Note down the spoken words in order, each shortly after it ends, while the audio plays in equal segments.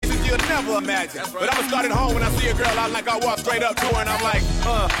you'll never imagine. Right. But I'ma start at home when I see a girl. I walk straight up to her and I'm like,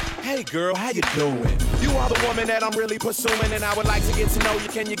 hey girl, how you doing? You are the woman that I'm really pursuing, and I would like to get to know you.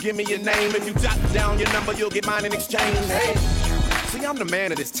 Can you give me your name? If you jot down your number, you'll get mine in exchange. Hey. See, I'm the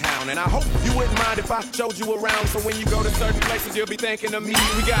man of this town, and I hope you wouldn't mind if I showed you around. So when you go to certain places, you'll be thinking of me.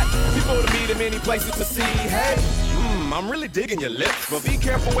 We got people to meet and many places to see. Hey, I'm really digging your lips, but be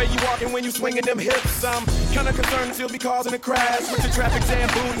careful where you walking when you swinging them hips. I'm kinda concerned that you'll be causing a crash with your traffic jam,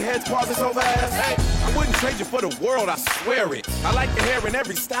 booty heads, pausing so fast. Hey, I wouldn't trade you for the world, I swear it. I like your hair in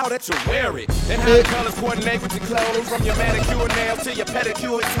every style that you wear it, and how the colors coordinate with your clothes, from your manicure nails to your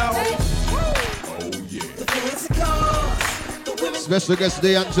pedicure toes. Oh yeah. The physicals. Special guest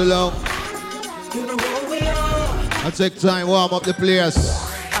D'Angelo. I'll take time, warm up the place.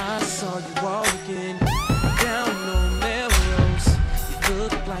 I saw you walking down on Melrose. You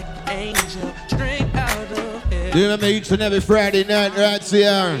look like an angel straight out of heaven. Do you remember each and every Friday night right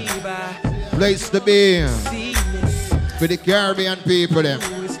here? Place to be for the Caribbean people them.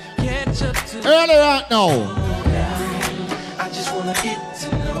 Early right now. I just wanna get to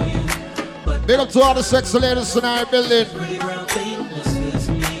know you. Big up to all the sexy ladies in our building.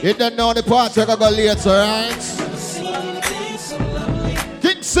 You don't know the party I go later, right?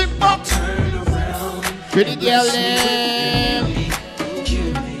 King Simba. Pretty girl name.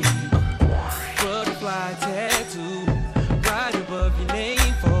 Butterfly tattoo right above your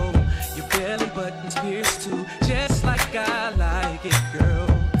name for your belly buttons pierced too, just like I like it, girl.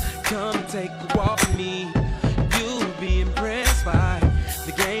 Come take a walk with me. You'll be impressed by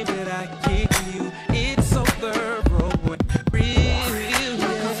the game that I give you. It's so thorough and real.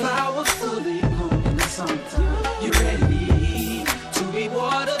 Like a flower fully blown in the summertime. You ready to be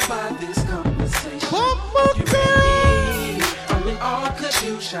watered by this conversation? You ready? I'm in awe 'cause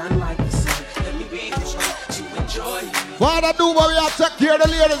you shine like the sun. Let me be the one to enjoy you. What I do, but we have to take care of the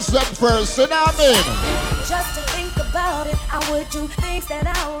ladies them first, you know what I mean? Just to think about it, I would do things that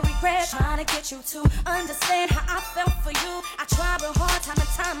I would regret. Trying to get you to understand how I felt for you. I tried real hard time and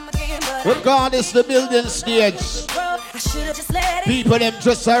time again, but regardless the building stage, I should have just let it. people them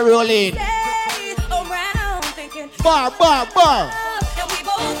just are rolling. Around thinking, bar. And we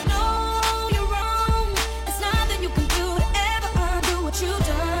both know you're wrong. There's nothing you can do to ever undo what you've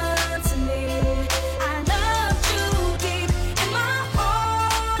done to me. I loved you deep in my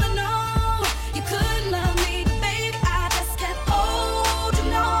heart. I know you couldn't love me, but baby, I just can't hold you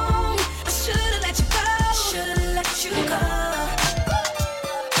long. I should have let you go. Should have let you go.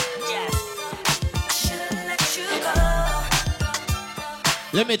 Yes, I should have let you go.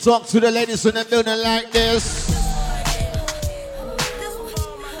 Let me talk to the ladies in the building like this.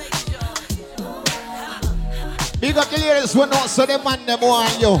 Big up the ladies who know so them man them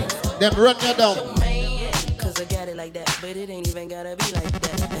want you. Them run you down. Cause I got it like that, but it ain't even gotta be like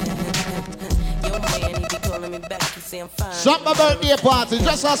that. Your man, he be calling me back, he say I'm fine. SHAMBA birthday party,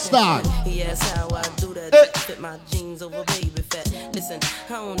 just a start. He asks how I do that, fit my jeans over baby fat. Listen,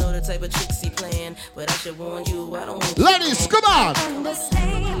 I don't know the type of tricks he playing, but I should warn you, I don't want you. Ladies, come on.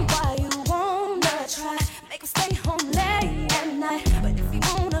 Understand why you wanna try, make him stay home late at night. But if he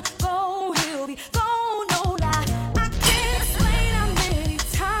wanna go, he'll be gone, no lie. I can't explain how many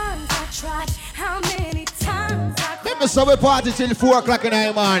times I tried, how many times I cried. Let me say we party till 4 o'clock in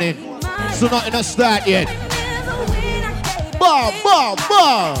the morning. So nothing to start yet. Bar.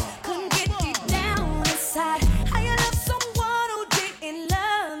 Couldn't get deep down inside. How you love someone who didn't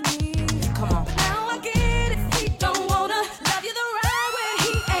love me. Come on. But now I get it. He don't wanna love you the right way.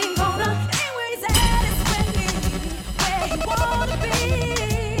 He ain't gonna. Anywhere he's at is where he wanna be.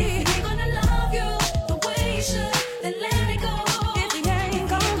 He gonna love you the way he should, then let it go. If he ain't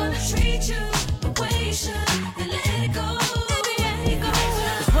gonna treat you the way he should, then let it go. If he ain't gonna.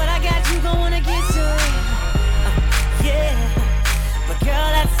 'Cause what I got, you gon' wanna get to. Yeah. But girl,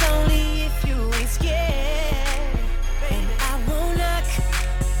 that's only if you ain't scared. And I won't knock,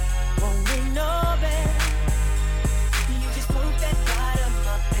 won't ring no bell. You just put that bottom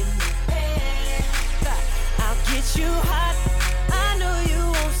up in your head. I'll get you hot, I know you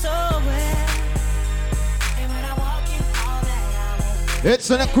won't so well. And when I walk in, all that I want. It's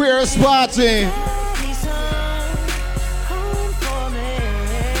an AQUARIUS party. He's home for me.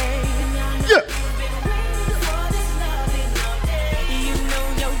 Yeah.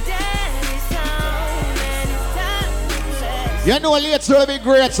 You know later will be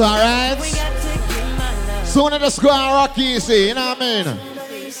great, alright? Soon as the go and rock easy, you know what I mean?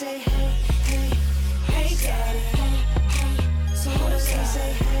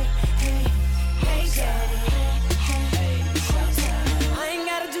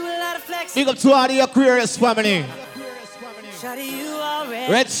 Big up to all the AQUARIUS family. Shawty, you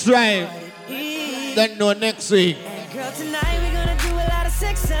already Red Stripe. eat. Then no next week. And girl, tonight we're gonna do a lot of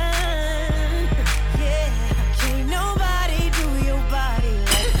sexing. Yeah, can't nobody do your body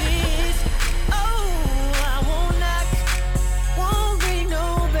like this. Oh, I won't knock, won't ring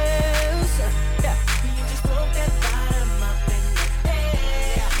no bells. Yeah, you just broke that bottom up in the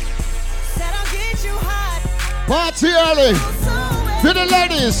air. Said I'll get you hot. Party early. To the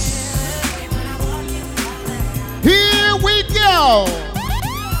ladies. Here we go.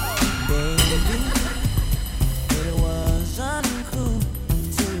 Baby, it was uncool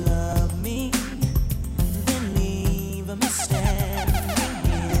to love me, then leave me standing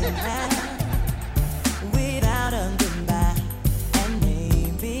here without a goodbye. And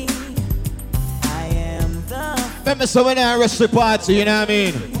maybe I am the Remember someone that rush the party, you know what I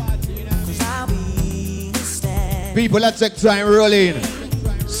mean? 'cause I'll be standing People that take time rolling.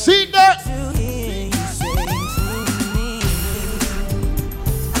 See that? to hear you say to me,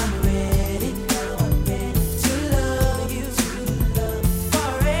 I'm ready now, I'm ready to love you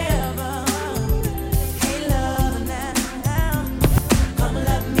forever. Hey, love now, come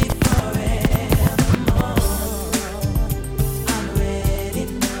love me forevermore. I'm ready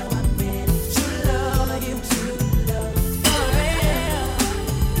now, I'm ready to love you forever.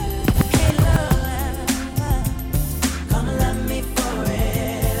 Hey, love, come love me forevermore.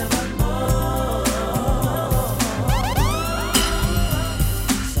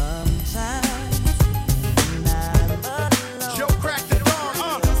 Sometimes when I'm alone, Joe cracked it on, I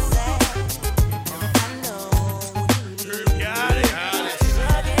know Got it.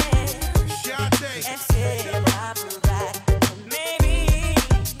 Shante. and say I'm right. Maybe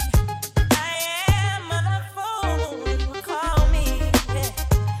I am a fool. Call me,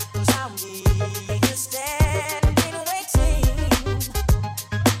 'cause I'll be standing waiting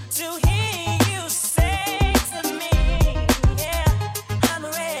to hear you say to me, yeah, I'm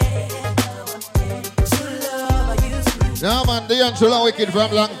ready to love you. Now man, D'Angelo wicked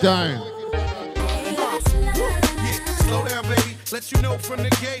from long time. Slow down, baby. Let you know from the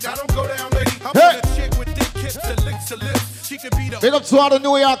gate. I don't go down, lady. I'm Hey. a chick with thick hips that licks her lips. She could be the Big up to all the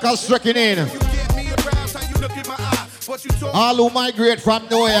New Yorkers trekking in. you get me aroused. How you look in my eye? What you talk All who migrate from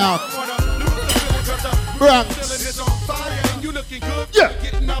New York. wanna lose the feeling 'cause the Bronx. feeling is on fire and you looking good. Yeah.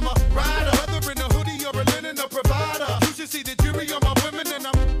 Getting I'm a rider, whether in a hoodie or a linen a provider. You should see the jury on my women and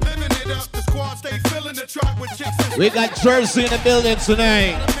I'm living it up. The squad stay filling the truck with chicks and We got Jersey in the building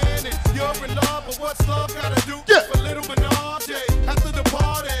tonight. man, and you're in love, but what's love gotta do? Yeah. A little menage after the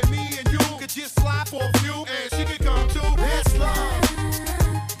party, me and you could just slide for a few, and she could come too. That's love.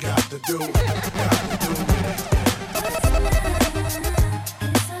 Got to do it.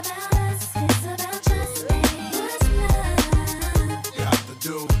 Got to do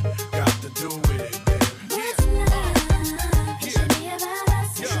it. Got to do with it, baby.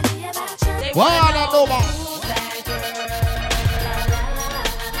 One and no more.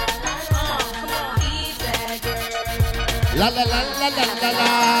 La la la la la la la.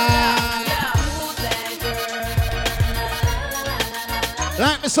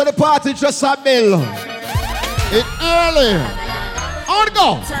 Like me so the party just a bill. It early. On the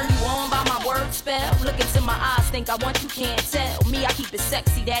go. Turn you on by my word spell. Look into my eyes, think I want you, can't tell. Me, I keep it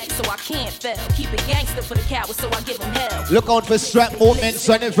sexy, daddy, so I can't fail. Keep it gangster for the cowards, so I give them hell. Look out for Strap Movement's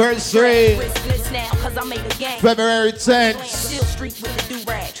anniversary. Wrist glitz now, cause I made a game. February 10th. Still street with the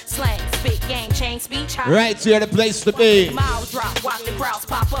do-rag. Slang, spit, game, chain, speech. high. Right here, the place to be. Miles drop, watch the crowds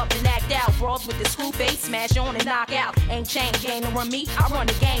pop up and act out. Brawls with the screw face, smash on and knock out. Ain't chain game to run me, I run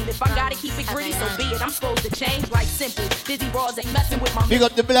the game. If I gotta keep it gritty, so be it. I'm supposed to change like simple. Dizzy brawls ain't messing with my Big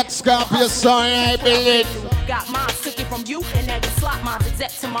up the Black Scorpio song, I believe. got mine, took it from you, and then the slot mine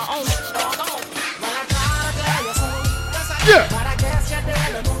except to my own. Yeah.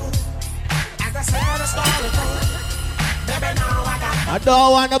 I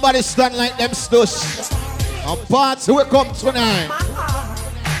don't want nobody stand like them stush. A party will come tonight.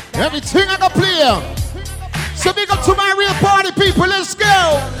 Everything I can play. So big up to my real party people, let's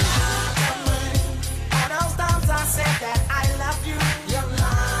go.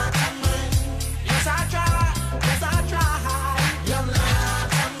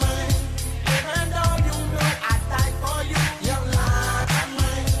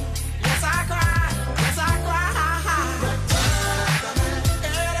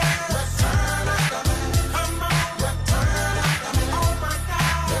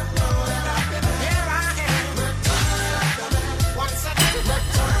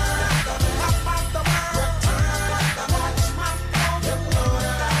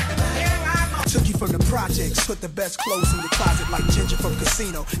 put the best clothes in your closet like Ginger from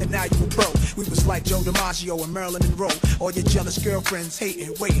Casino, and now you a pro. We was like Joe DiMaggio and Marilyn Monroe. All your jealous girlfriends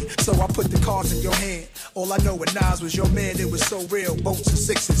hating, waiting. So I put the cards in your hand. All I know when Nas was your man, it was so real. Boats and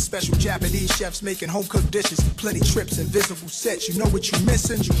sixes, special Japanese chefs making home cooked dishes, plenty trips, invisible sets. You know what you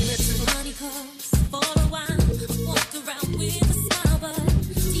missing? You missing? Money calls for a while. Walked around with a smile, but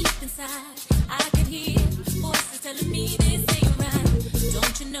deep inside I could hear voices telling me this ain't right.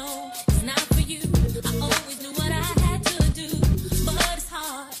 Don't you know it's not for you? I always knew what I had to do, but it's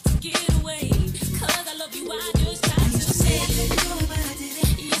hard to get away. 'Cause I love you, I just try to say I couldn't do it, but I did it.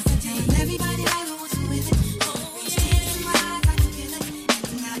 Yes, I did. Everybody I wasn't with it. Oh yeah, in my eyes I can feel it,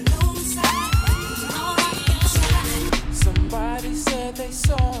 and I know inside. Oh yeah. Somebody said they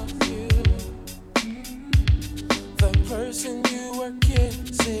saw you. The person you were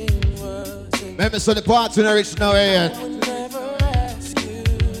kissing wasn't. Remember, so the party reach now, Ian. I would never ask you.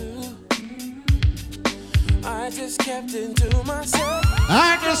 I just kept it to myself.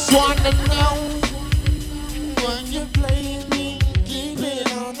 I just want to know When you're playing me, keep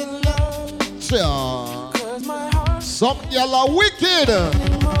it on the low. sure. 'Cause my heart's Some y'all are wicked. if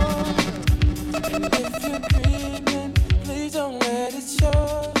you're creeping, please don't let it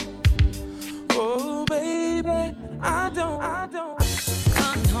show. Oh, baby, I don't.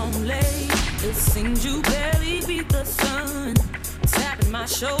 Come home late, it seems you barely beat the sun. Tapping my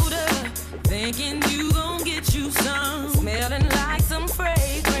shoulder, thinking you gon' get you some. Smelling like some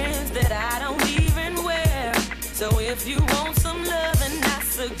fragrance that I don't even wear. So if you want some loving, I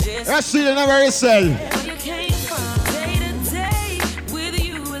suggest Let's see the number you say. where you came from. Day to day, with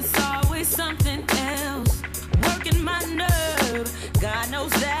you it's always something else. Working my nerve, God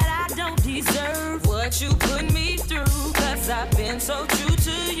knows that I don't deserve what you put me through. 'Cause I've been so true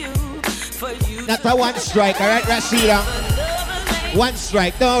to you. For you Not a one strike, all right, Rashida? One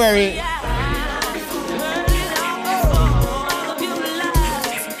strike, don't worry.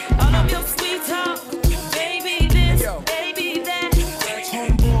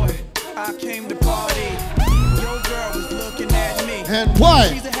 Homeboy, I came to party. Your girl was looking at me. And what?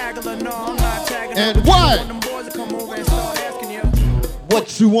 She's a haggler, no, I'm not tagging her. And what? When them boys will come over and start asking you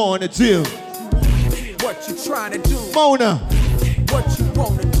What you wanna do? what you trying to do, Mona. what you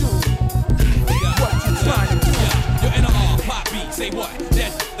wanna do, what you trying to do. You're in a pop beat, say what?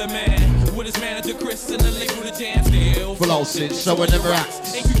 That's the man with his manager Chris and the label the jam still. Flossing, showing them rocks.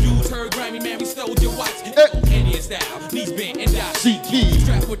 And you dudes heard Grammy, man, we stole your watch. Indian style, knees bent and dot. CT.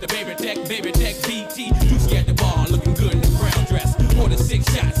 Strapped with the baby tech BT. Juicy at the bar, looking good in the brown dress. Ordered 6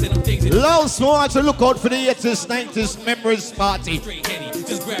 shots and them things. Low smart to look out for the 80s, 90s memories party. Straight Henny,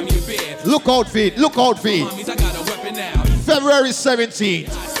 just grab me a beer. Look out for it, look out for it. Mommies, I got a weapon now. February 17th.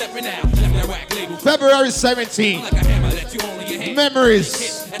 Stepping out, left that rack label. February 17th. Like a hammer that you only your hand. Memories.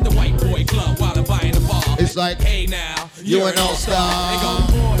 Hit at the white boy club while I'm buying the bar. It's like, Hey now, you an all-star. They go,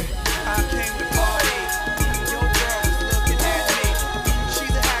 Boy, I came to party. Your girl was looking at me.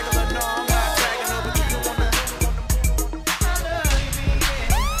 She's a haggler, no, I'm not tagging her, but you don't wanna.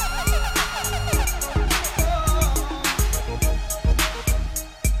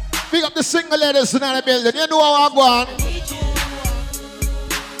 Big up the single ladies in the building. You know how I'm going.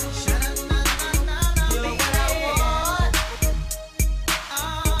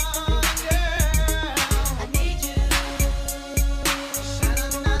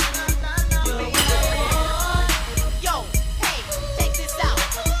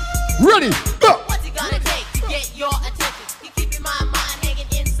 Ready, go! What's it gonna take to get your attention? You're keeping my mind hanging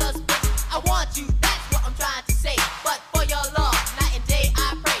in suspense. I want you, that's what I'm trying to say. But for your love, night and day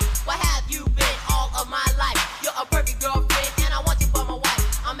I pray. Where have you been all of my life? You're a perfect girlfriend and I want you for my wife.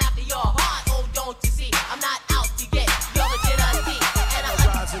 I'm after your heart, oh don't you see? I'm not out to get your legitimacy. And I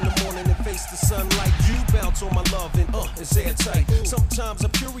rise in the morning and face the sunlight. You bounce on my love and it's airtight. Sometimes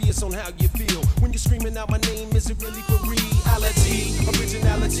I'm curious on how you feel when you're screaming out my name. Is it really for reality?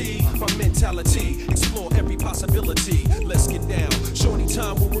 Originality, my mentality. Explore every possibility. Let's get down. Shorty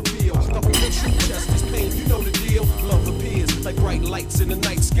time will reveal the only true test is pain. You know the deal. Love appears like bright lights in the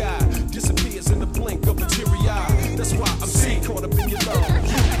night sky. Disappears in the blink of a teary eye. That's why I'm sick, caught up in your love.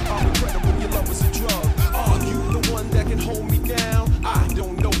 You are incredible. Your love is a drug. Are you the one that can hold me down? I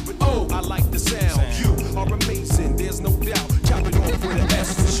don't know, but oh, I like the sound. You are amazing. There's no doubt. Chop it off with an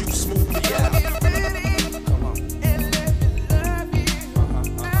S to shoot smoothly out.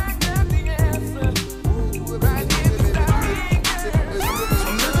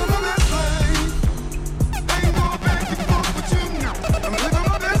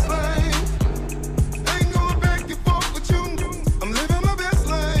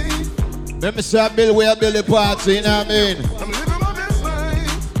 Let me say, Bill, we are building party, you know what I mean? I'm living my best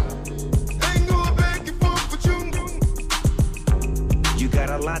life. Ain't going back and forth with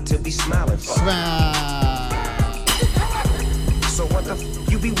man. So what the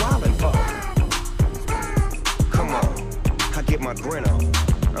you be wildin' for? Come on, I get my grin on.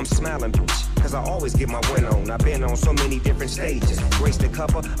 I'm smiling, bitch, cause I always get my win on. I've been on so many different stages. Graced the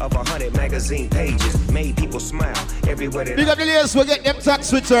cover of 100 magazine pages. Made people smile everywhere that Big up the ladies, we get them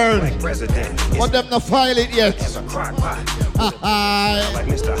tax return. Like president. Want them to file it yet. As a crock pot. Like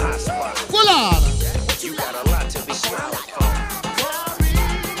Mr. Hot Spot. Full on. You got a lot to be smiling for.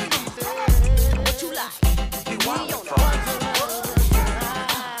 What you like? Be wildin' for.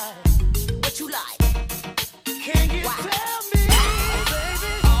 What you like? Can you tell me?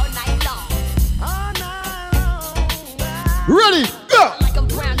 All night long. Ready, go! Like I'm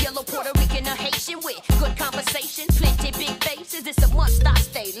brown, yellow, Puerto Rican, or Haitian with good conversation, plenty big faces. It's a must I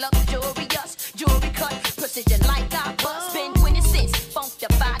stay luxurious, jewelry cut, precision like I bust. Been winning since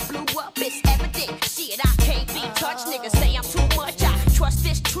funkified blew up. It's evident, shit I can't be touched. Niggas say I'm too much. I trust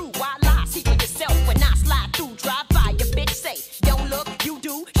this true. Why lie? See for yourself when I slide through. Drive by your bitch, say don't look, you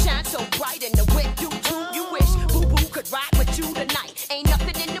do. Shine so bright in the whip, you too. You wish Boo Boo could ride with you tonight. Ain't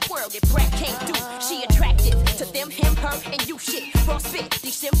nothing in the world that Brett can't do. She attractive to them, him, her, and you shit. Frostbit,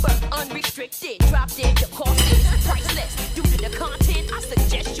 December, unrestricted. Drop dead, your cost is priceless. Due to the content, I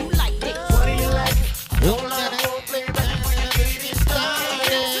suggest you like this. What do you like? Don't let it play back when the baby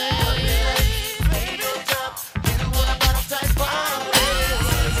started.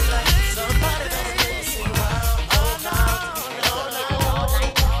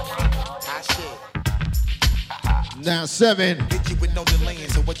 Now 7. Hit you with no delaying,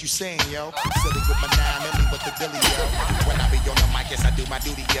 so what you saying, yo? I'm silly with my 9 milli with the dilly, yo. When I be on the mic, yes, I do my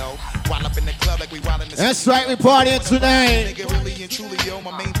duty, yo. While up in the club like we wild in the That's right, we partying tonight. Nigga really and truly, yo.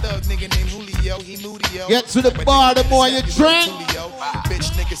 My main thug nigga named Julio, he moody, yo. Get to the bar, the more you drink, Bitch,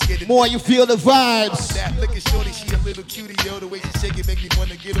 niggas scared more you feel the vibes. that look at shorty, she a little cutie, yo. The way she shake it make me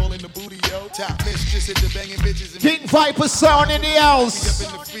wanna get all in the booty, yo. Top mistress at the banging bitches and King Viper sound in the house. up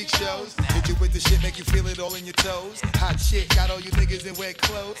in the freak shows. Hit you with the shit, make you feel it all in your toes. Hot shit, got all you niggas in wet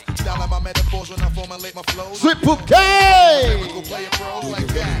clothes. Style my metaphors when I formulate my flows. Triple K. Go play a pro like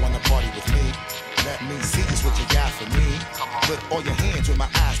that. Really wanna party with me? Let me see just what you got for me. Put all your hands with my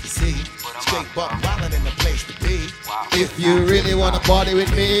eyes to see. Straight buck wildin' in the place to be. If you really wanna party with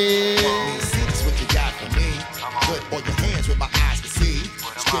me. Let me see just what you got for me. Put all your hands with my eyes to see.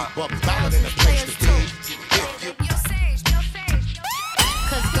 Straight buck wildin' in the place to be.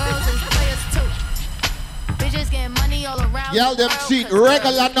 Cause girls is players too. Bitches getting money all around. Y'all them cheat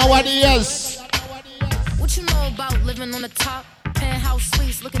regular nowadays. What you know about living on the top? Penthouse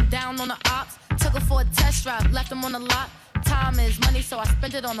suites, looking down on the ops. Took her for a test drive, left them on the lot. Time is money, so I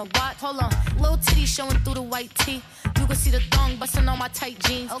spent it on a watch. Hold on, little titty showing through the white tee. You can see the thong busting on my tight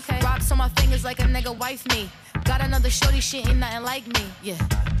jeans. Okay, rocks on my fingers like a nigga wife me. Got another shorty, she ain't nothing like me. Yeah,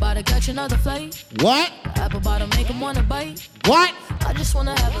 about to catch another flight. What? Apple bottom make him wanna bite. What? I just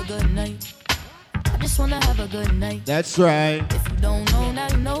wanna have a good night. I just wanna have a good night. That's right. If you don't know, now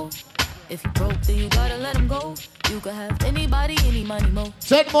you know. If you broke, then you gotta let him go. You could have anybody, any money, mo.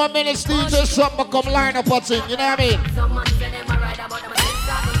 10 more minutes, DJ, something come line up or thing, you know what I mean?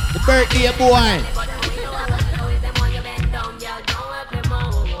 The birthday boy.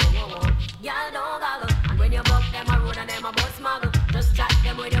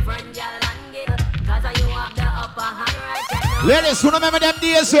 Ladies, who remember them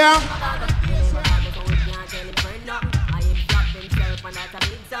days here?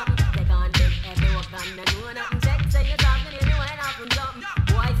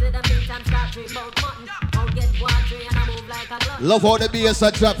 Love how the bass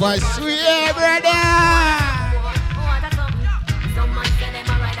a drop, I swear, brother.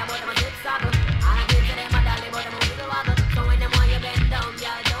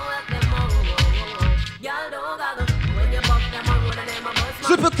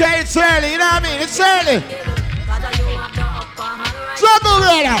 Triple K, it's early, you know what I mean? It's early. Struggle,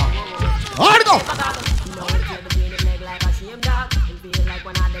 brother. Hard go.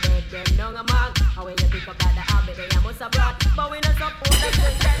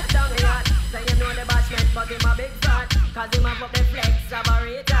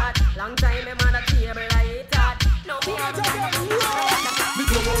 Long time him on the table I eat that. No me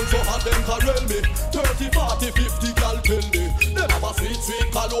go round so hard them corral me. 30, 40, 50 gal tell me. Them have a sweet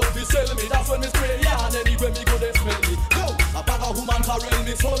cologne fi sell me. That's when me spray yarn anywhere me go they smell me. Yo, a bag of woman corral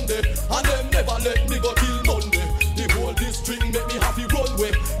me Sunday, and them never let me go till Monday. The whole district make me happy run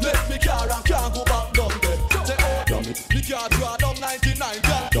way. Left me car and can't go back down there. Say oh damn it, me can't draw down 99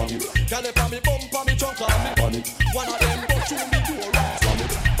 gal. Damn it, gal if me bumper me trunk and me on it. One of them go through me door right.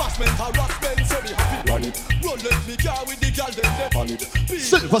 Harassment, so me happy run it. Run let me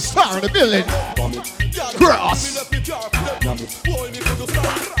Silver star in the building. Cross.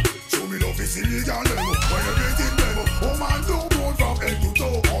 Show me love is illegal. When you get in them, oh man, don't go from head to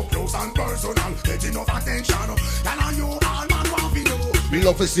toe, up close and personal. Get enough attention. Can you all man want to know? Me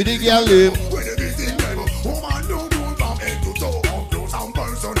love is city girl. When you get in them, oh man, don't go from head to toe, up close and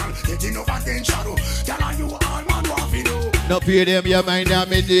personal. Get enough attention. Can you all man want to know? No pay them your mind,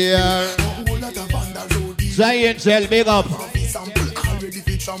 me dear. Giant shell, big up. None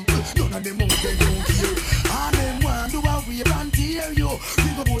of them out they don't care. And them want to have wave and tear you.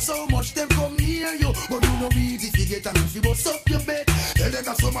 People go so much them come near you. But you know easy to get and if you go suck your bed, tell them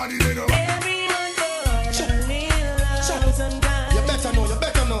that somebody they know. Everyone goes a little love sometimes. You better know, you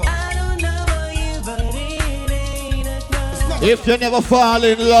better know. I don't know about you, but it ain't a crime. If you never fall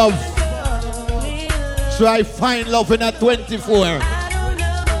in love, try find love in at 24.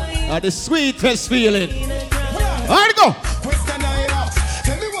 The sweetest feeling. Alright, go. Question I ask.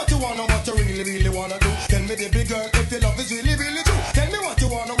 Tell me what you wanna, what you really wanna do. Tell me, baby girl, if the love is really true. Tell me what you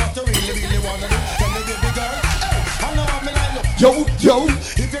wanna, what you really wanna do. Tell me, baby girl, I know I'm in love. Yo.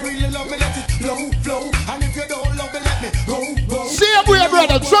 If you really love me, let it flow. And if you don't love me, let me go. See you, boy,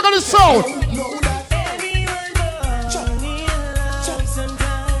 brother. Check on the sound. Everyone goes a little love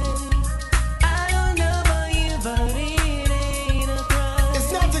sometimes. I don't know about you, but it ain't a crime. It's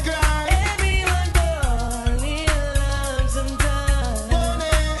not a crime. Everyone goes a little love sometimes.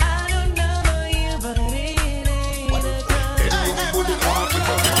 I don't know about you, but it ain't a crime.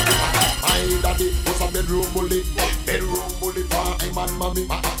 My daddy was a bedroom bully for him and mommy. My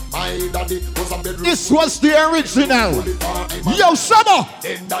daddy was a bedroom. This was the original. Yo, Shabba.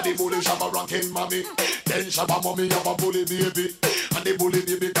 Then daddy bully Shabba ranking mommy. Then Shabba mommy have a bully baby. And the bully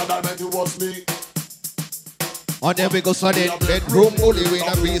baby God Almighty was me. And then we go so then bedroom bully with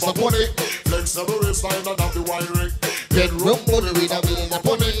a piece of money. Flexible waistline and have the wiring. Bedroom bully with a piece of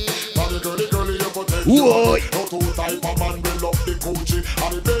money. And the girly you protect. Whoa. No two type of man will love the coochie.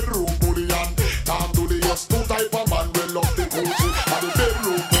 And the bedroom bully and damn do the yes. Two type of man will love the coochie. And the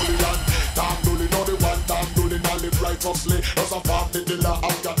bedroom bully and damn do the no the one. Damn do the not live righteously. As a family dealer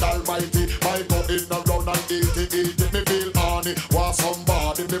of God Almighty. My go in around and 80 me feel honey. Want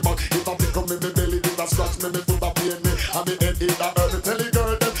somebody me back. If I pick up me belly, if I scratch me foot up pain me. And me head in the earth. Tell the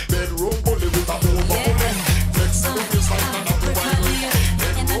girl that bedroom bully with a boom of woman. Flexible waistline and have the wiring.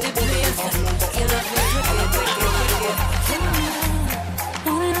 Bedroom bully with a boom of woman.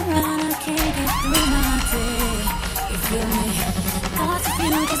 Running around, I can't get through my day. You feel me? Thoughts of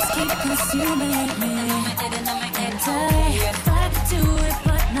you just keep consuming me. And I tried to do it,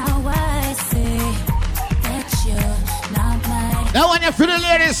 but now I see that you're not mine. Now when you feel the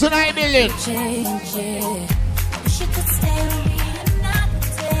ladies tonight, Billy. Change it. I wish you could stay with me another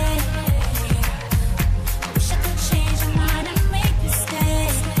day. I wish I could change your mind and make you stay.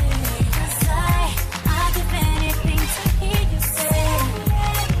 'Cause I'd give anything to hear you say.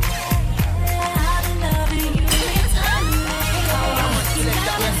 I've been loving you eternally.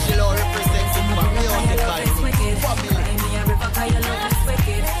 DEANGELO representing for music by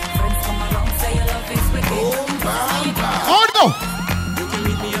On go.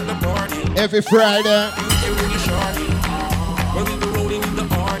 Every Friday.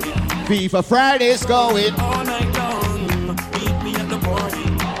 FIFA Friday's going.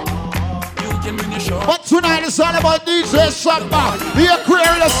 But tonight is all about DJ SHAMBA, the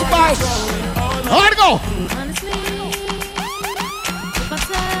Aquarius spouse. On go.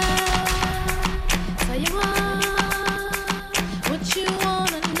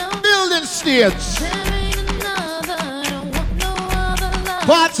 Building stage.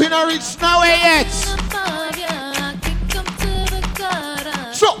 Party not reach nowhere yet.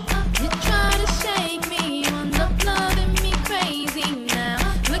 So. You try to shake me, end up loving me crazy now.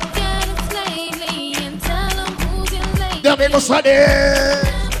 Look at us lately and tell them who's your lady. The people said it.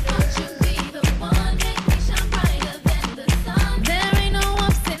 There ain't no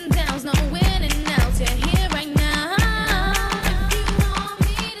ups and downs, no winning outs. You're here right now. If you want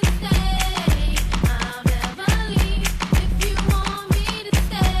me to stay, I'll never leave. If you want me to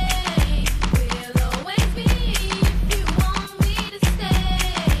stay, we'll always be. If you want me to stay,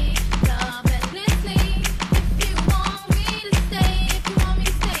 love endlessly. If you want me to stay, if you want me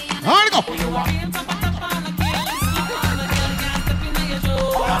to stay, On go.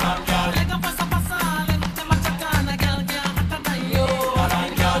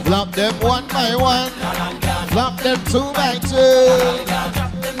 Flop them one by one. Flop them two by two.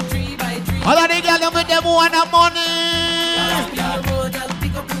 All of the girls with them one of money.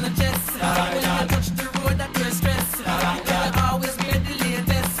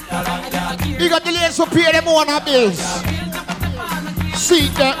 You got the friends who pay them on our bills. See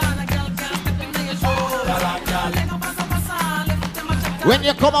that. When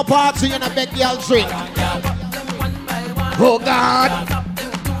you come a party, you not beg y'all drink. Oh God.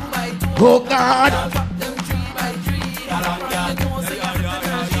 Oh God.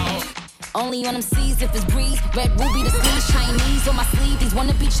 Only on them seas if it's breeze. Red ruby, the sleeves, Chinese on my sleeve. These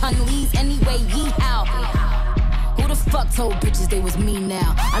wanna be Chun-Lees anyway, yeehaw. Who the fuck told bitches they was me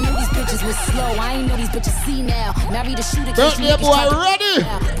now? I knew these bitches was slow, I ain't know these bitches see now. Married a shooter, case you niggas try to ready.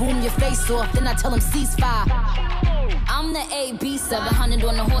 Boom your face off, then I tell them ceasefire. I'm the AB 700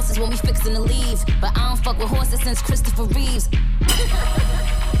 on the horses when we fixin' to leave. But I don't fuck with horses since Christopher Reeves.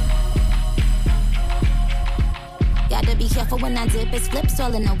 Gotta be careful when I dip, it's flips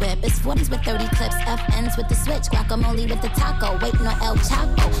all in the whip. It's 40s with 30 clips, FNs with the switch. Guacamole with the taco, wait no El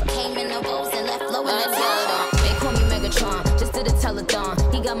Chapo. Came in the rose and left low in the yellow. They call me Megatron, just did a telethon.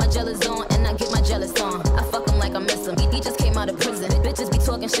 He got my jealous on and I get my jealous on. I fuck him like I miss him, he just came out of prison. Bitches be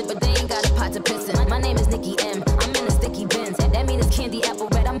talking shit but they ain't got a pot to piss in. My name is Nikki M, I'm in the sticky bins. That mean it's candy apple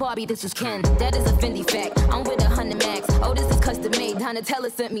red, I'm Barbie, this is Ken. That is a Fendi fact, I'm with 100 max. Oh this is custom made,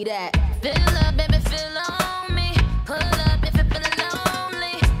 Donatella sent me that. Fill up baby, fill on me. Pull up if you're feeling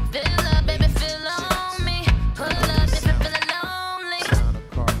lonely. Fill up, baby, fill on me. Pull up if you're feeling lonely. Sound of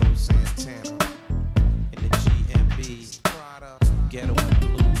Carlos Santana in the GMB. Ghetto and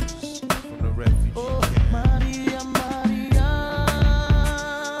blues from the refugee camp. Maria, Maria.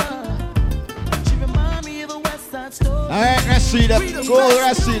 She remind me of a West Side Story. Alright, let's see that goal,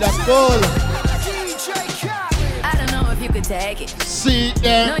 let's see that goal. I don't know if you could take it. See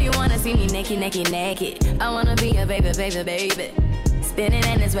that. No, you wanna see me naked, naked, naked. I wanna be a baby, baby, baby. Spinning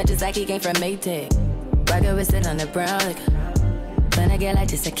in his just like he came from Maytag. Rocket with it on the brown liquor. When I get like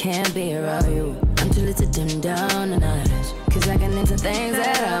this, I can't be around you. I'm too little to dim down the night. Cause I can into things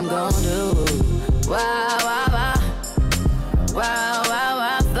that I'm gon' do. Wow, wow, wow. Wow, wow,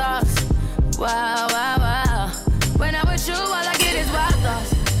 wow, thoughts. Wow, wow, wow. When I'm with you, all I get is wild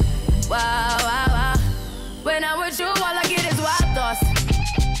thoughts. Wow, wow, wow. When I'm with you, all I get is wild thoughts.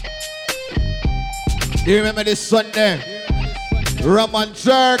 Do you remember this Sunday? Rum and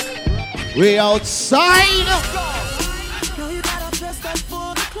jerk. We outside.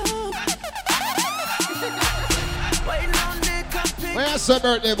 Where's your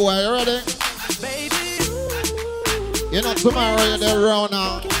birthday boy? You ready? You know tomorrow you're there around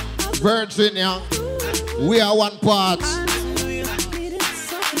now. Virginia. We are one part.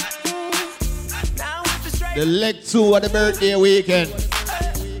 The leg 2 of the birthday weekend.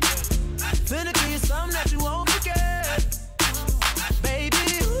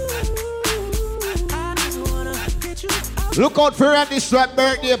 Look out for this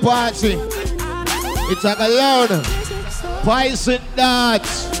birthday party. It's like a loud Poison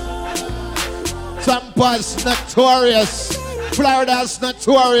Dance. Tampa's notorious. Florida's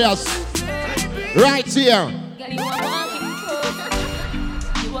notorious. Right here. You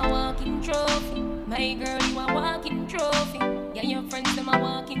a walking trophy. My girl, you a walking trophy. Yeah, your friends, them a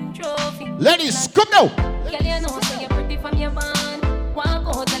walking trophy. Ladies, come now. Girl, you know, so you're pretty from your band. Walk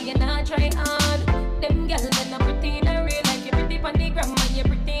out, girl, you not try hard. Them girls, they're not pretty in a real life. You're pretty from the gram, and you're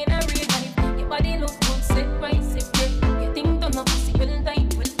pretty in a real life. Your body look good, sit right, sit right. Your thing done up, see well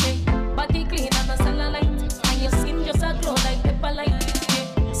tight, well tight. Body clean and a cellulite. And your skin just a glow like pepper light.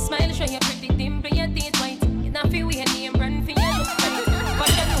 Yeah. Smile, show your pretty dimple, your teeth white. You're not feel weird, name brand for your look right. But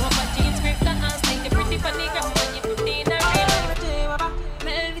you know about jeans, grip the ass like you're pretty from the gram, and you're pretty in a real life.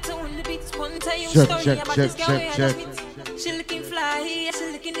 Check. She looking fly, she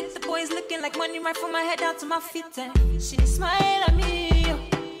looking at the boys looking like money right from my head down to my feet. She smile at me,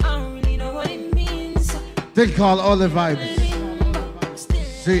 I don't really know what it means. They call all the vibes.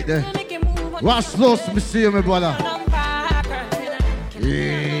 See it there. What's close to me, see you, my brother?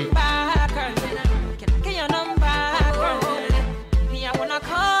 Yeah. I wanna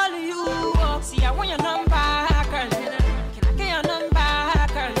call you, see I want your number, girl. Can I get your number,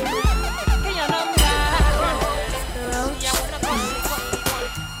 girl? Get your number, girl.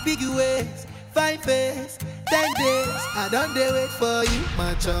 Big ways, 5 days, 10 days. I don't dare wait for you,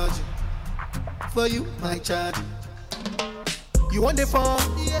 my charge. For you, my charge. You want the phone?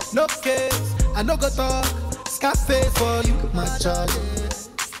 Yes. No case. I no go talk. Scarface for you, my charge.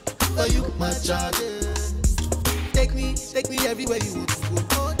 For you, my charge. Take me everywhere you want to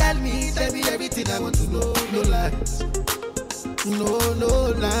go. Tell me everything I want to know. No lies. No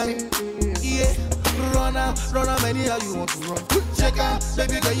lie. Yeah. Run out anyhow you want to run. Check out,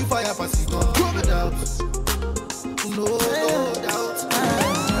 baby girl, you fire pass it on. No doubt. No doubt.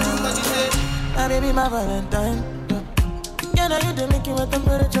 My baby, my Valentine. Girl, now you don't make it my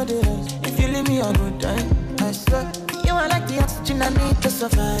temperature dey rise. If you leave me a good time, I swear. You are like the oxygen I need to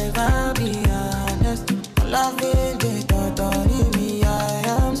survive, I'll be honest. Loving the thought of me, I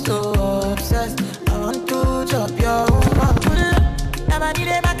am so obsessed. I want to chop your woman. Never did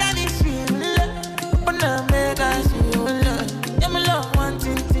it back at this feel. Open up, make us feel love. Yeah, my love, one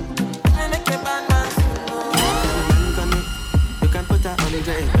thing. I make a bad man feel. You can put her on the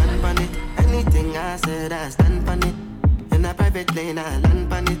gun on it. Anything I said, I stand on it. In a private lane, I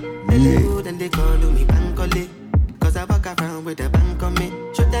land on it. Then they call me Bankole. Cause I walk around with a bank on me.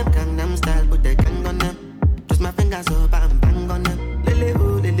 Show them Gangnam style, put the gang on them. Twist my fingers up and bang on them. Lily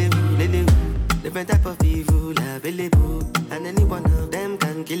woo, lily woo, lily woo. Different type of evil available. And any one of them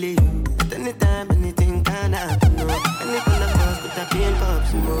can kill you. At any time, anything can happen. No. Any one of us could have been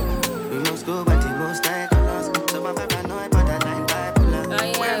pops more. We must go by the most high colors. So I'm paranoid, but I line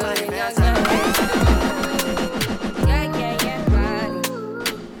bipolar. Where am I?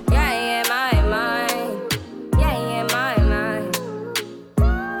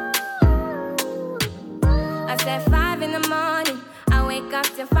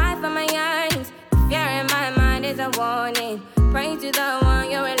 Warning, pray to the one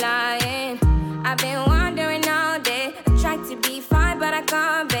you're relying. I've been wandering all day. I tried to be fine, but I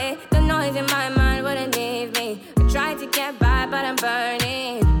can't be. The noise in my mind wouldn't leave me. I tried to get by, but I'm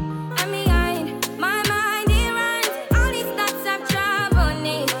burning. I'm behind, my mind it runs. All these thoughts have troubled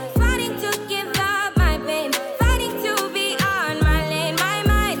me. Fighting to give up my pain. Fighting to be on my lane. My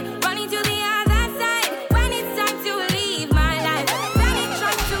mind running to the other side. When it's time to leave my life, then it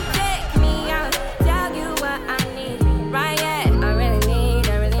tries to take me out. Tell you what I need. Right, yeah, I really need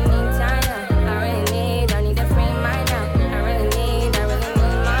time now. I need to free my now. I really need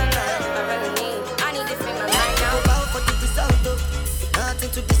my now. I need to free my mind now. About for the result,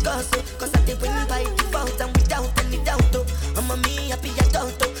 nothing to discuss, cause I did win by default and without any doubt, I'm a me happy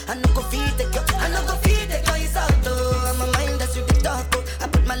adult, I no go feed the girl, I no go feed the girl, it's out, I'm a mind that's with the top, I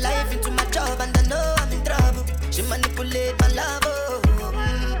put my life into my job and I know I'm in trouble, she manipulate my love,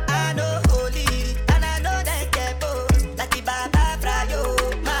 I know holy, and I know that devil, like the Baba Frayo,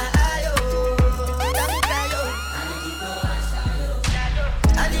 my ayo, don't cry yo, I need people and shadow,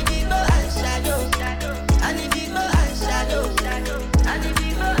 I need people and shadow, I need people and shadow,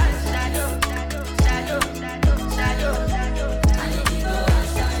 shadow, shadow, I need people and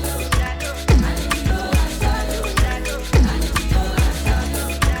shadow, I need people and shadow, I need people and shadow,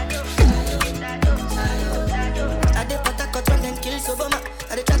 I dey put a cut when them kill Soboma.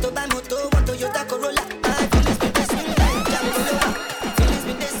 I dey try to buy moto, want Toyota Corolla. I feel this with this swing like Django Lover. Feel this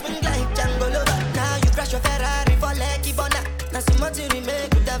with this swing like Django Lover. Now you crash your Ferrari for Lucky Bona. Now so much you remake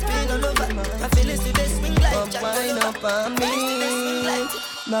could have been all over. I feel this with this swing like Django Lover. Up on me.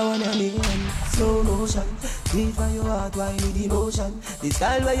 Now when you're in slow motion, beat for your heart, why need emotion? The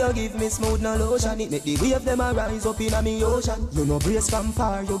style where you give me smooth no lotion, it make the wave them a rise up in a me ocean. You no brace from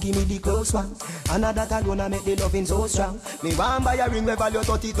far, you give me the close one. And that I gonna make the loving so strong. Me want buy a ring we value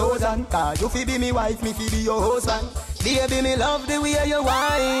 30,000. Cause you fi be me wife, me fi be your husband. Baby, me love the way you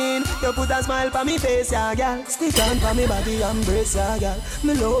whine. You put a smile pa me face, yeah, girl. Stick on pa me body, embrace, yeah, girl.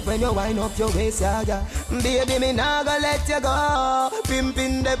 Me love when you wind up your waist, yeah, girl. Baby, me nah go let you go.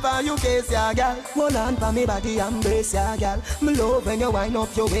 Pimpin' the pa you case, yeah, girl. Hold on pa me body, embrace, yeah, girl. Me love when you wind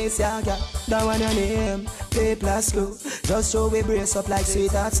up your waist, yeah, girl. That one your name, play plus two. Just show we brace up like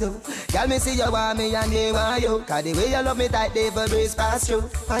sweethearts too. Girl, me see you want me and they want you. Cause the way you love me tight, they for brace past you.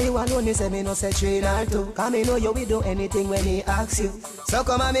 And you alone, you say me no say train or two. Cause me know you will do anything when he asks you. So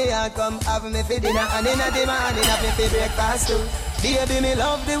come on me and come have me for dinner. And in a dinner and in a me for breakfast too. Baby, me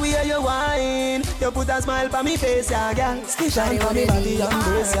love the way you whine. You put a smile pa me face, yeah, girl. Stitch on pa me body and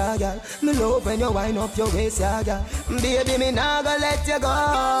brace, yeah, girl. Me love when you wind up your waist, yeah, girl. Baby, me nah go let you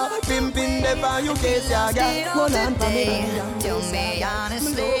go. Pimpin' the pa you case, yeah, girl. Hold on pa me body and tell me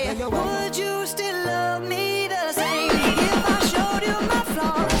honestly, would you still love me the same if I showed you my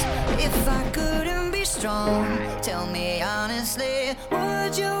flaws? If I couldn't be strong, tell me honestly,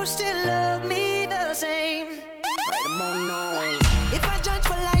 would you still love me the same? If I judge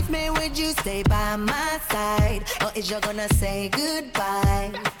for life, man, would you stay by my side? Or is you gonna say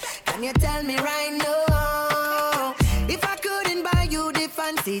goodbye? Can you tell me right now? If I couldn't buy you the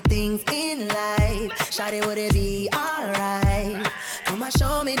fancy things in life, shawty, would it be alright? Come and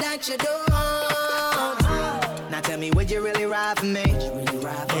show me that you don't. Now tell me, would you really ride for me?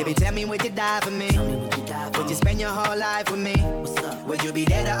 Baby, tell me, would you die for me? Would you spend your whole life with me? Would you be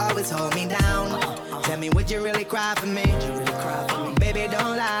there to always hold me down? Tell me, would you really cry for me? Baby,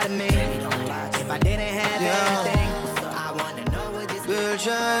 don't lie to me. If I didn't have anything, I wanna know what this girl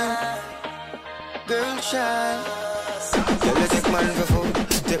child, girl child. Girl, you take man for food,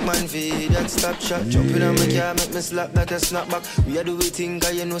 take man for that stop shot. Jumping on my car, make me slap like a snapback. We are do we think,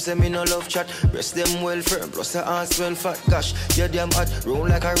 you know, say me no love chat. Breast them well firm, plus the ass well fat. Gosh, you're damn hot, roll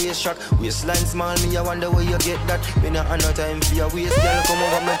like a race track. Waistline small, me I wonder where you get that. Me not have no time for your waist, girl, come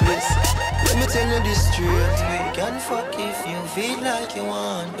over my place. Let me tell you this straight. We can fuck if you feel like you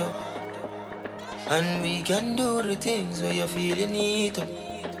want to. And we can do the things where you feel you need to.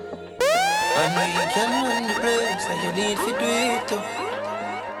 And we can run the place that you need to do it to.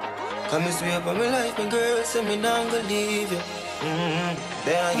 Come and swear by my life, my girl, say me not gonna leave you.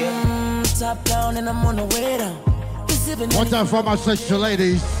 There I get. Top down and I'm on the way down. One time for my sexual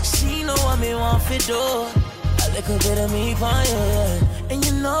ladies. She know what me want for do. A little bit of me fire, yeah. And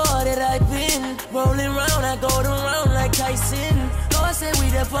you know that I've been rolling round, I go around like Tyson. No, I say we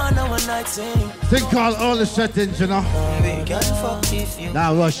the fun on one night thing. Think call all the settings, you know. We can fuck if you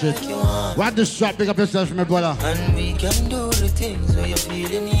now rush it. What the strap, pick up yourself, my brother. And we can do the things where you feel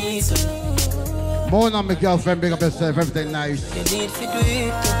you need to. More on my girlfriend, pick up yourself, everything nice. You need to do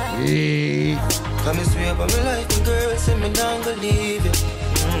it. Yeah. Come and swear by my life, my girl, say me not gonna leave you.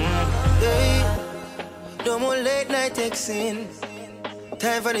 Yeah. No more late night texting.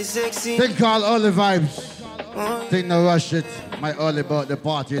 Time for the sexy. Think call all the vibes. Think no rush it. My all about the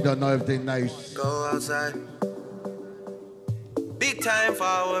party, you don't know everything nice. Go outside. Big time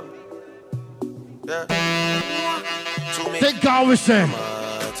forward. Yeah. Think call we say.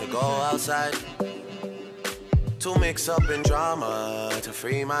 To go outside. To mix up in drama. To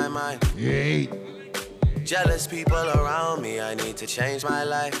free my mind. Yeah. Jealous people around me, I need to change my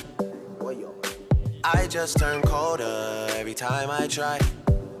life. I just turn colder every time I try.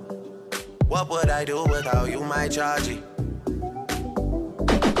 What would I do without you, my Georgie?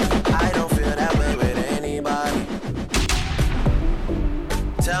 I don't feel that way with anybody.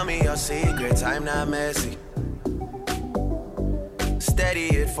 Tell me your secrets, I'm not messy. Steady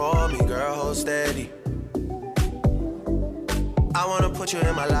it for me, girl, hold steady. I wanna put you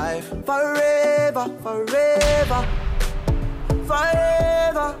in my life. Forever, forever,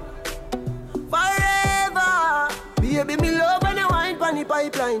 forever, forever. Baby, me love when you wine pon the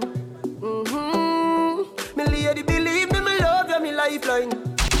pipeline. Me lady, believe me, me love you, me lifeline.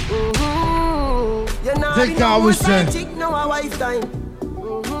 You're not Think I was saying. chick, no a wife time.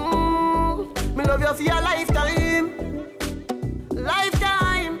 Me love you for your lifetime.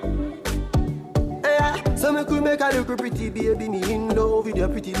 Lifetime. Yeah. So me could make a look pretty baby, me in love with your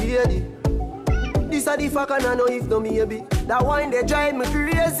pretty lady. This a the fuck and I know if no maybe. That wine they drive me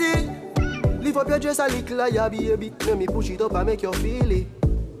crazy. Lift up your dress a little higher, baby. Let me push it up and make you feel it.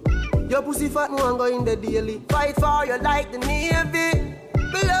 Your pussy fat, no one go in the daily. Fight for you like the Navy.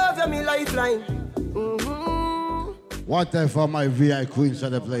 Me love you, me lifeline. One time for my VI queens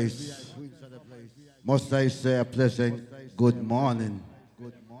of the place. Must I say a pleasant good morning.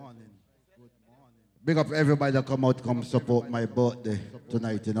 Big up everybody that come support my birthday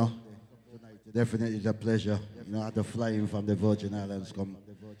tonight, you know. Definitely it's a pleasure. You know, I had to fly in from the Virgin Islands, come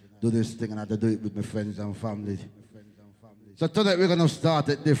do this thing, and I had to do it with my friends and family. So tonight we're gonna start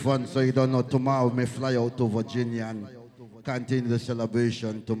it different, so you don't know, tomorrow we may fly out to Virginia and continue the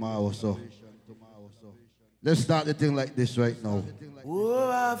celebration tomorrow. So let's start the thing like this right now. Oh,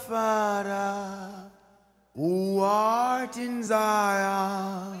 our Father, who art in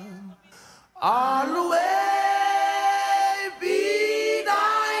Zion, always be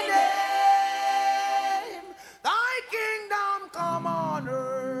thy name. Thy kingdom come on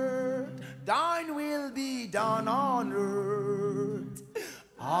earth, thine will be done on earth.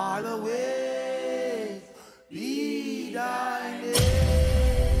 Always be thy name.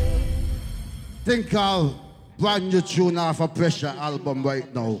 Think I'll brand new tune off a Pressure album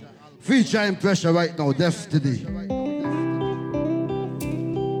right now. Featuring Pressure right now, Destiny.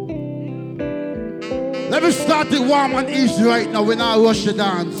 Let me start it warm and easy right now. We now rush the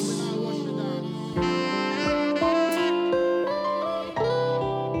dance.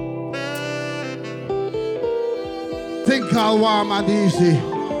 Think how warm and easy.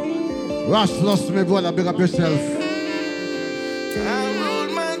 Rush lost me, brother. Big up yourself. I rule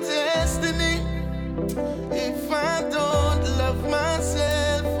my destiny. If I don't love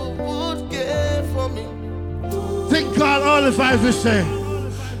myself, who would care for me? Think all the five we say.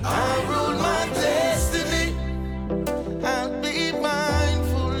 I rule my destiny. I'll be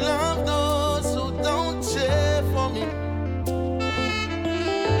mindful of those who don't care for me.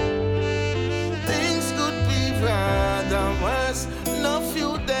 Things could be rather worse. No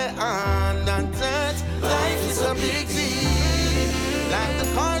few there are not that. Life is a big deal, like the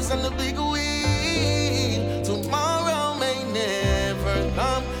cars on the big wheel. Tomorrow may never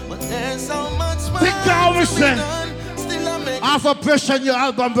come, but there's so much more to be done. Still I'm Half a pressure in your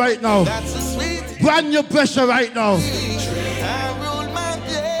album right now. That's a sweet. Brand new pressure right now. I rule my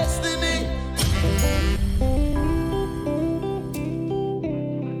destiny.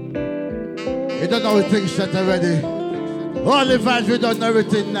 You don't know things set already. All the vibes, we done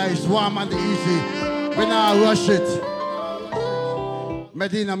everything nice, warm and easy. We now rush it.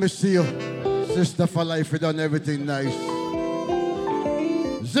 Medina, me see you. Sister for life, we done everything nice.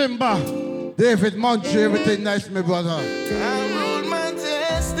 Zimba, David Munchie, everything nice, my brother. I rule my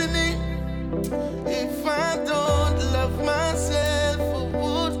destiny. If I don't love myself, who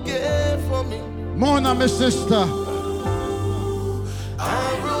would care for me? Mona, my sister.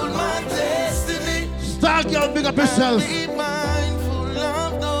 I rule my destiny. Star girl, big up yourself. Be mindful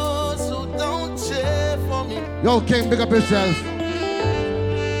of those who don't cheer for me. Yo, King, big up yourself.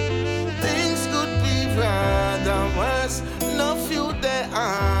 Things could be rather worse. No few there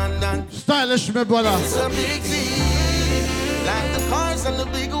are none. Stylish, my brother. It's a big deal, like the cars on the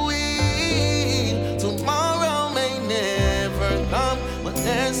big wheel. Tomorrow may never come, but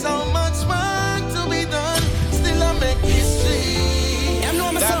there's so much work to be done. Still I make history. I know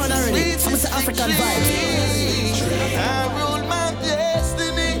I'm a son already. I'm a African vibe. I rule my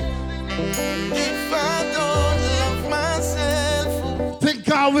destiny. If I don't love myself, Think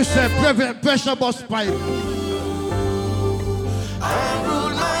I wish a pressure bus pipe. I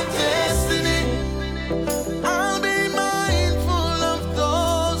rule my destiny. I'll be mindful of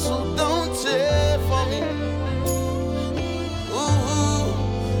those who don't cheer for me. Ooh,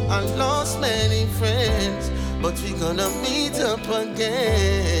 I lost many friends, but we gonna meet up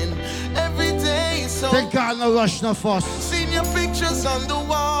again. Every day so. Think I no rush, no fuss. Seen your pictures on the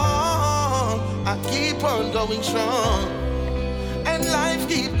wall. I keep on going strong, and life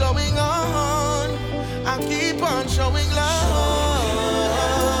keep going on. I keep on showing love.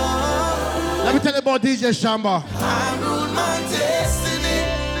 Let me tell you about DJ SHAMBA. I rule my destiny.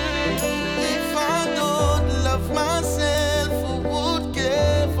 If I don't love myself, who would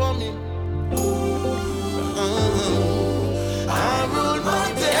care for me? I rule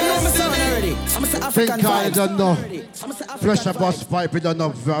my destiny. I'm a African Think I vibe. don't know. Pressure bus pipe, you don't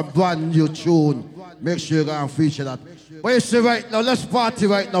know. A brand new tune. Make sure you go and feature that. But you see right now, let's party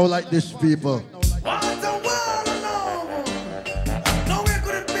right now like this, people. What the world alone? Nowhere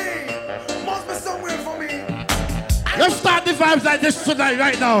could it be? Must be somewhere for me. Let's start the vibes like this tonight,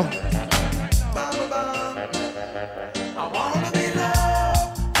 right now. I wanna be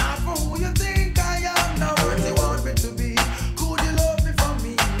loved, not for who you think I am, not what you want me to be. Could you love me for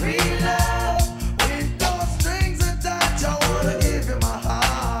me? Real love, with those strings attached. I wanna give you my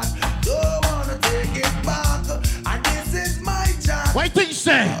heart, don't wanna take it back. And this is my chance. What do you think you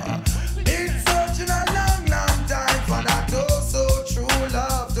say? It's searching a long, long time for that oh so true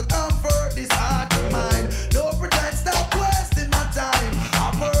love to comfort this heart of mine. No pretend, stop wasting my time.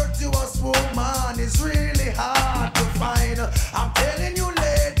 I've heard you a woman is really hard to find. I'm telling you,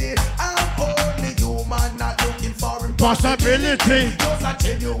 lady, I'm only human, not looking for Possibility. Just I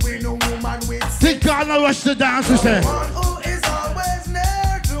tell you, we no woman with Think I no rush the dance, we say. one who is always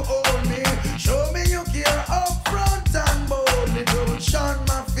near to hold me. Show me you care up front and boldly. Don't shun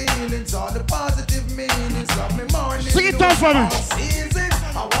my feelings or the positive meanings of me morning. Sing it out for me. Seasons,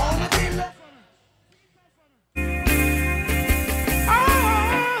 I wanna be loved.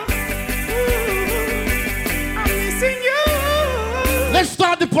 I'm missing you. Let's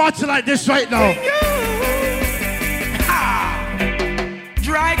start the party like this right now.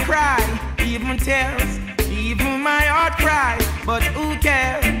 Dry cry, even tears, even my heart cries, but who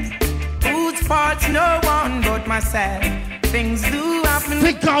cares? Whose fault's no one but myself. Things do happen.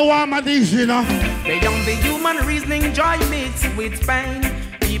 Think I want my these, you know. Beyond the human reasoning, joy mixed with pain.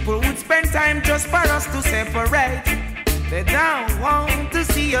 People would spend time just for us to separate. They don't want to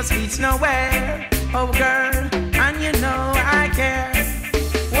see us reach nowhere. Oh girl, and you know I care.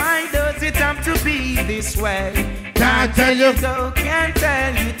 Why does it have to be this way? Can't tell you. Go, can't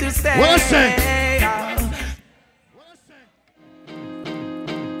tell you to stay. What I say?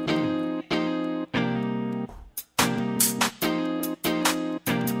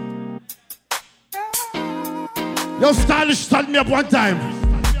 Yo, Stylish, turn me up one time.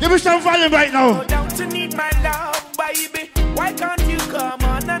 Give me some volume right now. Don't you need my love, baby? Why can't you come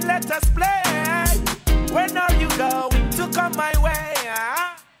on and let us play? When are you going to come my way?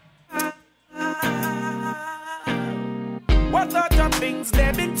 What sort of things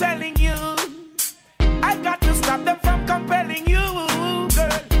they've been telling you? I got to stop them from compelling you,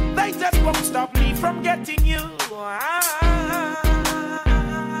 girl. They just won't stop me from getting you.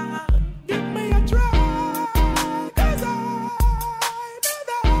 Give me a try.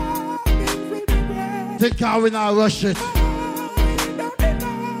 Think how we now rush it.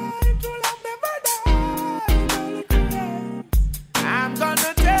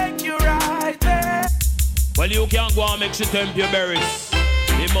 can't go and make she tempt your berries.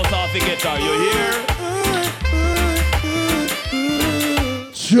 He must have to get her, you hear?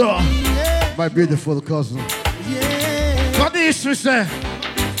 Sure. My beautiful cousin. What is we say?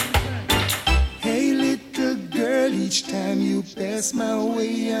 Hey little girl, each time you pass my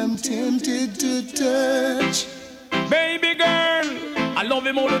way, I'm tempted to touch. Baby girl, I love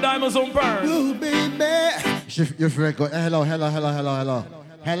him all the diamonds on pearl. Oh baby. Your friend go, hello.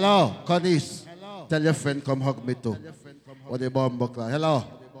 Hello, Connie. Tell your friend come hug me too. What the bomb buckler? Hello.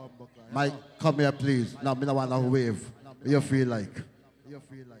 Mike, come here please. Now me don't want to wave. What you feel like?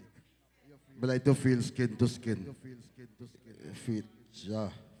 Me like to feel skin to skin. Feel, ja.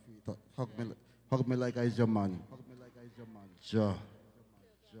 Hug me like I is your man. Ja.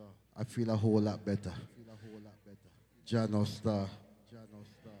 I feel a whole lot better. Ja, no star.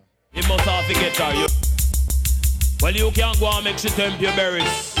 He must have to get her, you. Well, you can't go and make she tempt your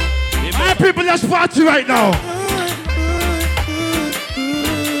berries. My people just party right now.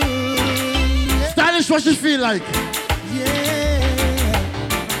 Stylish, what you feel like?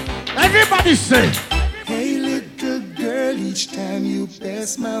 Everybody say. Hey little girl, each time you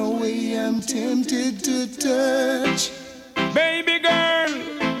pass my way, I'm tempted to touch. Baby girl,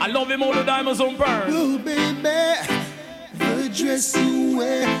 I love him all the diamonds on pearl. Oh baby, the dress you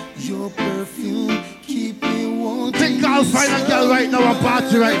wear, your perfume, keep me wanting. Think I'll find a girl right now and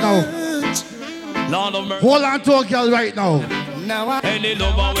party right now. Lord of mercy. Hold on to a girl right now. Any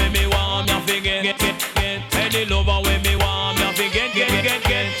lover with me want me forget. Any lover with me want me forget.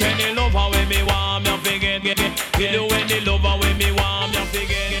 Any lover with me want me forget. You do any lover with me want me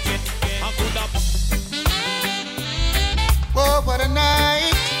forget. I could have. Oh, what a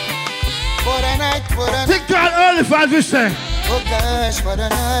night. What a night, what a night. Think girl early for we say. Oh gosh, what a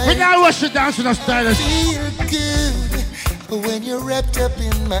night. We now rush it down to the Stylish. Feel good when you're wrapped up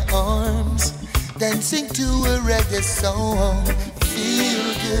in my arms, dancing to a reggae song.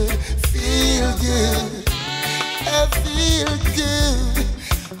 Feel good, feel good. I feel good,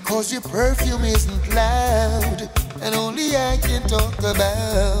 cause your perfume isn't loud, and only I can talk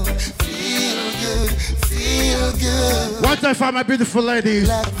about. Feel good, feel good. One time for my beautiful ladies.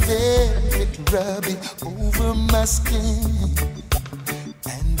 Like velvet rubbing over my skin,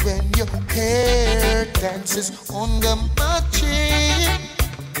 and when your hair dances under my chin,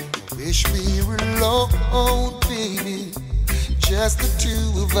 wish we were alone, baby, just the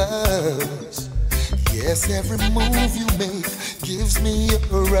two of us. Yes, every move you make gives me a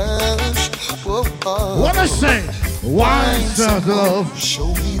rush. Oh, oh. What I say? Wine of love.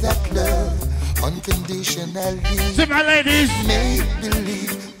 Show me that love unconditionally. Sing my ladies. Make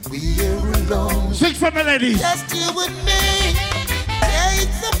believe we're alone. Sing for my ladies. Just you and me.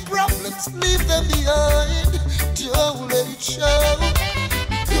 Take the problems, leave them behind. Don't let it show.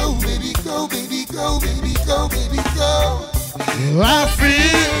 Go, baby, go, baby, go, baby, go, baby, go. I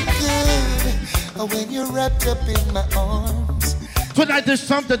feel good when you're wrapped up in my arms. Tonight there's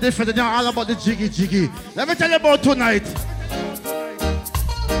something different. It's not all about the jiggy. Let me tell you about tonight.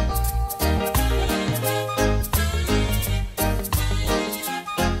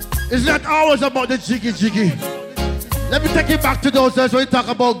 It's not always about the jiggy. Let me take you back to those days when we talk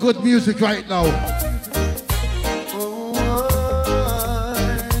about good music right now.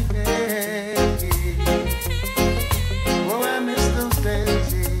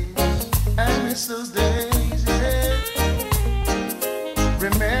 Those days, yeah.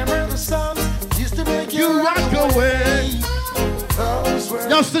 Remember the songs used to make you rock away.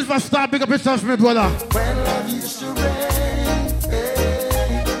 Yo, Silver Star, big up yourself for me, brother. When love used to rain,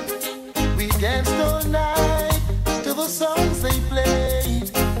 hey. We danced all night to the songs they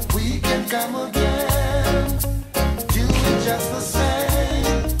played. We can come again, do it just the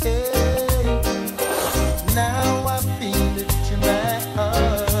same, hey. Now I feel it in my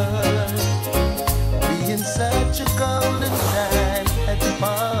heart. Such a golden time at the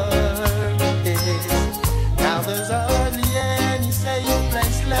parties. Now there's hardly any safe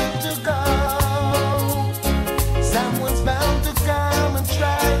place left to go. Someone's bound to come and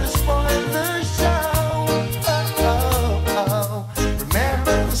try to spoil the show. Oh.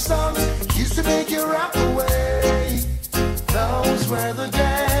 Remember the songs used to make you rock away. Those were the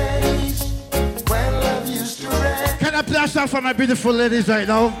days when love used to rain. Can I play a song for my beautiful ladies right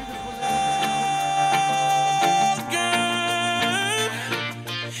now?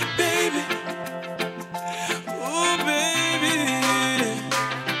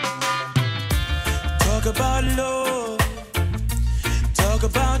 About love, talk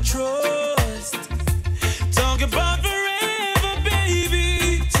about trust, talk about forever,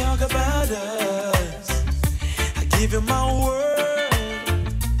 baby, talk about us. I give you my word,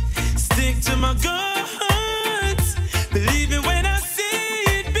 stick to my guns. Believe me when I say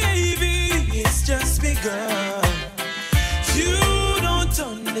it, baby. It's just me, girl. You don't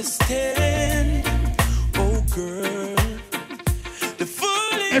understand, oh girl. The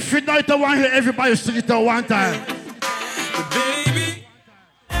foolish. Every night I want to hear everybody sing it at one time. But baby,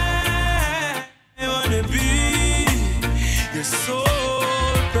 I wanna be your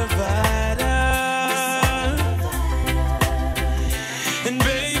soul provider. And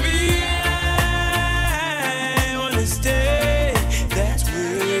baby, I wanna stay that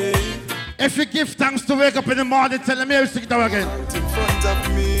way. If you give thanks to wake up in the morning, tell them here, sing it out again. In front of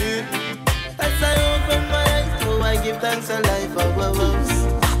me, as I open my eyes, oh, I give thanks to life above us.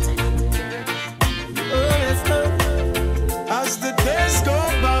 Oh, yes, Lord. As the days go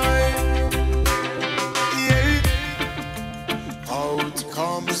by, yeah. Out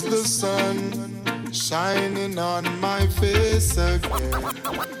comes the sun, shining on my face again.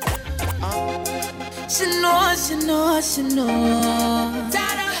 She know.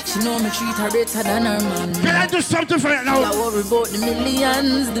 She know me treat her better than her man. Can I do something for you now? I worry about the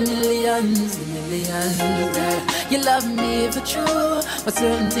millions. Yeah. You love me for true, but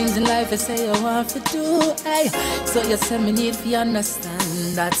certain things in life I say I want to do. Hey, so you say me need to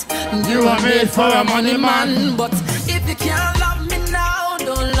understand that you are made for a money man. But if you can't love me now,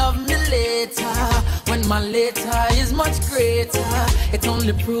 don't love me later. When my later is much greater, it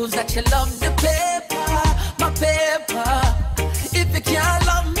only proves that you love the paper, my paper. If you can't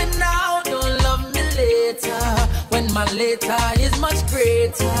love me now, don't love me later. When my later is much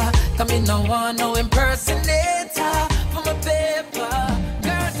greater, come in, no one, no impersonator for my paper.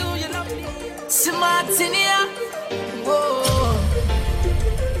 Girl, do you love me? Martinia, oh,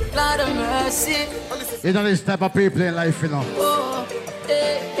 Lord of mercy. You know this type of people in life, you know. Oh,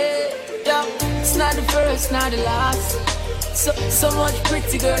 yeah. It's not the first, not the last. So much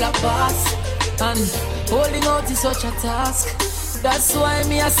pretty girl I pass, and holding out is such a task. That's why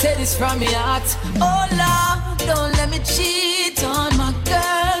me I say this from my heart. Oh Lord, don't let me cheat on my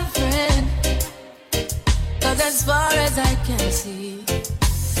girlfriend, 'cause as far as I can see,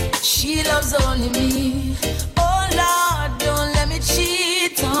 she loves only me. Oh Lord, don't let me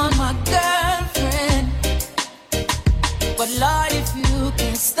cheat on my girlfriend. But Lord, if you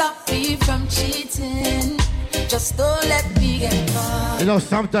can stop me from cheating, just don't let me get caught. You know,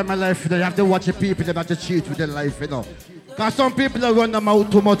 sometimes in life, you know, you have to watch the people that have to cheat with their life, you know. Because some people are run them out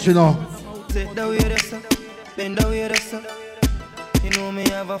too much, you know. Sit the way that's up, bend the way that's up. You know me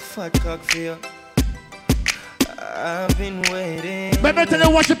have a fat cock for you. I've been waiting. But I tell you,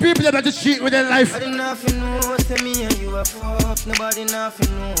 watch the people that have to cheat with their life. I didn't nothing know, say me and you are fucked. Nobody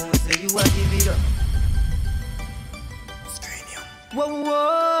nothing know, say you are give it up.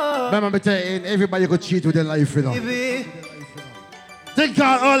 Whoa. Remember, tell you, everybody could cheat with their life, you know. Baby. Think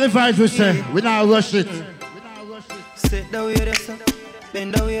all the vibes we say, we not rush it. Sit the way that's up,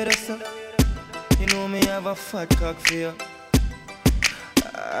 bend the way that's up. You know me have a fat cock for you.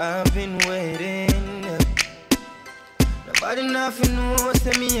 I've been waiting. Nobody nothing know,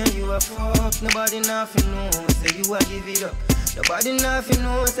 say me and you are fucked. Nobody nothing know, say you are give it up. Nobody nothing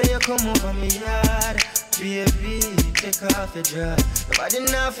know, say you come over me yard. Baby, take off your dress. Nobody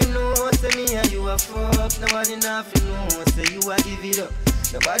nothing know, say me and you are fucked. Nobody nothing know, say you are give it up.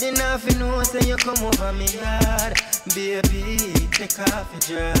 Nobody nothing know, say you come over me yard. Baby, take off your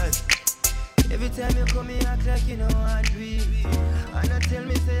dress. Every time you come here, act like you know I do it. And I tell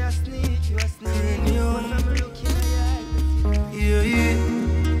me, say I sneak, you a sneak. You know, I'm looking at you.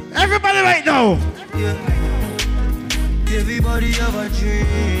 Yeah. Everybody right now. Yeah. Everybody have a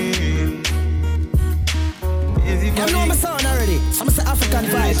dream. Everybody. You know my sound already. I'm say African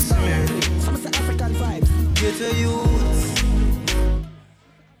vibes. I'm say African vibes. Get a youth.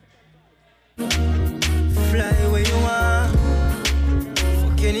 Fly where you want.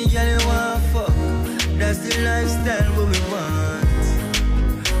 Fuck any girl you want, fuck. That's the lifestyle what we want.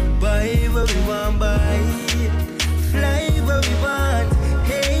 Buy what we want, buy. Fly what we want.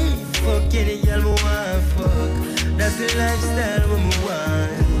 Hey, fuck any girl we want, fuck. That's the lifestyle what we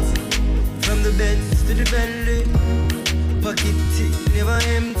want. From the Benz to the Bentley, pocket tick never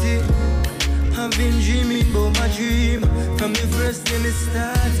empty. I've been dreaming about my dream from the first day me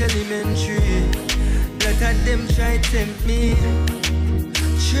start elementary. Lot of them try tempt me,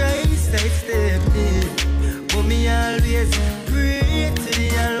 try sidestep me, but me always pray to the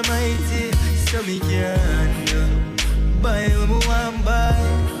Almighty so me can buy what me want buy,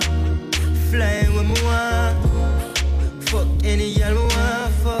 fly what me want, fuck any girl me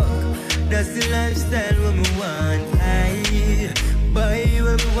want fuck. That's the lifestyle what me want. I buy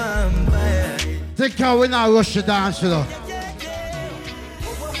what me want buy. Think how we not rush the dance, you know.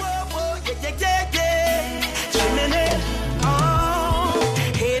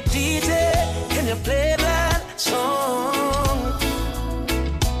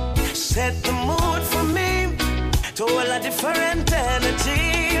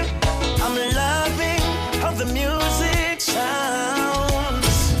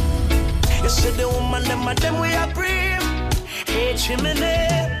 and them we a brim. Hey, chimney,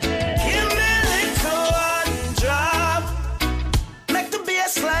 give me a little one drop. Make the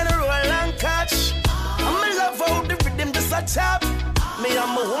bassline roll and catch. I'm in love how the rhythm just a tap. Me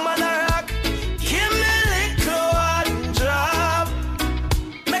and my woman a rock. Give me a little one drop.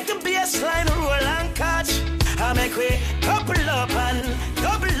 Make the bassline roll and catch. I make we couple up and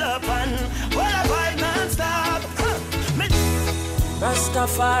what a vibe non-stop.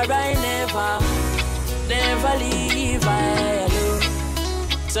 Rastafari never leave I alone.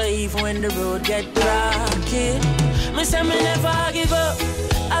 So even when the road get rocky, me say me never give up.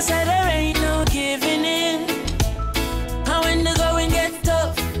 I said there ain't no giving in. And when the going get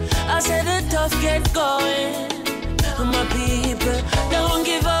tough, I said the tough get going. My people don't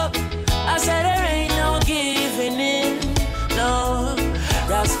give up. I said there ain't no giving in. No,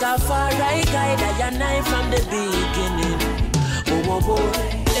 Rastafari guide I and I from the beginning. Oh boy,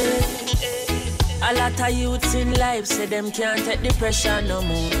 a lot of youths in life say them can't take the pressure no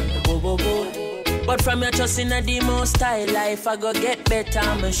more. Oh boy, but from your trust in the most high life, I go get better,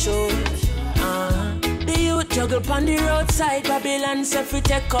 I'm sure. The youth juggle on the roadside, Babylon say fi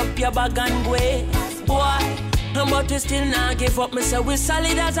take up your bag and go. Boy, but we still not give up. Me say we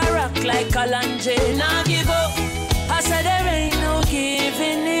solid as a rock like Kalanje. Not give up. I said there ain't no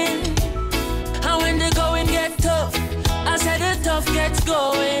giving in. And when the going get tough, I said the tough gets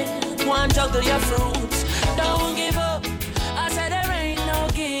going. One juggle your fruits, don't give up. I said there ain't no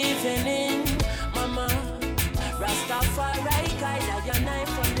giving in. Mama, Rastafari guide your knife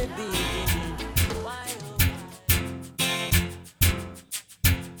from the beginning.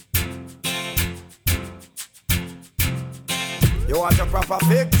 You want a proper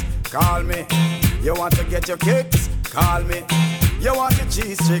fix? Call me. You want to get your kicks? Call me. You want your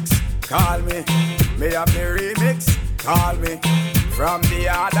cheese chicks? Call me. Me have the remix? Call me. From the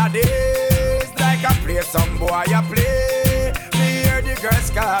other days, like I play some boy I play. Me hear the girls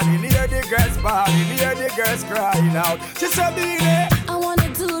calling, hear the girls bawling, hear the girls crying out. She said, "Beanie, I want a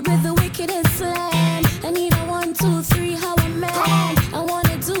dude with the wickedest slam. I need a 1, 2, 3, how a man. I want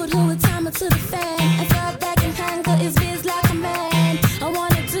a dude who would time it to the fan. I thought back and handle his biz like a man. I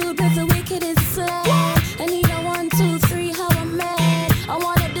want a dude with the wickedest slam. I need a 1, 2, 3, how a man. I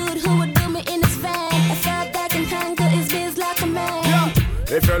want a dude who would do me in his van. I thought back and handle his biz like a man.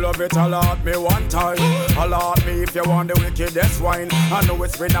 if you love it, allot me one time. Allot me if you want the wickedest wine. I know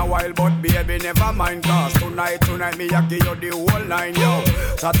it's been a while, but baby, never mind. Cause tonight, me I give you the whole line, yo.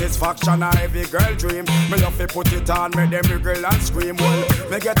 Satisfaction, a every girl dream. Me love to put it on, make them wriggle and scream. Well,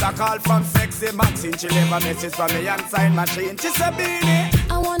 me get a call from sexy Maxine. She leave a message from me and sign machine. She said,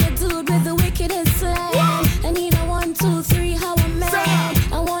 Beanie, I want a dude with the wickedest slang. I need a 1, 2, 3, how a man.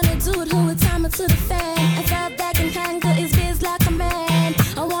 I want a dude who would time it to the fan. I thought back and handle his biz like a man.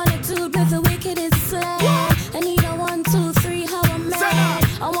 I want a dude with the wickedest slang. I need a 1, 2, 3, how a man.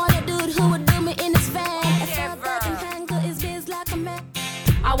 I want a dude who would do me in his van. I thought back and handle his biz like a man.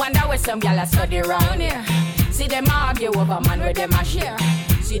 I wonder where some gyal a study round here. See them argue over man where them a share.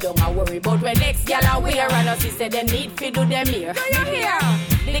 See don't a worry about when next gyal a wear. And us say them need fi do them here. Do you hear?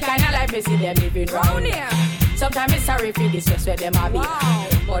 The kind of life me see them living round here. Sometimes it's sorry for this just where them a be.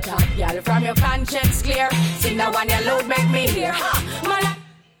 But hot gyal from your conscience clear. Sing that one your load make me hear. Man,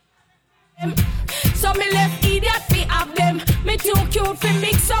 so me left idiot fi have them. Me too cute fi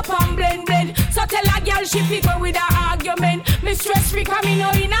mix up and blend. So tell a girl she fi go with her argument. Me stress free cause me know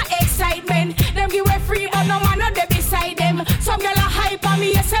in a excitement. Them give away free but no man not there beside them. Some girl a hype on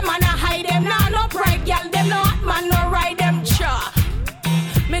me, yes a man a hide them. Nah no pride girl, them no hot man no ride them. Cha.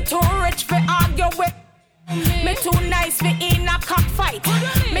 Me too rich fi argue with. Me too nice fi in a cockfight.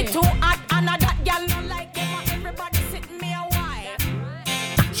 Me too hot and a that girl no like them. Everybody sitting me a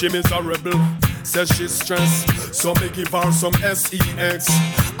while. She miserable, says she's stressed, so me give her some sex.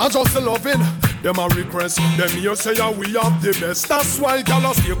 I just loving, them a request. Them here say we have the best. That's why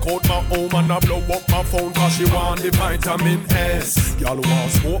gyal stay out my home and I blow up my phone. Cause she want the vitamin S. Gyal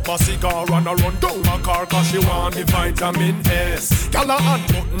want smoke my cigar and I run down my car. Cause she want the vitamin S. Gyal a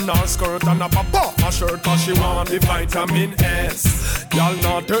unbutton her skirt and a pop off her shirt. Cause she want the vitamin S. Gyal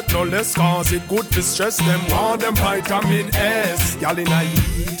not take no less cause it good to stress. Them want them vitamin S. Gyal in a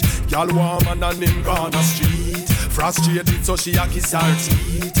heat, gyal warm and him gone a street. Frustrated so she a kiss her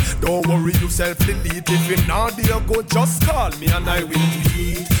teeth. Don't worry yourself, delete. If you not there go, just call me and I will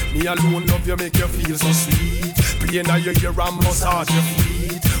tweet. Me alone love you, make you feel so sweet. Play in your ear and massage your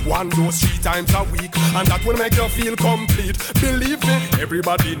feet. One dose 3 times a week, and that will make you feel complete. Believe me,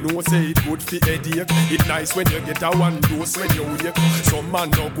 everybody knows say it good for headache. It nice when you get a 1 dose when you wake. Some man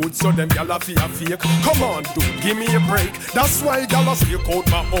no good, so them gyal a fake. Come on, dude, give me a break. That's why gyal a stick out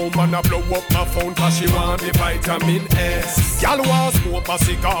my home and a blow up my phone, cause she want the vitamin S. Gyal want smoke a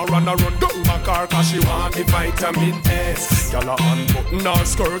cigar and a run down my car, cause she want the vitamin S. Gyal a unbutton her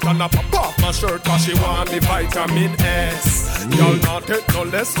skirt and a pop off my shirt, cause she want the vitamin S. Gyal not take no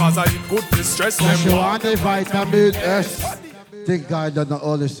less, cause I eat good to stress them. She want the vitamin S. Think God done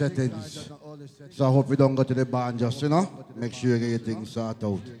all the settings. So I hope we don't go to the bar and just, make sure you get your things sorted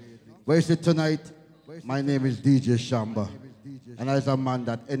out. Where is it tonight? My name is DJ SHAMBA. And as a man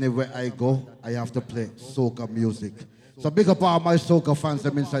that anywhere I go, I have to play soca music. So big up all my soca fans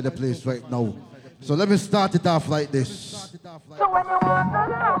them inside the place right now. So let me start it off like this. So when you want to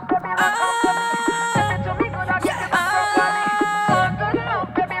love, baby,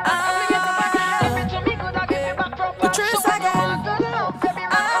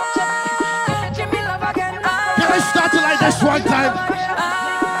 Start it like this one time.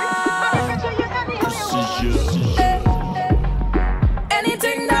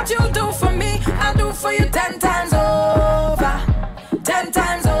 Anything that you do for me, I'll do for you 10 times over. 10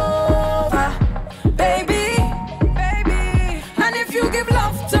 times over, baby. And if you give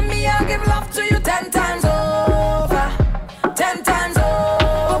love to me, I'll give love to you 10 times over. 10 times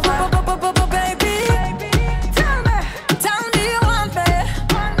over, baby. Tell me you want me.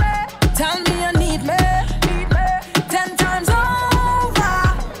 Tell me you need me. 10 times over,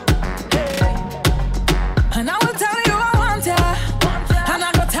 and I will tell you I want ya, and I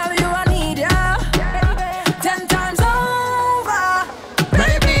will tell you I need ya. 10 times over,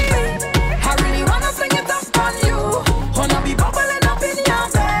 baby. I really wanna fling it up on you. Wanna be bubbling up in your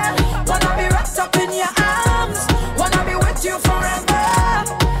bed. Wanna be wrapped up in your arms. Wanna be with you forever.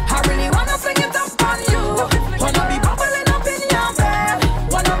 I really wanna fling it up on you. Wanna be bubbling up in your bed.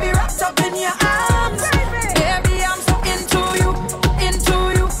 Wanna be wrapped up in your arms. Baby, I'm so into you, into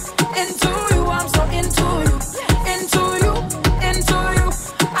you, into you. I'm so into you, into you, into you.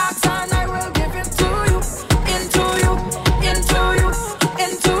 Ask and I will give it to you. Into you, into you,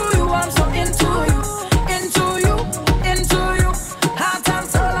 into you. I'm so into you, into you, into you. Heart and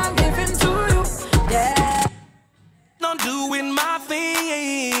soul I'm giving to you, yeah. Not doing my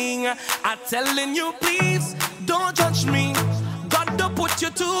thing. I'm telling you, please don't judge me. God don't put you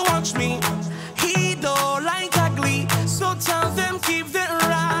to watch me. He don't like ugly, so tell them keep their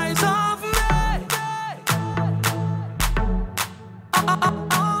eyes off me.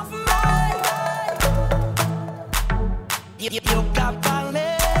 Off me. You got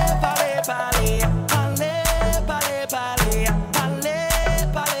ballet, ballet, ballet, ballet, ballet, ballet, ballet,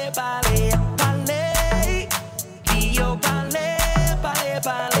 ballet, ballet, ballet. Yo ballet, ballet,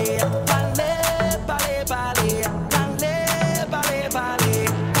 ballet, ballet, ballet, ballet, ballet, ballet, ballet,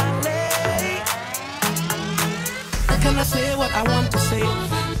 ballet. Can I say what I want to say?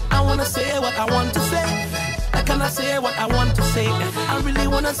 I wanna say what I want to say. Can I say what I want to say? I really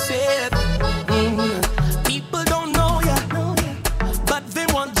wanna say it. People don't know ya, but they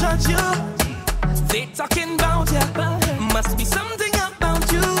won't judge you. They talking about ya. Must be something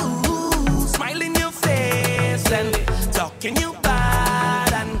about you. Smile in your face and talking you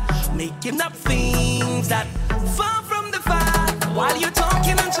bad and making up things that far from the fact. While you're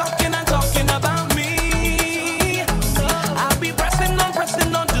talking and talking and talking about me, I'll be pressing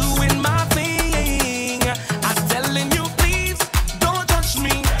on doing my thing. I'm telling you, please don't judge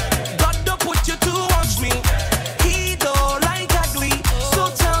me. God don't put you to watch me. He don't like ugly, so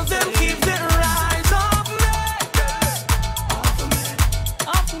tell them keep their eyes off me.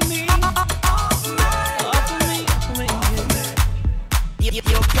 Off me, off me, off me, off me. You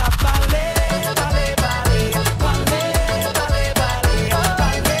got ballet, ballet, ballet, ballet, ballet, ballet, ballet,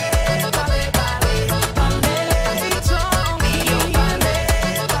 ballet, ballet, ballet. Tell me you ballet,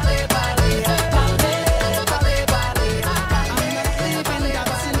 ballet, ballet, ballet, ballet, ballet. I'm not living,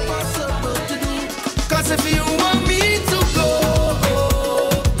 that's impossible to do. 'Cause if you want me to go,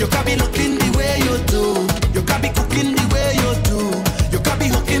 you can be looking the way you do. You can be cooking the way you do. You can be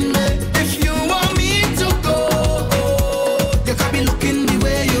hooking me. If you want me to go, you can be looking the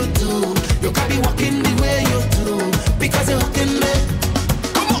way you do. You can be walking the way you do. Because you're hooking me.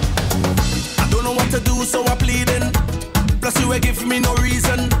 Come on. I don't know what to do, so I'm pleading. Plus you ain't give me no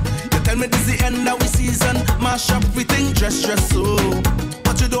reason. You tell me this the end of the season. Mash up everything, dress so.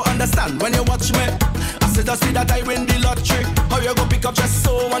 But you don't understand when you watch me. I said I see that I win the lottery. How you go pick up dress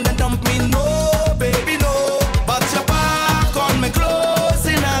so and then dump me? No, baby, no. But you pack on my clothes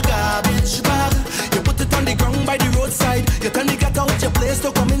in a garbage bag. You put it on the ground by the roadside. You tell me get out your place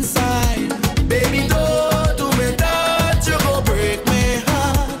to come inside.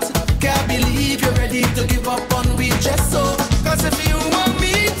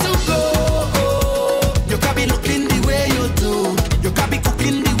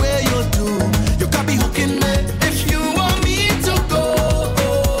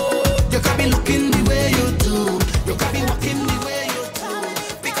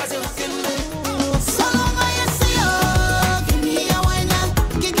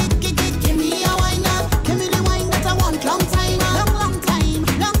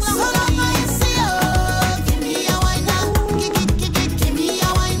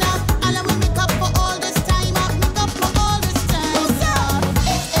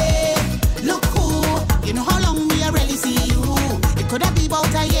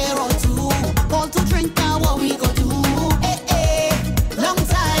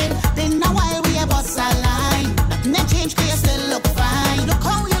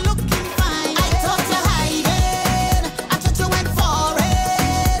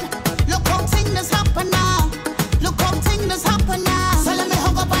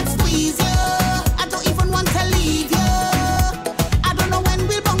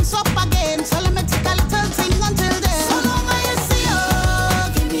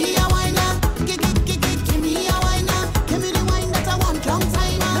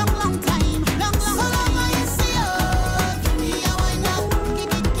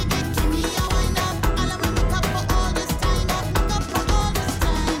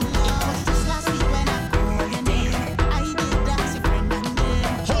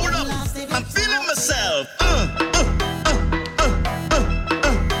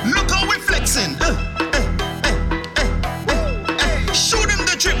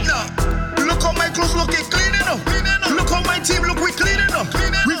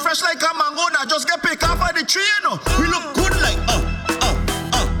 country, you know. We look good like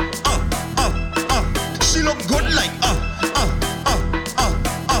She look good like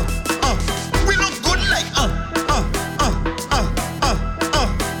We look good like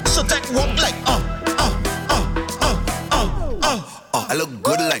So take walk like I look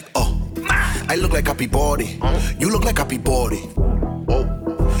good like I look like happy body. You look like happy body.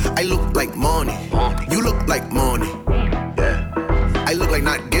 I look like money. You look like money. Yeah. I look like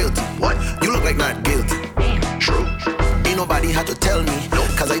not guilty. What? You look like not guilty. True. Ain't nobody had to tell me. No.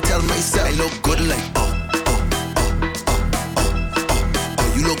 Cause I tell myself I look good like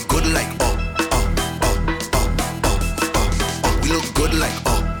You look good like We look good like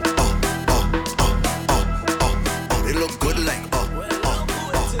They look good like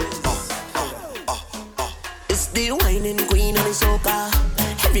It's the whining queen of the soca.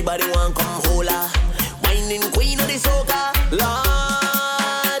 Everybody want come hold her. Whining queen of the soca.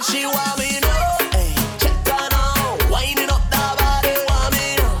 Lord, she want me know. Hey, check her now. Winding up that body, want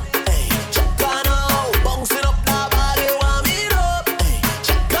me know. Hey, check her now. Bouncing up that body, want me know. Hey,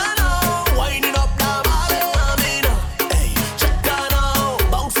 check her now. Winding up that body, want me know. Hey, check her now.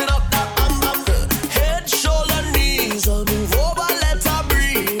 Bouncing up that bam bam. Head, shoulder, knees. Move over, let her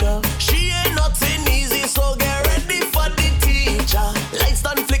breathe. She ain't nothing easy, so get ready for the teacher. Lights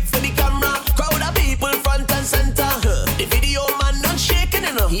done flick for the camera. Crowd of people front and center. The video man not shaking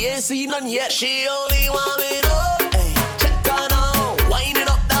enough. He ain't seen none yet. She only want me know. Hey, check her now. Winding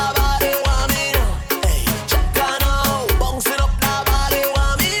up that body, want me know. Hey, check her now. Bouncing up that body,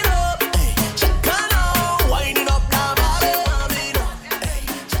 want me know. Hey, check her now. Winding up that body, want me know. Hey,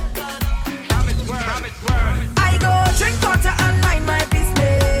 check her now. I go drink water and mind my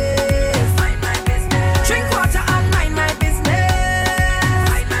business. Drink water and mind my business.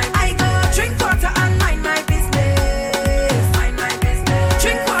 I go drink water and mind my business.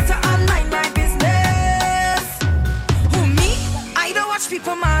 Drink water and mind my business. Who me? I don't watch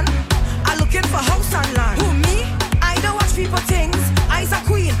people, man. I looking for house and land. Who me? I don't watch people things. I's a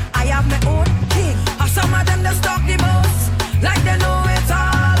queen. I have my own king. Some of them just talk the most, like they know it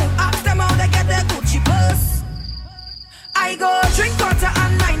all. Ask them how they get their Gucci purse. I go drink water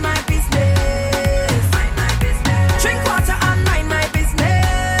and mind my business. Drink water and mind my business.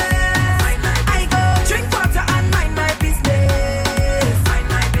 I go drink water and mind my business.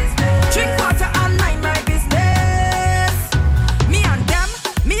 Drink water and mind my business. Me and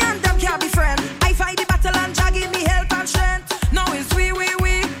them can't be friends. I fight the battle and Jah give me help and strength. Now it's we.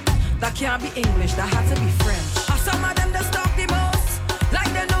 That can't be English, that had to be French. Some of them just talk the most,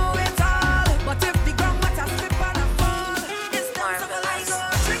 like they know it all. But if the ground water slip and a fall, it's them so I go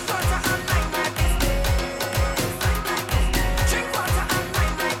drink water and mind my business. Drink water and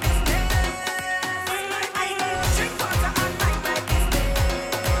mind my business. I go drink water and mind my business.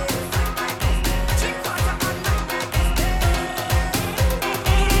 Drink water and mind my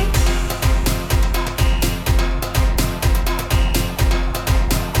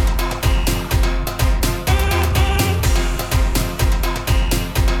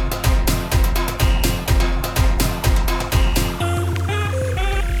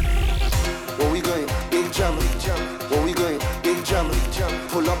Where we going? Big jam. Where we going? Big jam.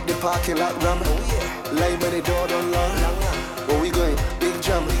 Pull up the parking lot ram. Line by the door don't long. Where we going? Big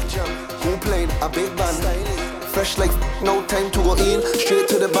jam. Who playing a big band? Fresh like no time to go in. Straight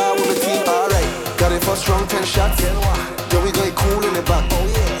to the bar with the team. Alright, got it for strong 10 shots. Then we going cool in the back.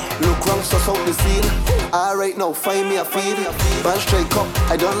 Look wrong, so out the scene. Alright, now find me a feed. Band straight cup,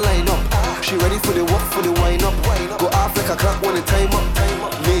 I don't line up. She ready for the walk, for the wind up. Go off like a clock when the time up.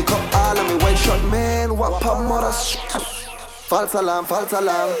 Make up all of me white shot, man. What pop mothers? False alarm, false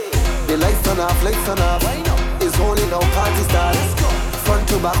alarm. The lights turn off, lights turn off. It's holding down party stars. Front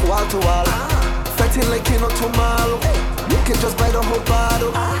to back, wall to wall. Fetting like you know tomorrow. You can just buy the whole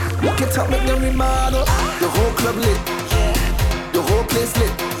bottle. You can top make them remodel. The whole club lit. The whole place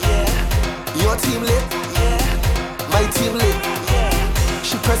lit. Your team lit. My team lit.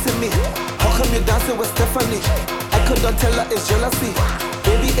 She pressing me. How come you dancing with Stephanie? I could not tell her it's jealousy.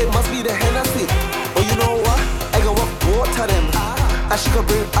 Baby, it must be the Hennessy. Oh, you know what? I gon' walk both of them. And she gon'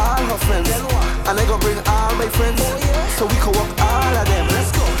 bring all her friends. And I gon' bring all my friends. So we can walk all of them.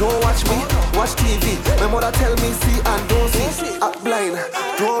 Don't watch me, watch TV. My mother tell me see and don't see. Act blind,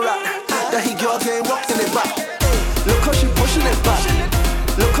 don't rap. That he girl game walking it back. Look how she pushing it back.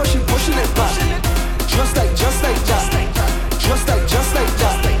 Look how she pushing it back. Just like that. Just like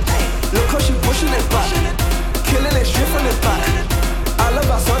that. Look how she pushing it back. Killing it straight from the back. All of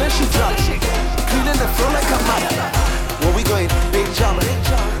us on it she drop. Cleaning the floor like a map. Where we going? Big jam.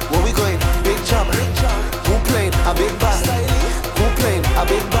 Where we going? Big jam. Who playing a big band? Who playing a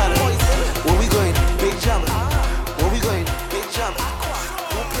big band? Where we going? Big jam.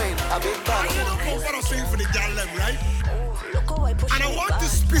 what I'm saying for the gal them, right? And I want to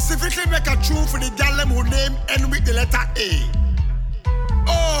specifically make a tune for the gal them who name end with the letter A.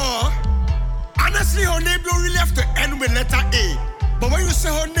 Oh, honestly, her name don't really have to end with letter A. But when you say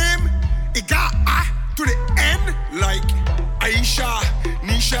her name, it got A to the end, like Aisha,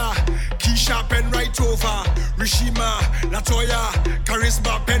 Nisha, Keisha, pen right over. Rishima, Latoya,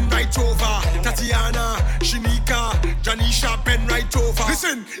 Charisma, pen right over. Tatiana, Shinika, Janisha, pen right over.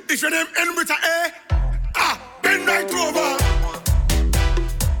 Listen, if your name end with a A, pen right over.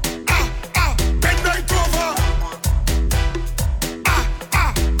 Pen right over.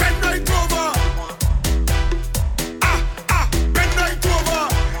 Pen right over. Pen right over.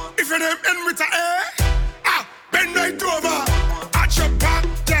 If your name end with a A, pen right over. At your back,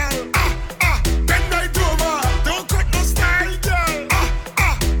 girl. Pen right over. Don't cut no style, girl.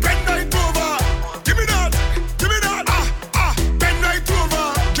 Pen right over. Give me that. Give me that. Pen right over.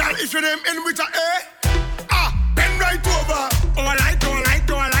 Girl, if your name end with a A, pen right over. Oh, I like her, I like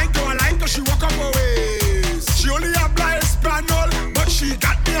her, I like her, I like her. She walk up her ways. She only apply Espanol, but she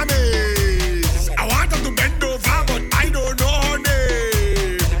got me amazed. I want her to bend over, but I don't know her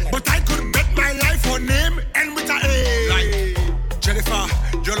name. But I could bet my life her name end with a A. Like Jennifer,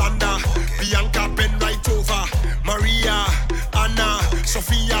 Yolanda, Bianca, pen right over. Maria, Anna,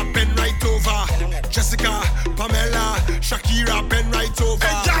 Sophia, pen right over. Jessica, Pamela, Shakira, pen right over.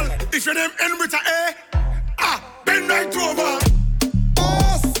 Hey, girl, if your name end with a A, pen right over.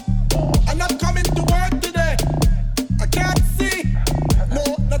 Boss, I'm not coming to work today. I can't see. No,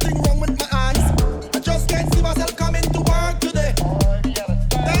 nothing wrong with my eyes. I just can't see myself coming to work today.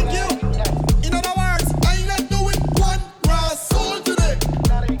 Thank you. In other words, I'm not doing one raw soul today.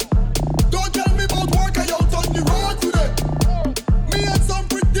 Don't tell me about work, I out on the road today. Me and some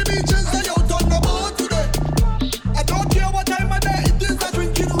pretty beaches, I out on the boat today. I don't care what time of day it is, I'm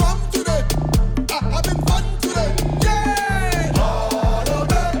drinking rum today. Having fun today. Yeah!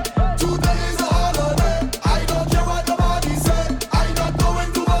 Holiday. Today is a holiday. I don't care what nobody say. I'm not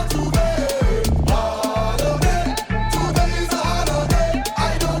going to work today. Holiday. Today is a holiday.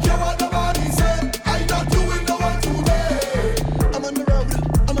 I don't care what nobody say. I'm not doing no work today. I'm on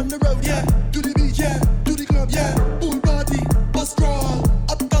the road, yeah. To the beach, yeah. To the club, yeah. Pool party, bus crawl,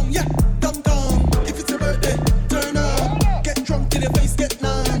 uptown, yeah. Downtown. If it's your birthday, turn up. Get drunk till your face get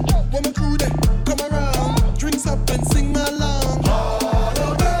numb. When my crew there, come around. Drinks up and sing along.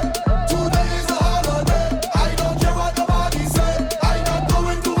 Holiday. Today is a holiday. I don't care what nobody say. I'm not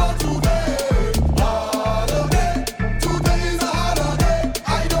going to work today. Holiday. Today is a holiday.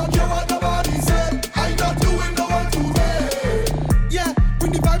 I don't care what nobody say. I'm not doing no work today. Yeah,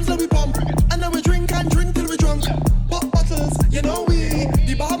 bring the vibes that we pump. And then we drink and drink till we drunk. Pop bottles, you know we.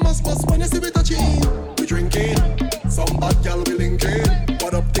 The bar must when you see we touching. We drinking. Some bad gal we linking.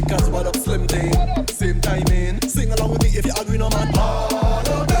 What up thickers, what up slim thing. Same timing. Sing along with me if you agree, no man.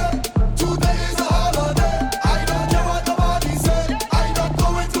 Holiday. Today is a holiday. I don't care what nobody say. I'm not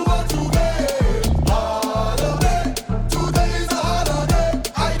going to work today. Holiday. Today is a holiday.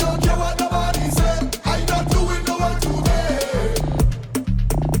 I don't care what nobody say. I'm not doing no work today.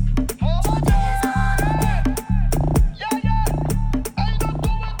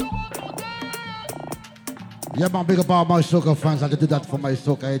 Yeah, man, big up all my soca fans. I can do that for my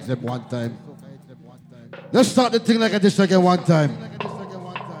soca heads them one time. Let's start the thing like this again one time.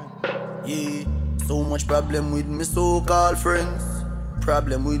 Yeah, so much problem with me so-called friends.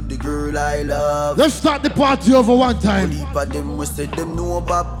 Problem with the girl I love. Let's start the party over one time. Deep of them we said them know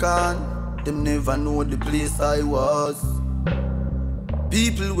popcorn. Them never know the place I was.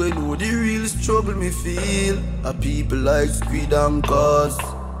 People we know the real struggle me feel. Are people like Squid and Cause.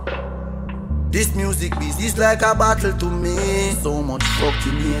 This music business is like a battle to me. So much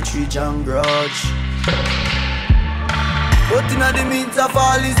fucking hatred and grudge. But in the midst of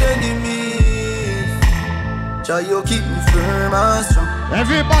all his enemies, try you keep me firm and strong.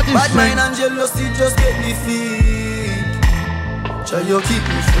 Everybody bad sing. mind and jealousy just get me feet. Try you keep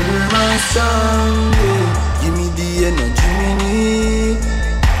me firm and strong, yeah. Give me the energy me need.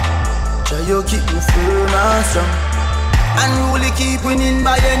 Try you keep me firm and strong. And really keep winning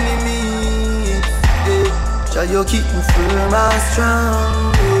by enemies, yeah. Try you keep me firm and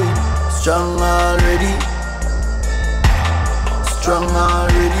strong, yeah. Strong already. Strong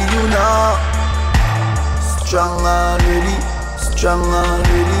already, you know. Strong already. Strong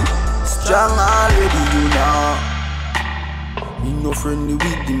already. Strong already, you know. Me no friendly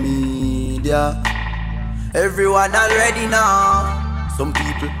with the media. Everyone already know. Some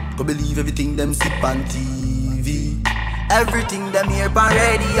people can believe everything them see on TV. Everything them hear on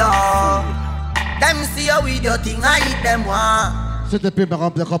radio. Them see you with your thing, I eat them one. Sit the pimp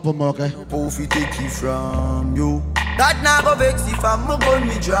and play a couple more, okay? Poofy take it from you. That now go vex if I'm a gun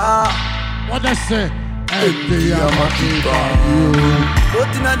me draw. What I say? Empty, I'm a keep on you. But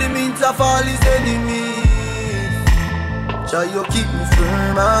in the means of all his enemies, try you keep me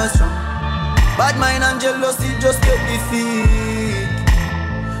firm and strong. Bad mind and jealousy just get defeat.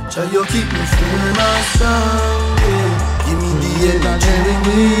 Try you keep me firm and strong, yeah. Give me the energy we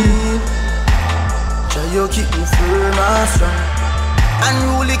need. Try you keep me firm and strong. And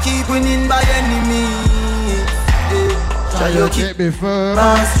really keep winning by enemies, yeah. Try you keep me firm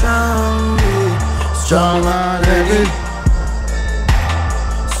and strong, yeah. Strong already.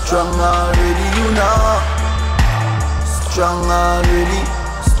 Strong already, you know. Strong already.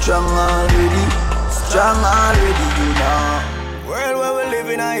 Strong already. Strong already, you know. World where we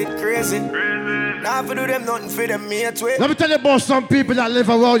living, I it crazy. Now for do them nothing for them mates way. Let me tell you about some people that live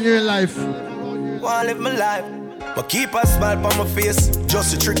around you in life. Wanna live my life, but keep a smile on my face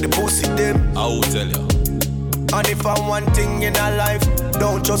just to trick the pussy them. I will tell you. And if I want thing in our life,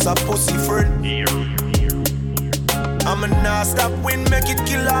 don't just a pussy friend. I'ma not stop win, make it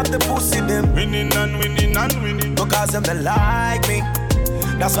kill off the pussy them. Winning and winning and winning. Because them they like me.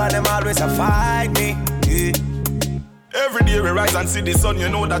 That's why them always a fight me. Yeah. Every day we rise and see the sun, you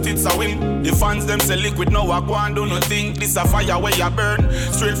know that it's a win. The fans them say liquid, now I go and do nothing. This a fire where you burn,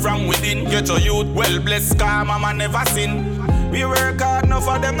 straight from within. Get your youth, well blessed, car mama never sin. We work hard, enough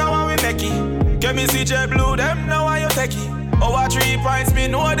for them, now we make it. Get me CJ Blue, them now you take it. Over 3 points, me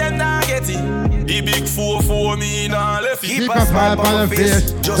know them not get it. The big 4-4, me nah left it. Keep a smile on the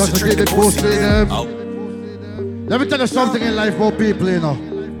face, just to treat the pussy them. Let me tell you something in life about people, you know.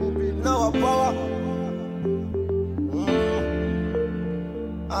 No power.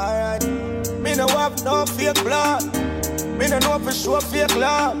 Alright. Me no have no fake blood. Me no know for sure fake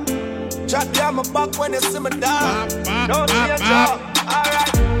love. Chat down my back when you see me down. Don't see a job. Alright.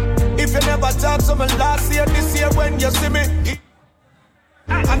 If you never talk to me last year, this year when you see me.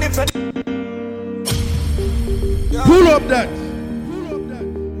 And if you pull up that.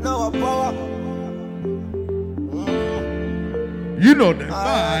 No power. You know the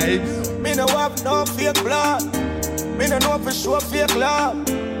vibes. Me no have no fake blood. Me no know for sure fake love.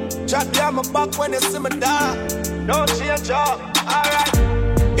 Chat down my back when you see me down. Don't change up. Alright.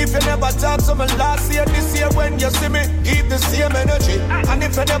 If you never talk to me last year, this year when you see me, keep the same energy. And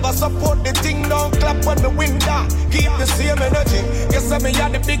if you never support the thing, don't clap when the win down. Keep the same energy. You say me are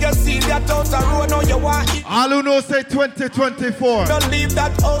the biggest seed that out the road, now you want it. All who know say 2024. Don't leave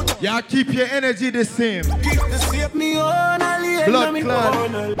that out. Yeah, keep your energy the same. Keep the same. Me on a lane, blood clot.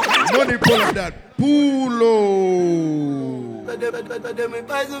 Money pull up that. Pulo. Me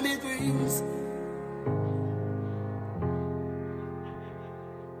buy some dreams.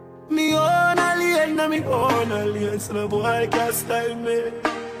 Me on a lane, na me on a lane, so no boy can't style me.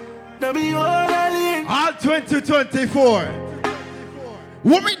 Na me on a lane. All 2024.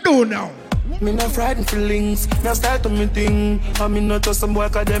 What we do now? Me not frightened feelings, now start on me thing. I me not just some boy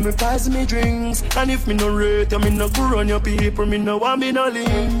cause them replies me drinks. And if me no rate, I me no go run your people, me no want me no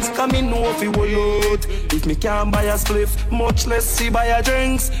links. Cause me know if you will out. If me can't buy a spliff, much less see buy a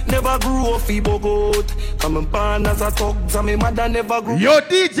drinks. Never grew up fi bogot. Come and born as a thug, so me mother never grew. Yo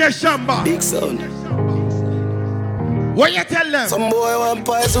DJ Shamba. Big son. What you tell them? Some boy want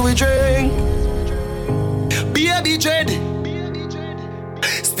pies so we drink. Baby dread.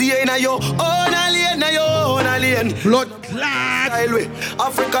 Stay in your own lane, na your own lane. Blood clot.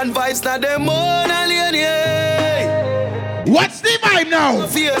 African vibes, na them own lane, yeah. What's the vibe now?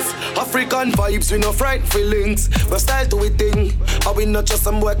 Fierce African vibes, we no fright feelings. We style to we thing. And we not just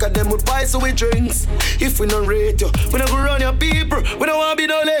some boy, cause them would buy so we drinks. If we no rate you, we no go run your people. We don't want be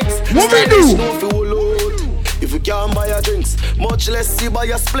no legs. What we do? If we can't buy your drinks, much less see buy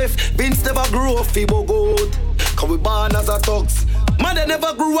your spliff. Vince never grew up fi bogot. Cause we born as a thugs. Mother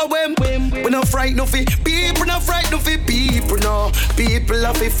never grew up when we not frightened of it. People not frightened of it. People no. People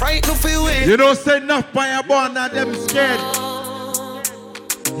have it frightened of it. You don't say enough by a born and them scared.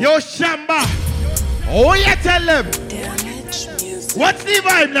 Yo Shamba. Oh you tell them. What's the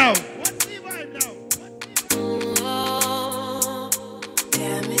vibe now?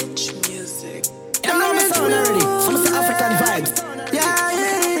 Damage music. You know me sound already. Some of the African vibes. Yeah.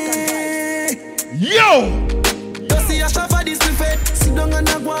 Yo. You see a shot for this buffet. Sit down and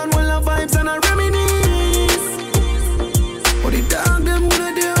a go on while the vibes and a reminisce. But the dog them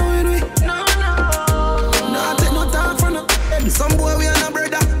gonna deal with me. No. Nah, take no talk from no. Some boy we are no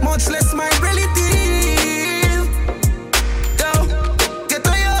brother, much less my relative. Yo, get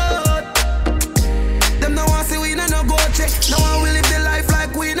to you. Them no want see we no go check. No one will live the life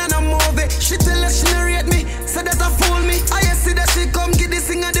like we no movie. She tell us she narrate me, say that a fool me. I see that she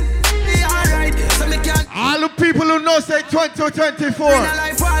know say 2024.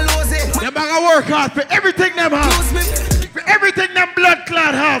 Them gonna work hard for everything them have. For everything them blood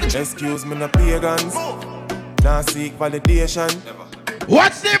clot have. Excuse me, no pagans. Now seek validation.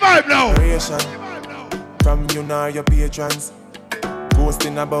 What's the vibe now? From you now your patrons.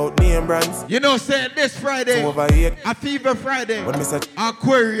 Boasting about name brands. You know, say this Friday, a Fever Friday,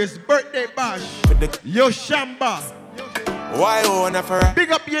 Aquarius birthday bash. Yo Shamba. Why own a for?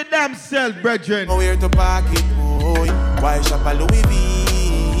 Big up your damn self, brethren. Where to park it, boy? Why shop a Louis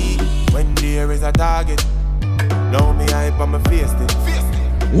V? When there is a target. Now me hype on my face it.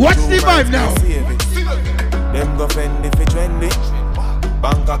 What's the vibe now? Them go fend if it trendy.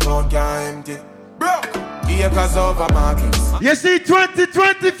 Bank account can't empty. Broke. Acres over markets. You see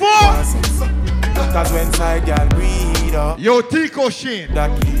 2024? Cause when side girl breed up. Yo Tico Sheen.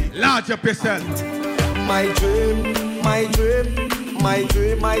 Large up yourself. My dream, my dream. My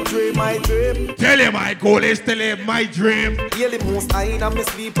dream, my dream, my dream. Tell you my goal is tell you my dream. Yeah, the most I in me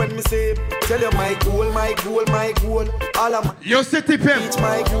sleep when me sleep. Tell you my goal, my goal, my goal. All of my Yo City Pimp. Reach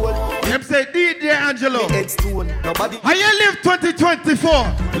my goal. Them say DJ Angelo. Nobody. How you live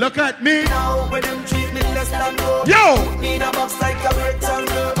 2024? Look at me. Now when them treat me less than gold. Yo. Put me in a box like a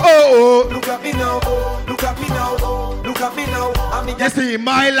rectangle. Oh. Look at me now. Oh. Look at me now. Oh. Look at me now. I mean, you see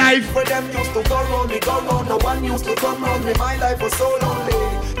my life. When them used to go round me, go round. No one used to come round me. My life was so lonely.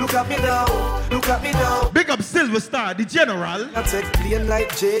 Look at me now, look at me now. Big up Silver Star, the general. That's explain like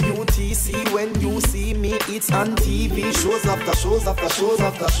JUTC. When you see me, it's on TV. Shows after shows after shows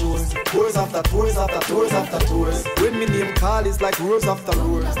after shows. Tours after tours after tours after tours. When me name call is like roars after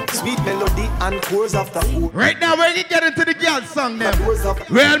roars. Sweet melody and chords after chords. Right now we're gonna get into the girl song them.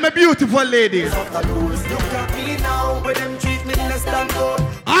 Well, my beautiful ladies. Look at me now, when them treat me less than gold.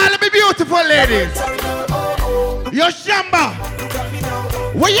 All of my beautiful ladies. Yo Shamba.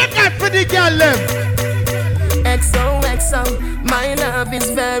 What you got for the girl them? XOXO, my love is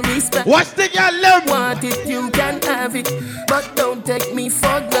very special. What's the girl them? Want it, you can have it, but don't take me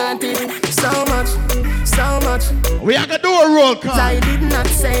for granted. So much, so much. We are gonna do a roll call. I did not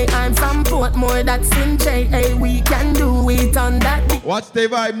say I'm from Portmore, that's in JA. We can do it on that. What's the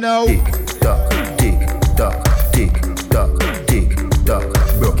vibe now? Tick tock, tick tock,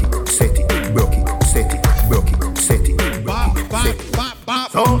 broke it, set it, broke it, set it, broke it, set it.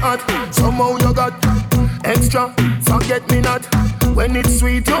 So hot, somehow you got extra, forget me not. When it's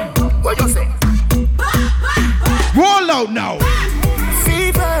sweet, you, what you say? Roll out now.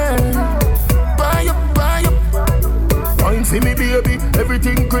 Fever, buy up. Wine for me, baby,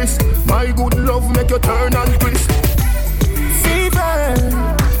 everything crisp. My good love make you turn and crisp. Fever,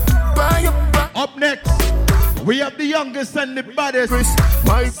 buy up. Up next, we have the youngest and the baddest.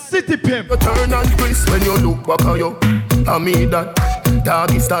 My City Pimp. You turn and crisp when you look back at you. I mean that.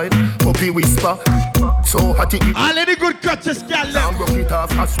 Doggy style, puppy whisper. So hot it. All of the good catches, girl.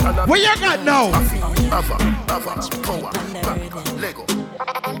 What you got now? Lego.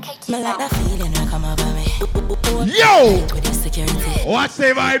 Me like that feeling that come over me. Yo! What's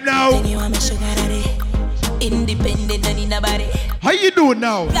the vibe now? Then you want me sugar daddy. Independent and in the body. How you doing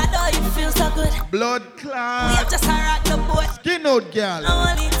now? God, oh, you feel so good. Blood clot. We have just a rock the boy. Skin out, girl. I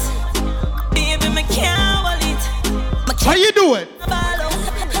want it. Baby, me can't hold it. How you doing?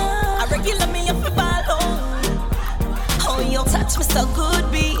 I regular me up the ball. Oh, you touch me so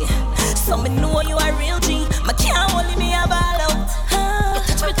good, B. So me know you are real G. Me can't hold me a ball out.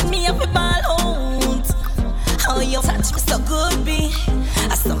 You touch me up the ball out. Oh, you touch me so good, B.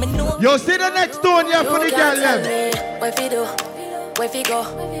 I saw me know. Yo, see the next one here for the girl them. Where fi do? Where fi go?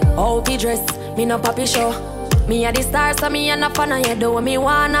 How fi dress? Me no papi show. Me a the star, so me a no fan of you. Do me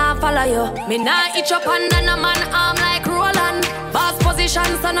wanna follow you. Me nah itch up under no man arm like Roland. Boss position,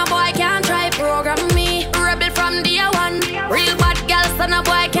 so no boy can't try program me. Rebel from day one. Real bad girl, so no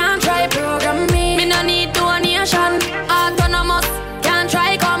boy can't try program me. Me no need donation. Autonomous, can't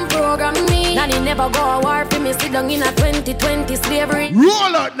try come program me. Nanny never go a war for me. Sit down in a 2020 slavery.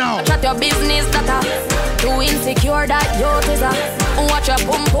 Roll out now. Chat your business that too insecure that you is a. Watch your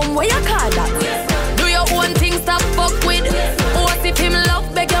pum pum, what you call that? Your own things to fuck with. What if him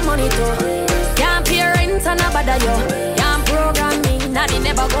love beg your money too? Can't pay rent and a bother you. Can't program me. Nanny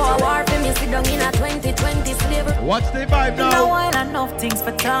never go a war for me. Sit down in a 2020 slavery. What's the vibe now? No one enough things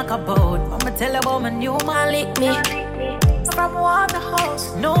for talk about. I'ma tell you about my new man lick me. From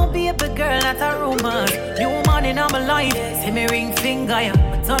Waterhouse. No baby girl, that's a rumor. New man in my life. See me ring finger, yeah.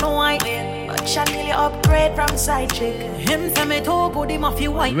 But don't know why. Chanel upgrade from side chick. Him say me too good, him off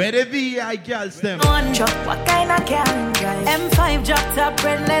you white. Where the VI girls them? One truck, what kind of can drive? M5 drop top,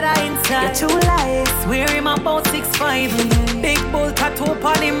 red leather inside. You're too light, swear him about 6'5". Big bull tattoo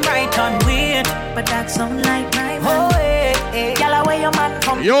on him right on weird. But that's not like my man.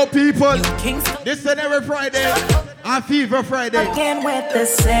 Yo, people, this is every Friday. A Fever Friday. Again with the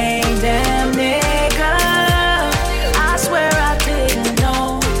same damn nigga. I swear I didn't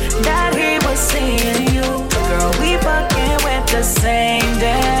know that he was seeing you. Girl, we fucking with the same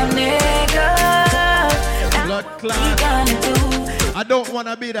damn nigga. Blood clot. I don't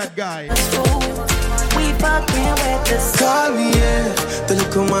wanna be that guy. We fucking with the same. Call me, yeah. The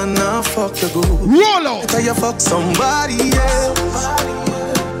little man now fuck the go. Roll out. Can you fuck somebody, yeah?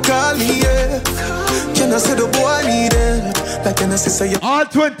 Call me, yeah. Can I say the boy need it? Like can I say you all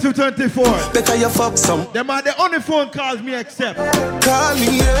 2024. Better you fuck some. Them are the only phone calls me accept. Call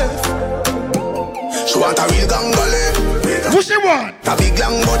me, yeah. She want a real gangole. Who she want? A big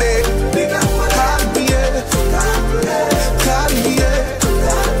long body. Call me, yeah. Call me, yeah.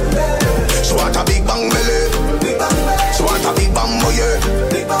 She want a big bang belly. She want a big bang boy, yeah.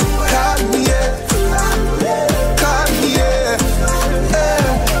 Call me, yeah. Call me, yeah.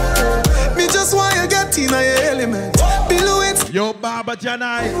 Me just want you get in your element. Below it. Yo, Baba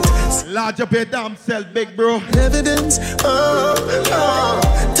Janai. Large up your damn self, big bro. Evidence.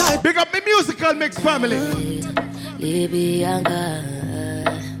 Big up the musical mix family.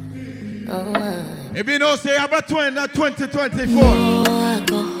 If you know, say about 2024. No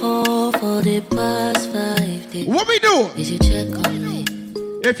alcohol for the past 5 days. What we do? Did you check on me?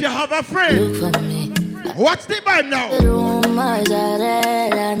 If you have a friend, look for me. What's the vibe now? The rumors are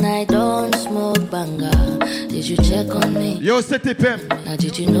red and I don't smoke banga. Did you check on me? Yo, City Pimp. Now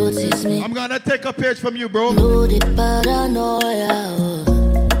did you notice me? I'm gonna take a page from you, bro. No, the paranoia.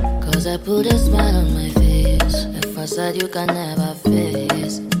 Cause I put a smile on my face. A facade you can never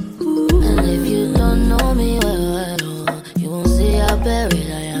face. And if you don't know me well, you won't see how buried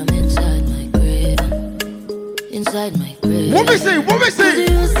I am inside my grave. Inside my grave. What we say? What we say?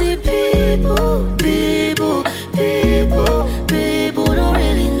 Do you see people don't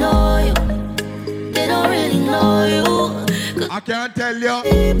really know you. They don't really know you. I can't tell you.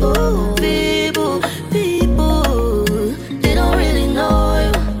 People, they don't really know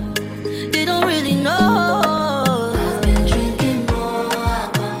you. They don't really know. I've been drinking more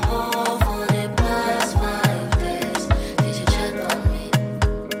alcohol for the past 5 days. Did you check on me?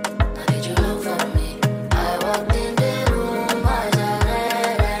 Now did you look for me? I walked in the room, eyes are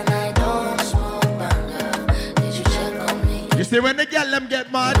red and I don't smoke banga. Did you check on me? You see when the girl them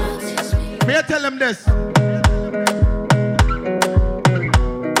get mad, may I tell them this?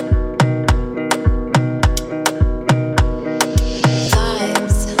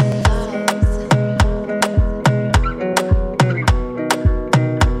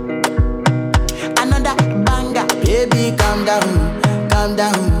 Calm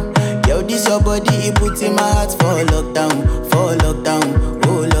down. Yo, this your body, it puts in my heart for lockdown,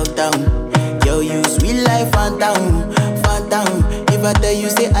 oh lockdown. Yo, you sweet life, phantom. If I tell you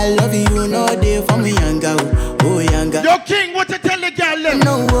say I love you, you know they for me, young girl, oh young girl. Yo, King, what you tell the girl?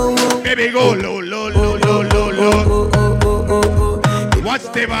 No, baby, go low. What's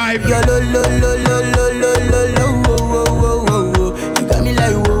the vibe? Yo, low. You got me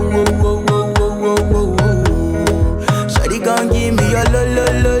like whoa. Gon' give me your lo.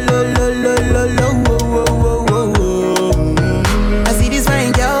 I see this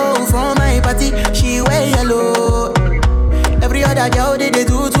fine girl from my party, she wear yellow. Every other girl they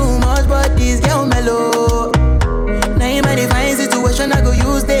do too much, but this girl mellow. Now in my fine situation, I go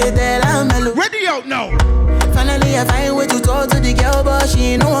use they tell I'm mellow. Ready out now. Finally I find way to talk to the girl, but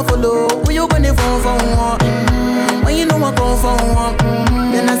she ain't no one follow. Who you gonna phone for one? When you know I come for one,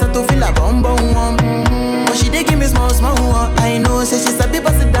 then I start to feel a bum. But she dey give me small one. I know, say she's a bit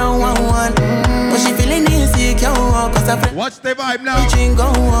pass it down one. But she feeling insecure, cause I feel. What's the vibe now?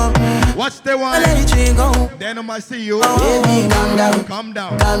 What's the one? Then I might see you. Baby, calm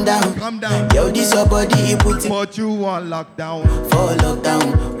down. Yo, this your body, it puts it. But you want lockdown. For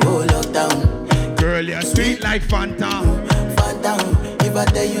lockdown, oh lockdown. Girl, you're sweet like Fanta. If I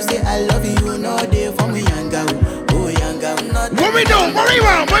tell you, say I love you, you know they for me, young girl. What we do? What we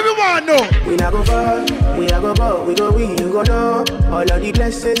want? What we want? No. We not go far, we not go far, we go win, you go know. All of the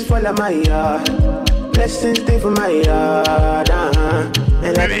blessings fall on my yard. Blessings stay for my yard.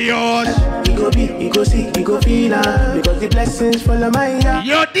 And baby, yours. We go be, we go see, we go feel because the blessings fall on my yard.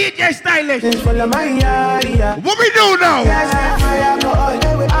 Your DJ Stylish. Blessings fall on my yard, yeah. What we do now? I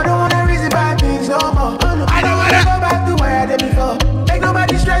don't wanna reason bad things no more. I don't wanna go back to where I did before. Make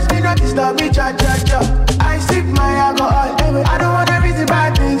nobody stress me, not disturb me, cha. I sip my alcohol. I don't wanna reason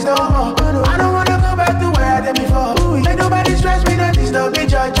bad things no more. I don't wanna go back to where I did before. Make nobody stress me, not disturb me,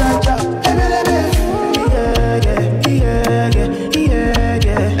 cha.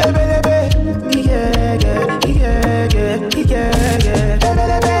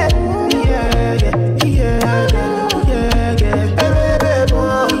 Yeah.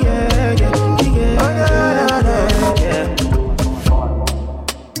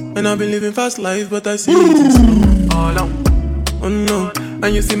 And I've been living fast life, but I see it slow. All out. Oh no.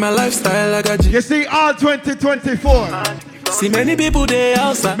 And you see my lifestyle, I got you. You see all 2024. See many people there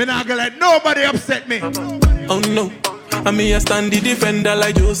outside. Me not gonna let nobody upset me. Oh no. And me a stand the defender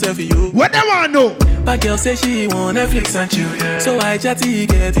like Joseph, you. What they want know? My girl say she want Netflix and chill, yeah. So I chatty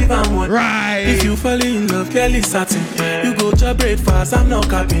get even one. Right. If you fall in love, Kelly satin. Yeah. You go to breakfast, I'm not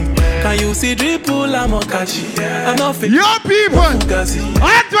capping. Yeah. Can you see dripple, I'm not catching. Yeah. I'm not fit. Your people, on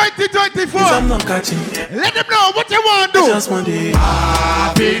 2024. I'm not catching. Yeah. Let them know what you want to do. I just want the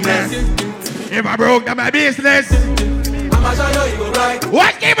happiness. If I broke down my business, I'ma show you go right.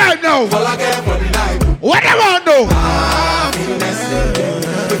 What give out now? All I care for the night. What you want to do? Happiness.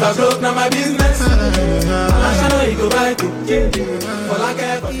 If I broke down my business, I'ma show you go right. All I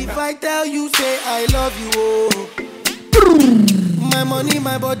care for. If I tell you, say I love you, oh. My money,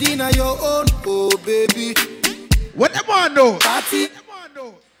 my body, now your own, oh baby. What you want to do? Party,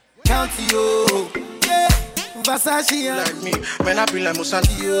 county, oh. Yeah, Versace, like me, when I bring like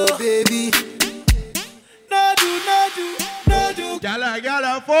Musanti, oh baby. No do.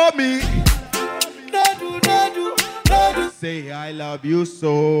 Gala for me. No do. Say I love you so.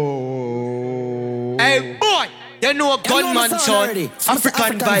 Hey boy, you know gunman son.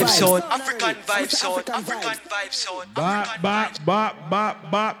 African vibe son. African vibe son.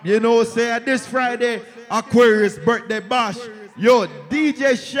 Bop. You know, say this Friday, Aquarius birthday bash. Yo,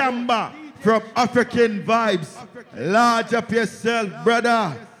 DJ Shamba from African Vibes. Large up yourself,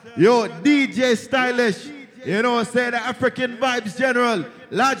 brother. Yo, DJ Stylish. You know, say the African Vibes General.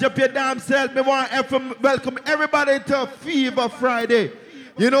 Large up your damn self. Me want to welcome everybody to Fever Friday.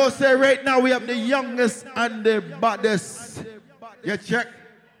 You know, say right now we have the youngest and the baddest. You check.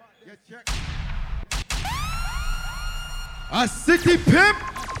 A city pimp.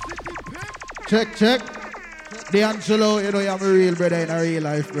 Check. DEANGELO, you know you're my real brother in a real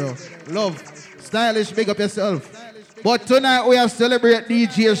life, bro. Love. Stylish, big up yourself. But tonight we have celebrate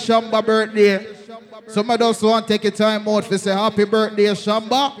DJ Shamba birthday. Some of us want to take a time out to say happy birthday,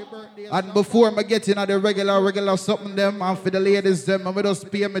 Shamba. And before I get into the regular something them, and for the ladies them, I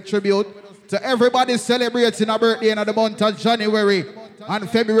just pay my tribute to everybody celebrating a birthday in the month of January. And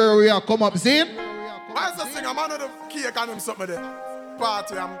February we are come up, see? I just sing a man of the cake and him something there.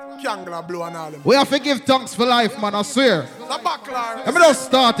 Party and candle blow and all them. We have to give thanks for life, man, I swear. The backline. Let me just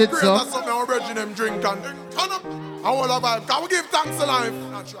start it, sir. Something our virgin them drink and turn up. I want a vibe. Can we give thanks to life?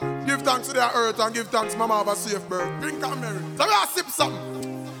 Give thanks to their earth and give thanks mama have a safe birth. Drink and merry. So we are sip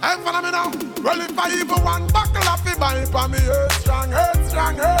something. I'm follow me now. Well, if I even one buckle up the buy for me, earth strong.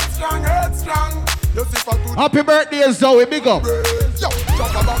 You see for two. Happy birthday, Zoe, big up. Yo, drop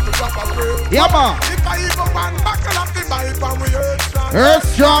a buckle, drop a spray. Yeah, man. If I even one buckle up the buy for me, earth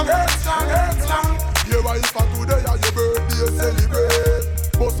strong. Yeah, why if I today are your birthday celebrate.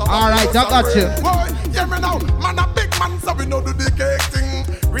 Alright, I got you. Boy, hear me now. Man a big man, so we know do the cake thing.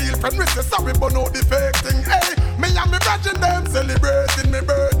 Real friend, we say sorry, but no the fake thing. Hey, me and me brethren them celebrating me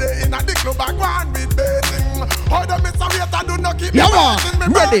birthday in a the club I go on with dating. How the miss a wait and do not keep me waiting. Me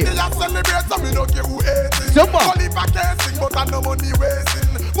ready. birthday I celebrate, so me no care who hating. Jump Only for casing, but I no money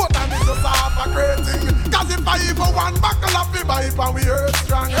wasting. But I miss just half a creating. Cause if I even one buckle up the vibe and we earth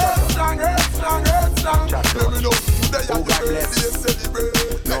strong. Let me know today I birthday celebrate.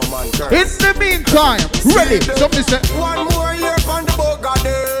 In the meantime, ready. Somebody say one more year from the boat,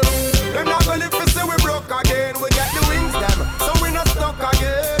 goddamn. Them not gonna live to say we broke again. We get the wings them, so we not stuck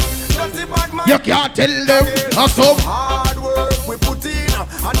again. Just the bad man. You can't tell them some hard work we put in,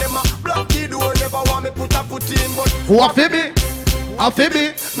 and them a block the door. Never want me put a foot in, but who a me?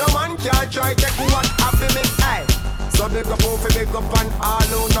 No man can try take what happy me. Aye. So big up, big up, and all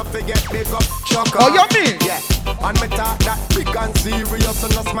who not forget big up. Chuck. Oh, you mean? Yeah. And me talk that big and serious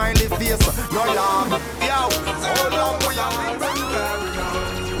and a smiley face. No laugh. Yo, hold on,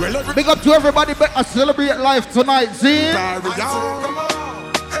 we big up to everybody. Better celebrate life tonight, see? Turn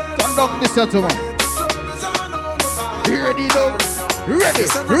down this gentleman. Ready, though? Ready.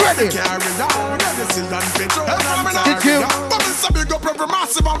 Did you? So big up every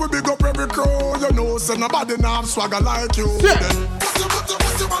massive and we big up every crew. You know, so nobody now swagger like you.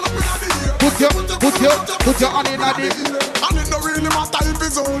 Put your hand in the dick. And it don't really matter if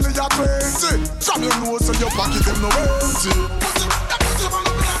it's only your 20. From your nose and your pocket, them no empty.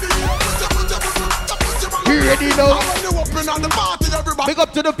 You ready now? When you open on the party, everybody. Big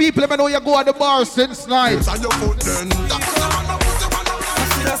up to the people, I know you go at the bar since night. And your foot then.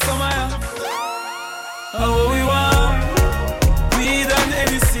 Oh, we want. We done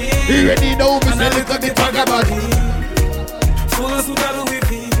anything. You ready now? We say look at the talk about it.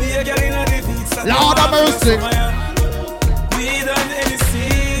 We are getting a defeat. Lord have mercy. We done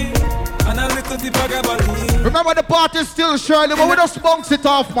anything. Remember the party's still Shirley, but we just bounce it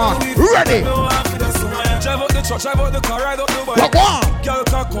off, man. Ready? Drive out the truck, drive out the car, ride up the bike. Girl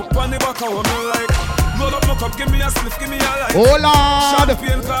cock up on the back of me like. Load up my cup, give me a sniff, give me a light. Oh Lord.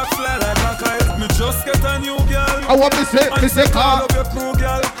 Champagne cock fly like a kite. Me just get a new girl. I want me say call up your crew,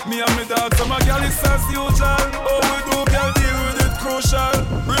 girl. Me and me dog, so my girl is as usual. Oh, we do, girl, deal with it crucial.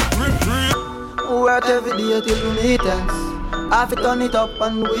 Rip. Work every day till we meet us. I fi turn it up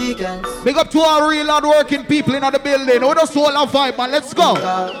on the weekends. Big up to our real hard working people in the building. We just hold a vibe, man. Let's go.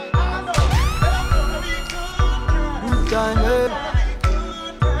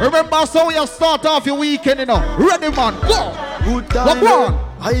 Remember, so we have start off your weekend, you know. Ready, man. Go. Good time. Go on.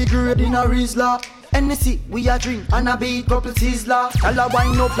 I grade in a Rizla. NC, we a drink and a beat couple sizzler. Tell her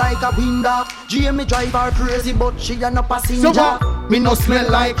wind up like a window. GM drive her crazy, but she a no passenger. So, me no smell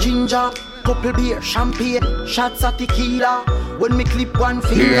like ginger. Couple beer, champagne, shots of tequila. When me clip one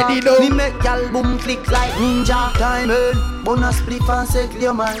finger, me make y'all boom click like ninja. Diamond, bonus spliff and say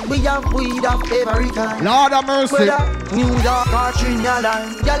clear man. We have weed of every kind. Lord have mercy. Whether New York or Trinidad,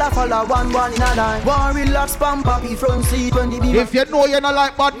 y'all a follow one in a line. One relax, pump happy front seat when the beat. If you know you're not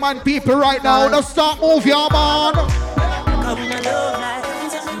like bad man people right now, just start move your man. Come in a love life,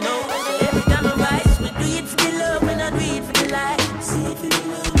 every time I rise, we do it for the love, we not do it for the life.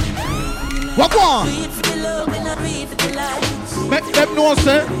 What on? Make them know,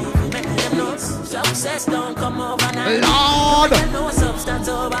 sir. Make them know. Success don't come overnight. Lord. No substance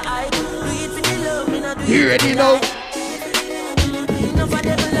over I do it for the love, we not do it. You already know. Enough of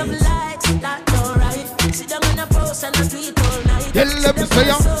them love lights, that's alright. Sit down on a post and a tweet all night. Tell them say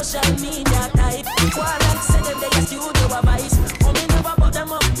ya. Social media type. Quarrel say them they a studio advice. Oh, me never put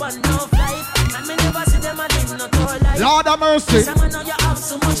them up on no flight. And me never see them a live no tour life. Lord have mercy. Some know you have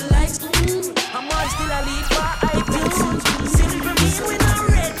so much likes. I'm all still a lead for iTunes. Simple mean we not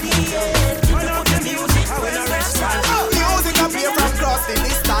ready yet. Put the music first. Music up here from across the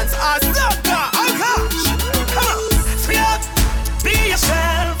distance. Come on. Free up. Be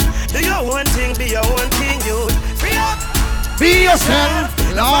yourself. Do your own thing. Be your own thing. You free up. Be yourself,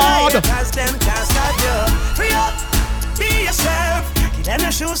 Lord. Cause them can't stop you. Free up. Be yourself.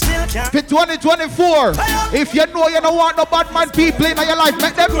 For 2024, if you know you don't want no bad man people in your life,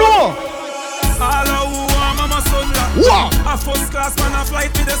 make them know. All who are mama son what? A first class man a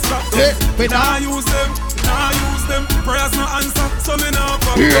flight with the strap. We nah use them. Prayers no answer, so me nah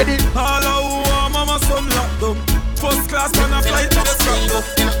fuck them. All who are mama son lock them. First class man a flight with the strap.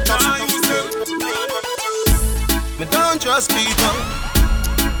 Nah use them. Me don't trust people.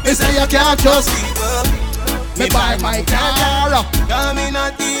 Me say you can't trust people. Me buy my car. Cause me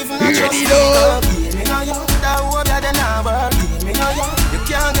not even trust people. Me know you, that hope that they never. Me know you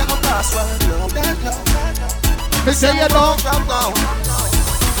can't get my password. No, that. Me say you don't.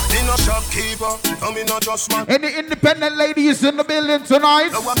 Me no shopkeeper, no me no just man. Any independent ladies in the building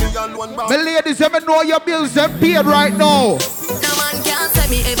tonight? Me ladies, let me know your bills are paid right now. No man can't say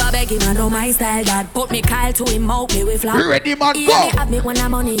me ever beg him, I know my style that. Put me Kyle to him, out me with flat. Ready man, go. Yeah, me have me when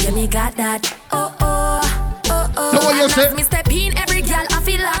I'm money, yeah me got that. Oh. So what you say? Me step in, every girl I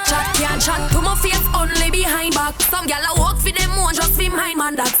feel like chat. Can't chat to my face, only behind back. Some girl I walk for them one, just for mine,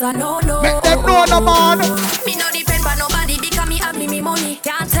 man. That's a no-no. Make them know the man. Me no depend by nobody because me have me money.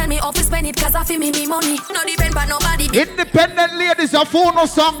 Can't tell me how to spend it cause I feel me money. No depend by nobody. Independent ladies, a phone or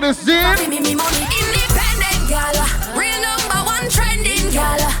song this thing. I feel me money. Independent girl, real number one trending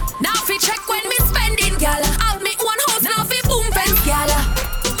girl. Now fi check when me spending girl. Have me one house, now fi boom fence girl.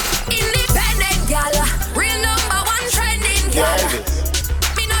 Independent girl, real number one trending girl.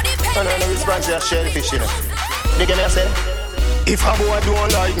 Me no dependent. No response to shellfish, you know. You get me, I say? If a boy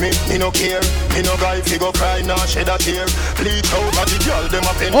don't like me no care. Me no guy fi go cry, nah shed a tear. Bleach out of the girl, them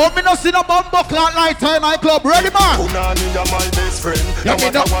a pen. Oh, me no see no bumbo clock light in my club. Ready, man? Punani are my best friend. Yeah, No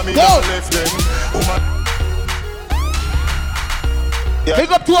matter what me go. left them. Yeah.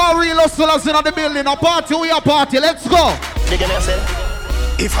 Big up to our real hustlers in the building. A party, we a party. Let's go. You get me, I say?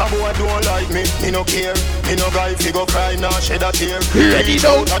 If a boy don't like me no care. Me no guy fi go cry, nah shed a tear. Ready,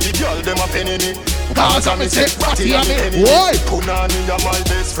 out of the girl, them a penny me. Cause I me say, what you me? Why? Punani are my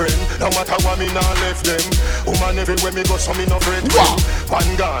best friend. No matter what me nah left them. Woman everywhere me go, so me no afraid. One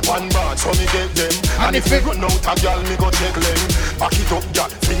gun, one bad, so me get them. And if me run out a girl, me go check them. Back it up,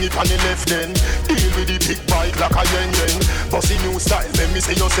 girl, fling it on the left then. Deal with the big bike like a yen. Bossy new style, let me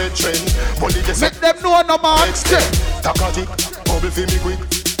say you said trend. Make them know no man. Takati, bubble for me quick.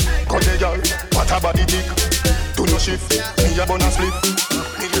 Cut the girl, what a body dick. Do no shift, me a bonus split.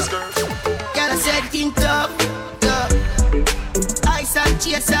 Me this girl. Girl, I said think tough. Ice and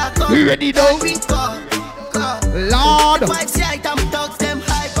chaser come. You ready though? Lord. White side, I'm thugs, them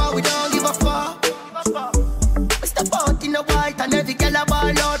hyper, we don't give a fuck.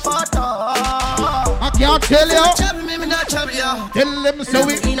 tell you. Me not trouble you. Tell them so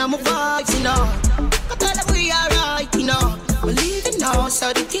we. In my vibes, you know. I tell them we alright, you know. We're leaving now,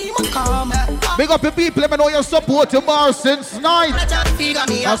 so the team will come. Big up your people, let me know you support tomorrow since night.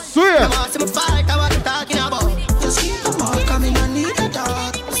 I swear.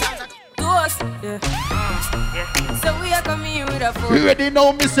 So we are coming here with a full. You ready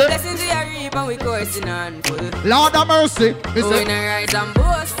now, me say? Blessings we are reap and we coursing on full. Lord have mercy, me We say. in a rise and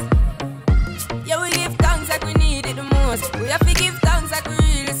boast. Yeah, we give thanks like we need it the most. We have to give thanks like we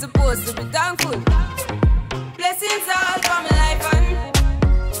really supposed to be thankful. Blessings all for my life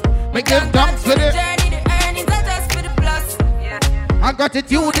and make them thanks for the journey, the earnings are just for the plus. Yeah. And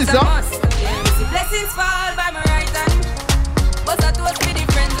gratitude is up. Blessings fall by my right hand. But I toast for the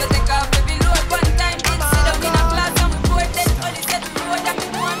friends that take off every load. One time did sit down in a class and we poured then only set the road and we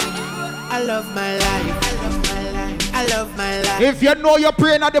go on with the road. I love my life. I love my life. I love my life. If you know you're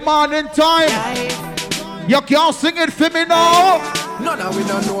praying at the morning time, you can't sing it for me now. No, no, we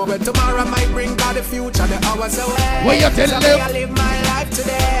don't know, but tomorrow might bring back the future, the hours away. What you tell so them? me, I live my life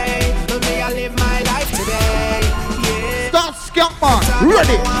today. For me, I live my life today. Yeah. Start skunk man,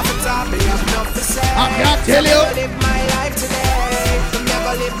 ready. I can't tell you. Live my life today.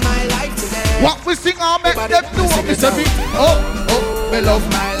 Never live my life today. What we sing, I'll make them do what we say. Oh, me love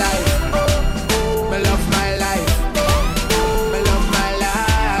my life. Me love my life. Me love my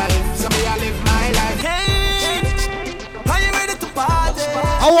life. So me, I live my life. Hey, are you ready to party?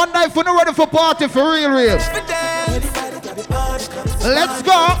 I wonder if we're not ready for party for real. Let's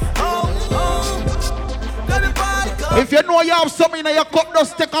go. If you know you have something in your cup,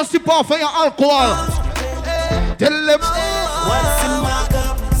 just take a sip off of your alcohol. Tell them. What's in my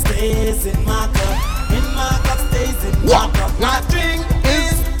cup stays in my cup. In my cup stays in my cup. My drink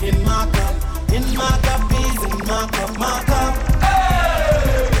is in my cup. In my cup is in my cup. My cup.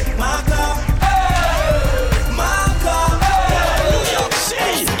 My cup. My cup. New York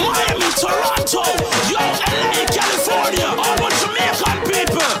City, Miami, Toronto, yo, LA, California, all what Jamaican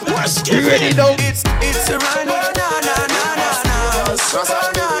people. We're skipping. You ready now? It's a run.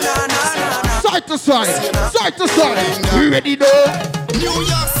 Side to side. You ready now? New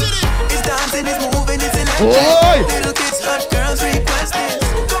York City is dancing, is moving, it's electric. Oi. Little kids, hot girls request this.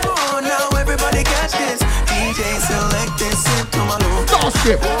 Come on now, everybody catch this. DJ select this, sit to my loop. Stop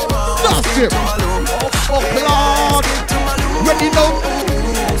skip. Oh, Lord. Ready now?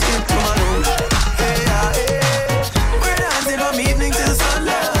 We're dancing from evening till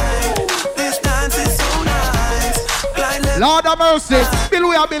sunlight. This dance is so nice. Lord have mercy. Bill,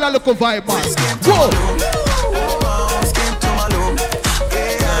 we have been a little vibe, man. Go.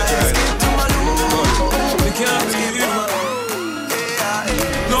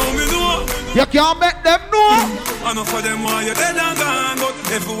 You can't make them know. Enough for them while you're dead and gone.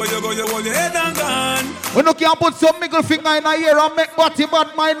 But everywhere you go, you hold your head and gone. When you can't put some middle finger in a ear and make body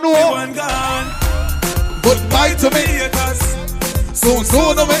bad mind know. Everyone gone. Goodbye to me. Haters. Soon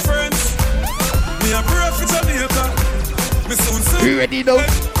to my friends. Me a pray for Jamaica. Me soon. You ready now?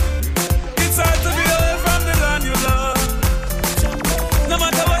 It's hard to be away from the land you love. No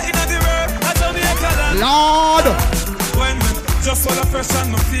matter what in the world, I Jamaica land. Lord. When just full of fresh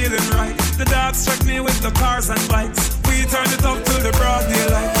and I'm feeling right. The dogs check me with the cars and bikes. We turn it up till the broad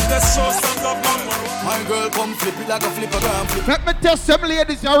daylight. Let's show some love, my girl, come flip it like a flippergram. Let me test some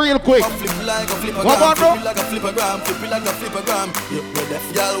ladies here real quick. Come flip it like a flippergram. What about flip it like a flippergram. Flip it like a flippergram.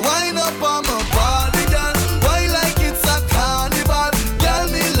 Y'all wind up on my body, girl. Why like it's a carnival? Girl,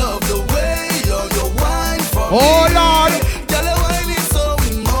 me love the way you wine for me. Oh Lord. Girl, your wine is so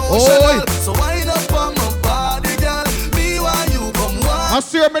emotional. So wind up on my body, girl. Me while you come wine. I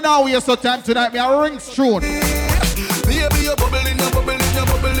see me now. We have some time tonight. Me a ring strune. Baby, you're bubbling, you're bubbling, you're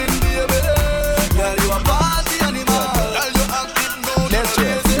bubbling, baby. Girl, you a party animal. Girl, you active, no. Let's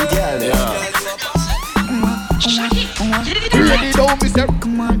girl, You ready now, mister?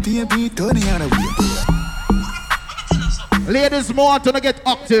 Come on, baby, turn the other way. Ladies, more to get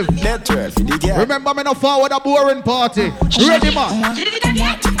active. Let's girl. Remember me no forward a boring party. Ready, man?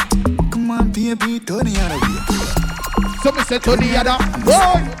 Come on, baby, turn the other way. So me say turn the other.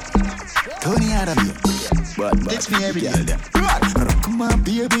 Boy. Turn the other way. That's me every day. Come on,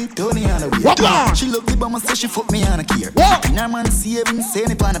 baby, turn the other way. She love the bomb, so she fuck me on a gear. And her man see everything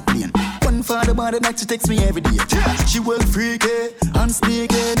saying on a plane. One for the body, like she text me every day. She well freaky and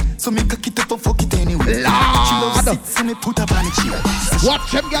sneaky, so me cock it up and fuck it anyway. She love sit, so me put up on the chair.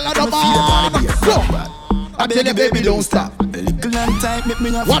 Watch them girl on the bar. Go. I tell you, baby, don't stop. little and tight, make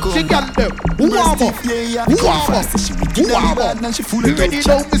me have to Watch go it, back. girl, them. Warm up. Yeah, Warm up. she wicked and bad, and she full of tough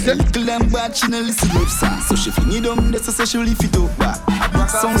chat. Little and bad, she no listen love song. So she fling it down, that's so she lift it up back.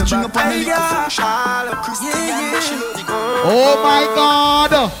 Sound string up on the little function. Oh my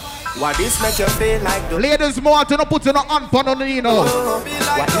God. What this make you feel like the Ladies, more to not put in a hand on the knee now.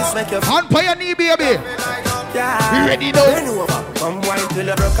 What this make you hand on your knee, baby. Yeah. You ready now? Come wine till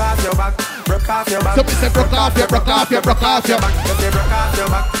you broke off your back. Broke off your back. Somebody say broke off your, broke off your, broke off your back. If you broke off your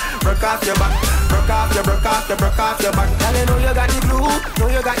back, broke off your back. Broke off your, broke off your, broke off your back. Girl, you know you got the glue. Know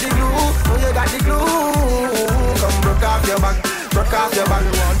you got the glue. Know you got the glue. Come broke off your back. Broke off your back.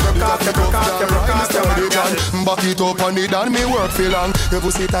 Broke off your, broke off your, broke off your back. Back it up on it and me work feel long. Your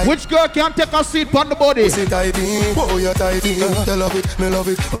pussy tight. Which girl can take a seat on the body? Pussy tight in. Oh, you tight in. You love it, me love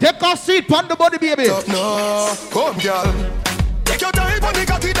it. Take a seat on the body, baby. No, come girl. Take your time on the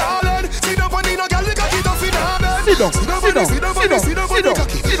cocky, darling. Sit down on the no girl, the cocky tough in her bed. Sit down, sit down, sit down, sit down, sit down, sit down,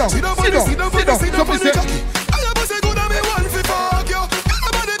 sit down, sit down, sit down, sit down. I am say good and me want fi fuck you.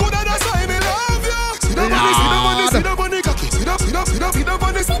 Everybody good and that's why me love you. Sit down on the, sit down on the, sit down on the cocky. Sit down, sit down, sit down, sit down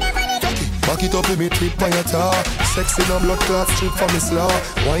on the cocky. Back it up with me trip on your tar. Sexy no blood clot strip for me slaw.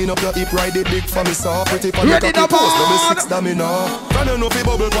 Wind up your hip, ride it big for me saw. Pretty for me cocky pose, number 6 damn me now. Run on up the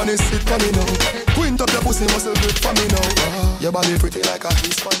bubble pon the sit for me now. Quint up your pussy muscle grip for me now. Your body pretty like a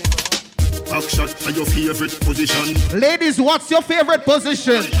piece for me. Back shot for your favorite position. Ladies, what's your favorite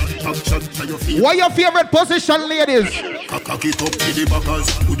position? Back shot for your favorite. What your favorite position, ladies? Cock it up to the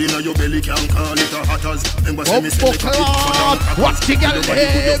backers. Put in your belly, can call it a hatters. Remember say me say make a bit for what's the girl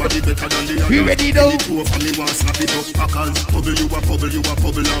name? You ready now? Two of me want snap it up, packers. Bubble you a bubble, you a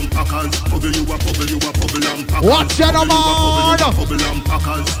bubble and packers. Bubble you a bubble, you a bubble and packers. Watch your man. Bubble and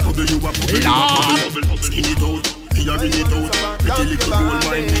packers. Bubble you a bubble, you a bubble. Skin it out. Me a ring it out. Pretty little gold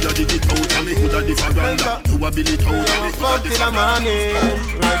mine, me a dig it out. And me coulda the veranda. You a build it out. And me coulda the veranda.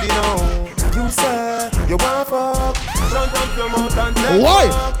 Ready now. You say you want fuck. Front up your mouth and tell why?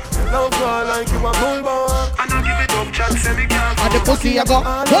 Love girl like you a bulldog. And I give it up, chat say me can't. And the pussy a go,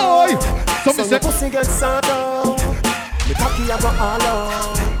 boy. So the pussy get sad out. The cocky a go all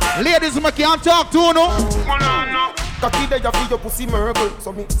out. Ladies, me can't talk to you, no. Cocky there you feel your pussy miracle.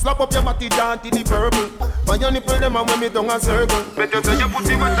 So me slap up your body down to the purple. But your nipple them and when me down a circle. Better say your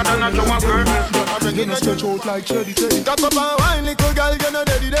pussy better than a show a purple. You know stretch out like cherry cherry. Cock up and wine, little girl, you know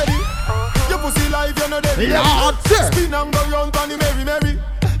daddy daddy. Your pussy life, you know daddy daddy. Spin and go round on the merry merry.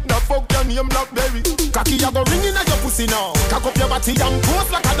 The fuck your name Blackberry. Cocky you go ring in at your pussy now. Cock up your body and pose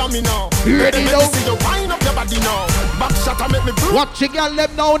like a dummy now. Ready now? See you wind up your body now. Back shot and make me blue. Watch your girl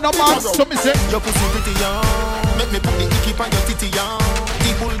them now, no man. So me say your pussy pretty young. Make me put the icky on your titty young.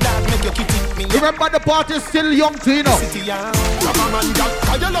 The bulldog make your kitty me. Remember the party's still young to you know. City young. Come on and dog,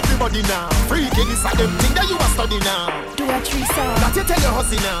 cause you love the body now. Freaky this are them thing that you a study now. Do a threesome. That you tell your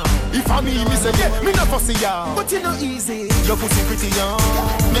hussy now. If I me say yeah, me not fussy young. But you know easy. Your pussy pretty young.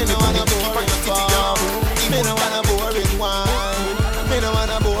 Me no wanna keep on your titty young. Me no wanna boring wine. Me no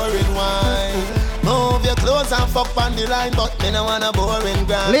wanna boring wine. Move your clothes and fuck on the line, but me no wanna boring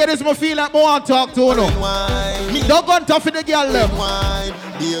grind. Ladies, me feel like more want to talk to you now. Me don't go and tough in the girl them.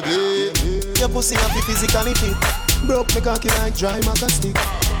 Baby, your pussy have be physically fit. Broke me cocky like dry maca stick.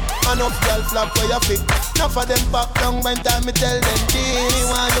 Enough girl flap where you fit. Enough of them back down when time me tell them Dini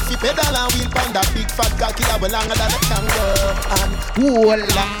want you fi pedal and wheel pan that big fat cocky that will longer than a kangaroo. And oh Lord,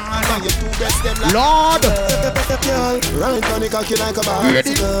 and you two breasts them like Lord. Girl, right on the cocky like a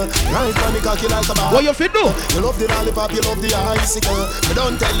bicycle. Right on the cocky like a bicycle. What you fi do? You love the lollipop, you love the icicle. But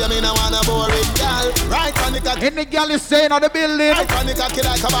don't tell you me no wanna boring girl. Right on the cocky. Any girl is staying on the building. Right on the cocky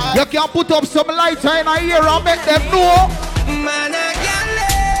like a bicycle. You can put up some lights in her ear and make them know. Man, I got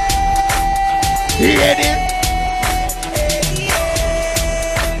ready?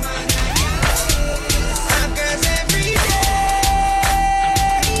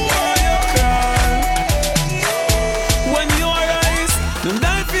 When you arise, them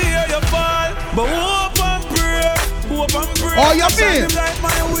die fear you fall. But hope and pray, hope and pray. Oh, you mean? Like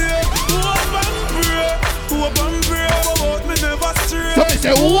my way. Hope and pray, hope and pray. About me never stray. So me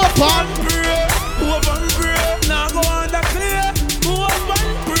say hope and pray, hope and pray. Now go on the clear. Hope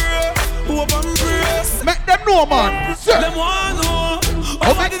and pray, hope and pray. Make them know, man. Sir. Them want know.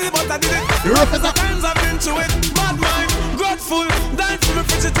 Oh, I did it, but I did it. The roughest times I've been through it. Bad mind, grateful. Dying for me,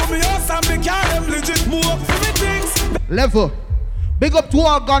 preach it to me house and me carry them legit. Move up for me things. Level. Big up to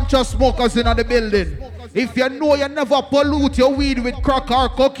all ganja smokers in the building. If you know you never pollute your weed with crack or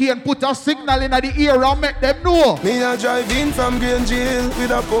cocaine, put a signal in the ear and make them know. Me a drive in from Green Jail with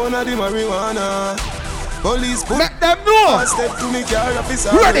a pound of the marijuana. Police put make them know. one step to me car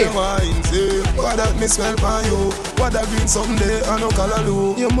officer. Ready. Wine say, what that me smell by you? What that green someday I no color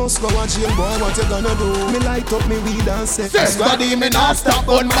do. You must go and jail, boy. What you gonna do? Me light up me weed and say, Squaddy me not stop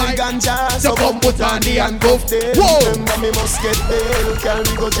on my ganja. So come put on the handcuff tail. Remember me must get bail. Carry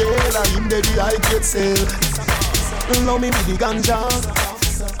me go jail and him dey I get sale. Love me with the ganja.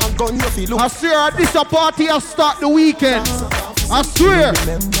 And gun you feel. I swear this a party I start the weekend. I swear.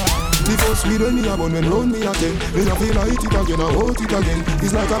 The first weed when me a bun when round me again. When I feel like it again, I hold it again.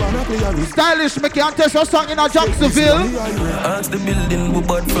 It's like a banana player. Stylish, make you test your song in a Jacksonville. Ask the building, we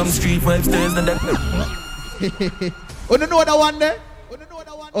bought from street 5 stairs and that. You don't know that one there?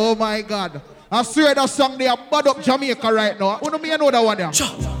 Oh my God. I swear that song they are bad up Jamaica right now. You know that one there?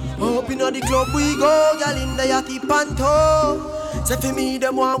 Up in the club we go, girl in the yachty panto. Say for me,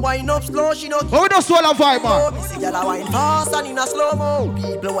 them want wine up slow, she not. Oh, we don't swallow vibe, man. Me see girl a wine fast and in a slow mo.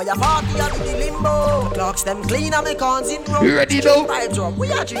 People where you party and in the limbo. Clocks them clean and me cons in row. You ready though? Vibes up,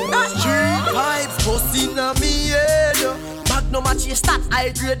 we are drink that street vibes bustin' on me head. Magnum a chase that I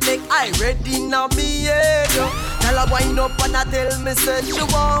grade make I ready now me head. Tell her wind up and I tell me say she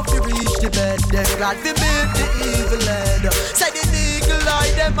want to reach the bed. Then glad to meet the evil head. Say the eagle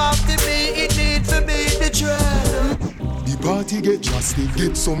eye them after me, it need to be the dread. The party get drastic,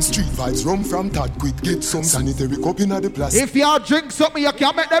 get some street vibes, rum from Tad quick, get some sanitary cup in the plastic. If y'all drink something, you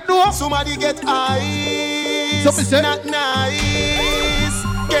can't make them know. Somebody get ice, something say not nice.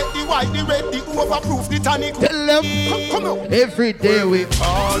 Get the white, the red, the overproof, the tonic. Tell them, come on. Every day we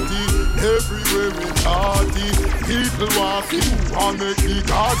party, everywhere we party. People want to and make the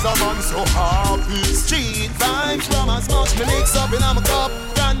Gaza man so happy. Street vibes from a smash me mix up in my cup.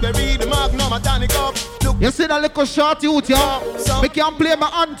 Cranberry, the magnum, a tonic up. You see that little short youth, yeah? We can play my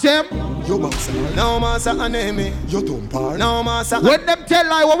anthem. Yo, massa, no massa aneme. Yo, tumpar, no massa. When them tell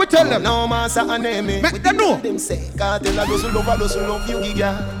lie, what we tell them? No massa aneme. Make them know. Them say, God, tell I just love you,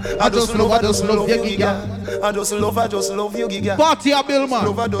 giga. I just love you, giga. I just love you, giga. Party a bill, man.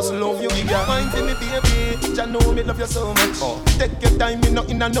 Love you, giga. Mind for me, baby. Jah know me love you so much. Take your time, me not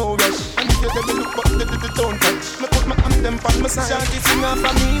in a no rush. And if you take a look, but the don't touch. Me put my anthem on my side. Shanty sing off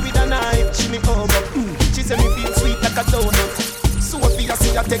for me with a knife. She me over. She say me feel sweet like a donut. So if you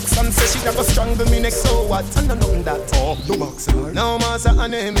see a text and say she never strangle me next, so what? I don't know that. Oh, you boxer. No massa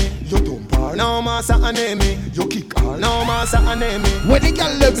aneme. You tumpar. No massa aneme. You kick her. No massa aneme. When the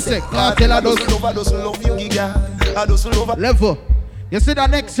girl love say, I tell her those love you, giga. I just love her. Level. You see the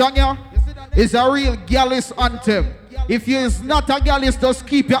next song here? It's a real girlish anthem. If you is not a girlish, just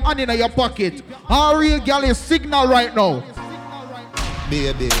keep your hand in your pocket. Our real girlish signal right now.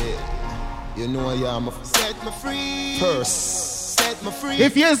 Baby, you know I am. Set me free. First. Set me free.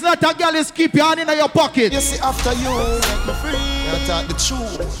 If you is not a girlish, keep your hand in your pocket. You see after you, set me free. I talk the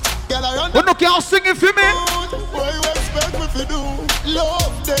truth. Girl, I run. But look, y'all singing for me. What you expect me to do?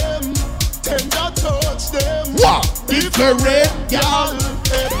 Love them. Tender touch them. What? Different girl.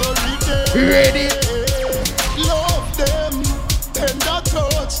 Every day. Ready. Love them. Tender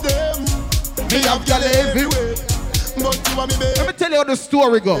touch them. Me have girl everywhere. But you want me, babe. Let me tell you how the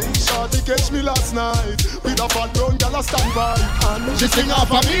story go. Shorty catch me last night with a fat brown girl a stand by, and she sing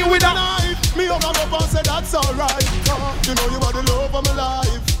off of me with a knife. Me hung her up and said that's alright. You know you are the love of my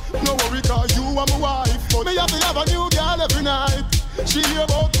life. No worry 'cause you are my wife. But me have to have a new girl every night. She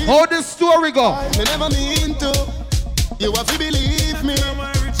about me. How the story go? Me never mean to. You have to believe me.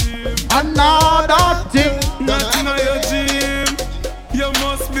 Another thing. Nothing on your dream. You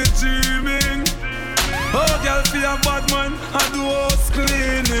must be dreaming. Oh, girl, feel a bad man. I do house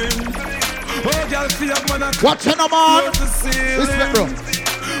cleaning. Oh, girl, feel a man. Watch it, man. Respect, bro.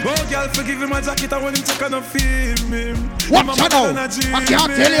 Oh, girl, forgive him my jacket. I want him check and I feel me. Watch it now. I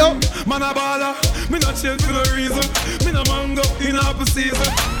can't tell you. Man, a baller. Me not change for no reason. Me no mango in half a season.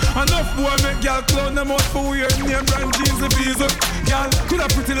 Enough boy make girl clown them out for weird name brand jeans and visa. Girl, coulda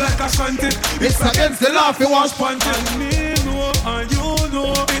pretty like a shanty. It's against the law if you wash panty. And me know and you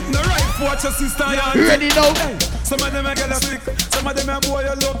know it no right for watch your sister. You ready now? Some of them a get a sick. Some of them a boy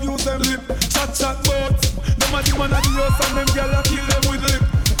I love use them lip. Chat bout. Them a the man at the house and them girl a kill them with lip.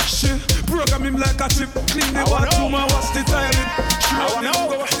 Shit, program him like a chip. Clean the bathroom and wash the toilet. Sure, now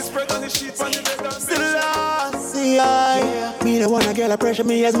go wash the spread on the sheet and the bed and still lost, yeah. Me the one a girl a pressure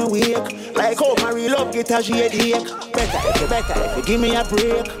me as me wake. Like how my real love get a shade ache. Better if you give me a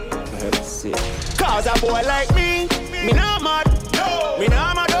break. Cause a boy like me not mad. No. Me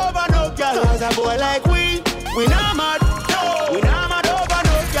not mad over no girl. Cause a boy like we not mad. No. We not mad over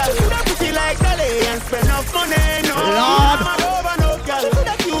no girl. Coulda pretty like Dolly and spend enough money. No. We not mad over no girl.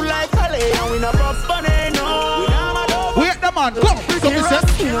 Coulda cute like Dolly and we not buff money. No. We not mad over. Wait the man, come. So we said.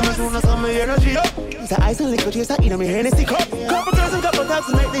 me soon as I'm energy up. It's a ice and liquor chase, I eat on me Hennessy cup. Couple girls and couple taps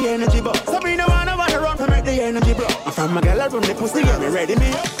to make the energy bust. Sabrina wanna run to make the energy bro. I'm from my girl, I run the pussy, get me ready,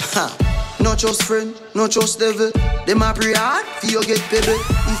 me up. Ha. Not just friend, not just devil. Them a pray hard, for you get pebble.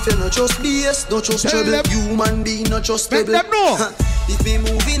 If you not just BS, not just trouble. Human being, not just pebble. Make them know. If me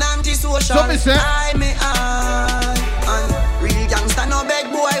moving anti-social, I may I. And real gangsta no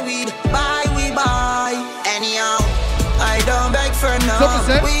beg boy weed. Buy, we buy. Anyhow, I don't beg friend now.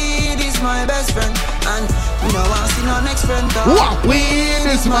 Weed is my best friend. And we no want see no next friend now. Weed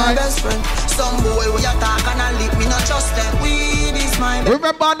is my best friend. Some boy when you talk and I lick me not trust them. Weed is my best friend.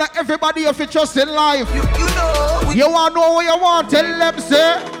 Remember that everybody if you trust in life. You know. You want to know what you want, tell them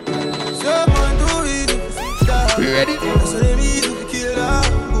say. Someone do it. Ready? So they be to kill her.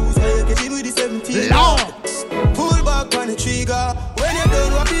 Who's like it with the 17? Pull back on the trigger. When you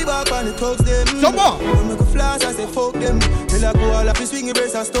done, what be back on the thugs them. Come on. When make a flash, I say fuck them. Till I go all up and swing your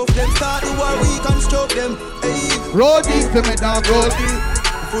brace and stuff them. Start the war, we can stroke them. Hey. Road east to me down, road east.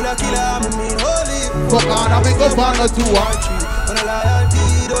 Full of killer, I'm mean holy. Fuck on, I make up on the 2 or 3. When I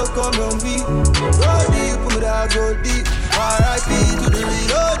loyalty, don't come from me. Road deep, put me down, go deep. R.I.P. to the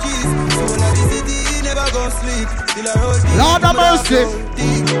real OGs. So when I visit the never gon' sleep. Till I roll deep. Lord have mercy.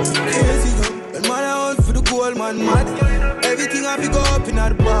 And man I hunt for the gold man mad. Everything I pick up in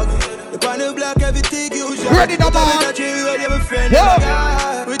the bag. The panel black, everything you shot. Ready the man.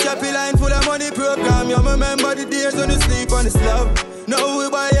 Rich happy line full of money program. You remember the days when you sleep on the slab. Now we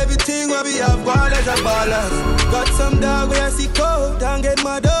buy everything what we have. Gone as a balance. Got some dog where I see cold and get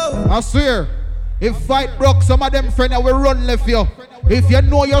my dough. I swear. If fight broke, some of them friends will run left you. If you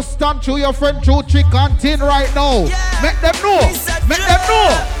know you stand through your friend through trick and tin right now, make them know. Make them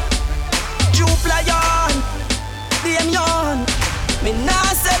know. You play on, them young. Me nah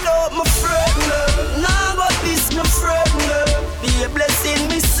sell out my friend. Nah got this my friend. Be a blessing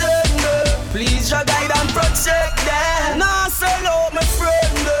me son. Please your guide and protect them. Nah sell out my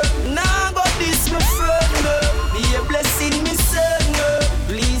friend. Nah got this my friend. Be a blessing me son.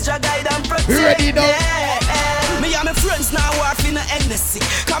 Please your guide and protect ready now. Me and my friends now walk in a Hennessy.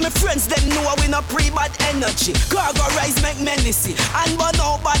 Cause my friends them know we no pre-bad energy. Cargo rise make menacy. And but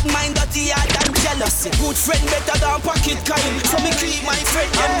no bad mind dirty heart and jealousy. Good friend better than pocket kind. So me keep my friend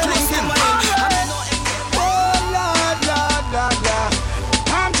them close to mine. Oh Lord, Lord, Lord, Lord.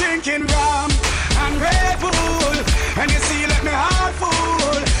 I'm drinking rum and Red Bull. And you see let me heart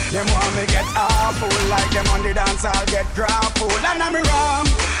full. Them want me get awful. Like them on the dance I'll get grappled. And I'm rum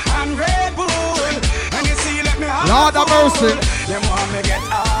and Red Bull. And you see let me heart Lord have mercy. Them want me get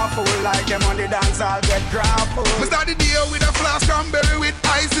awful. Like them on the dance I'll get grappled. We start the day with a flask cranberry with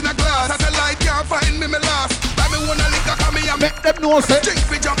ice in a glass. Satellite can't find me last. Buy me one a liquor come me and make them know say. Drink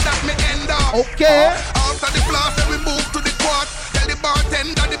me jump that me end up. Okay. After the flask then we move to the quart. Tell the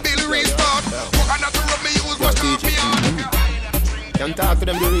bartender the bill restart. Coconut to rub me use wash off me on. Can't talk to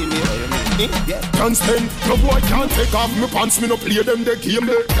them the real way. Can't spend, no boy can't take off my pants. Me no play them the game.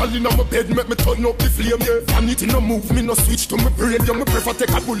 Girl in my bed make me turn up the flame. Vanity no move, me no switch to my brain. Me prefer take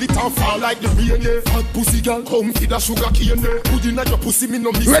a bullet and fall like the rain. Fat pussy girl, come feed a sugar cane. Put in your pussy, me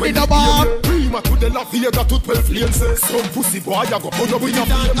no miss. Ready the bar. Prima to the La Vega to 12 lanes. Some pussy boy I go put up in a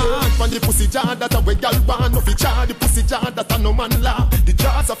flame. When the pussy jar that a way girl born of each other. The pussy jar that a no man law. The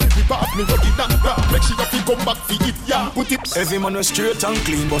jars of every part me rugged and raw. Make sure you come back for it, yeah. Put it. Every man was straight and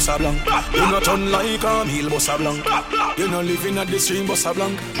clean, bossa blanc. You not unlike a meal, bossa blanc. You not living at the stream, bossa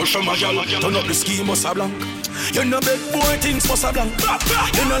blanc. Push on my gal, turn up the scheme, bossa blanc. You no beg boy things, bossa blanc.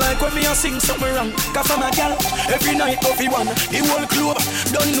 You no like when me a sing something wrong. Cause I'm a gal, every night coffee one. The whole club,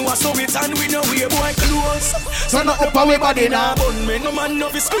 don't know so it's and we know we boy close. So no up our body now. Bun me, no man no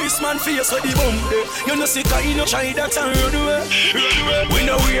fi squeeze man face with the bum. You no sick and you no try that and run away. We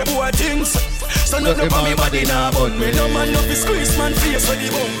know we boy things. So no up our body now. Bun me, no man no fi squeeze man face with the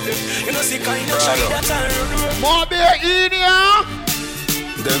bum. You know, see kind of shy that time. More beer in here.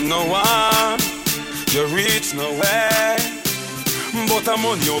 Them no one, you reach nowhere. But I'm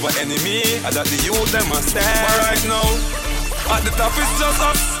on you over enemy. And that the youth them must stand. But right now, at the top it's just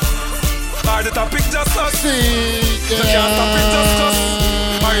us. At the top it's just us. You can't stop it just us.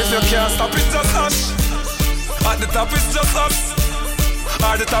 Or if you can't stop it just us. At the top it's just us.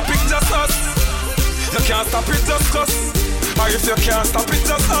 At the top it's just us. You can't stop it just us. Or if you can't stop it,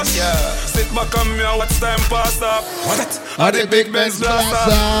 just hush. Yeah. Sit back on me and watch time pass up. What? Are the big Benz blaster?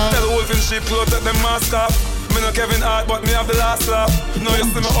 Tell wolf in sheep clothes at the mask up. Me no Kevin Hart, but me have the last laugh. Now you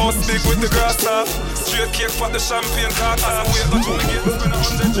see me house big with the grass top. Straight cake for the champagne cart. As I wait, go to the gate, spend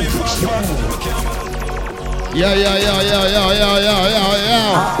 100 G fast. Yeah.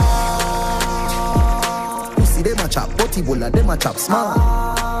 Pussy them a chop, butty bola them a chop small.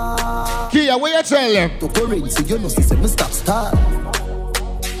 Kia, what you tell them? To currency, you know, see, me stop start.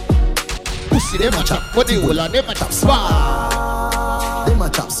 Pussy, them a chop, but they will and them a chop smart. Them a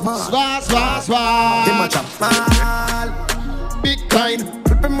chop smart. Smart. Them a chop smart. Big kind.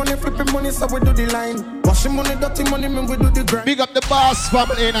 Flipping money, so we do the line. Washing money, dirty money, man, we do the grind. Big up the boss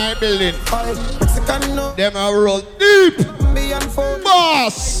family in our building. Mexican, no. Them a roll deep.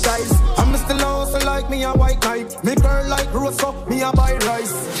 Boss. Guys, I'm still also like me a white knight. Me girl like Rosa, me a buy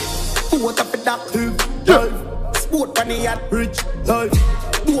rice. What up with that life? Sport on the yacht, rich life.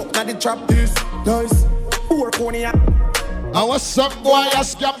 Do up na the trap this nice. Poor pony at. I was some boy a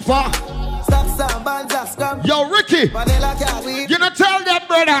scam for. Yo, Ricky, you not tell that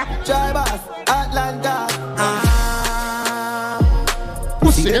brother. Atlanta.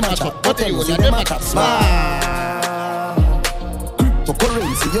 Pussy them a chop, but they will them a chop smart.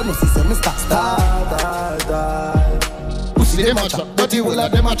 Cryptocurrency, you know, see, me start. Pussy them a chop, but they will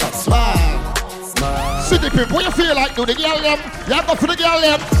them a chop smart. City people, what you feel like? Do the girl them? You go for the girl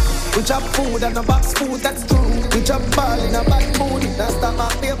them. We chop food and a box food, that's true. We chop ball in a bad mood. That's the my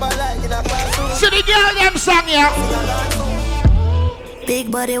paper like in a classroom. See the girl them song, yeah. Big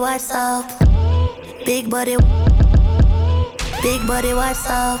body, what's up? Big body, what's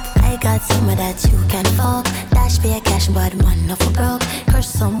up? I got some of that you can fuck. Dash be a cash, but man, no for broke. Crush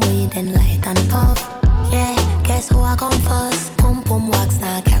some weed and light and puff. Yeah, guess who I come first? Pum wax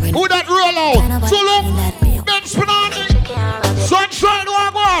now carrying. Who that roll out? Solo, Ben Spinani, Sunshine,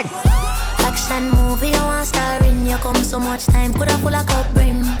 one. Action movie, I want star in. You come so much time, coulda full of cup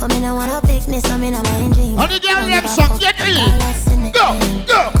brim. But me no wanna picnic, so me no mind dream. And the girl them song, get in. Go.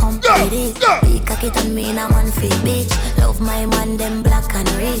 Big cocky on me in a 1 feet bitch. Love my man, them black and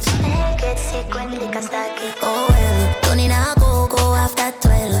rich. Get sick when liquor start kick. Oh well, don't need a go after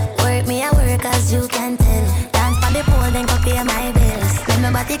 12. Work me a work as you can tell. Dance for the pole, then go pay my bills. Let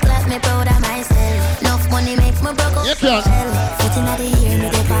me body clap, me proud of myself. Enough money make me broke up. Foot in the ear, me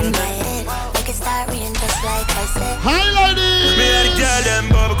dip on my head. Make it start rain just like I said. Hi ladies. Me and the girl them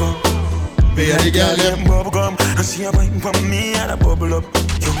bubblegum. Me and the girl them bubblegum. And she a biting from me and a bubble up.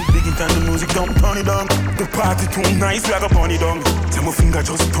 Yo, big in time the music don't turn it down. The party too nice, we a go burn it down. Tell my finger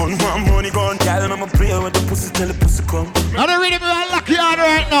just turn one money gone. Girl, I'ma play with the pussy till the pussy come. I'm ready for a lucky on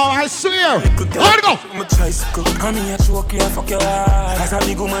right now, I swear. Let's go. I'm a tricycle. I'm here to walk you, fuck your heart. Cause I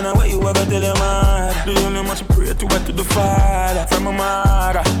big woman, where you ever tell your man. The only much pray to get to the Father from my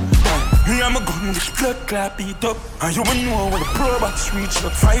mother. Me and my gun, this blood clap beat up. And you will know when the pro box reach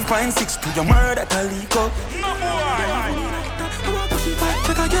up 5.6 to your murder that leak up. No boy.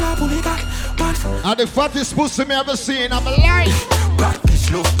 And the fattest pussy me ever seen in my life. Bad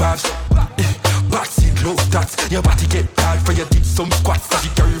bitch love babs. Bad seed love tats. Your body get hard for you did some squats. That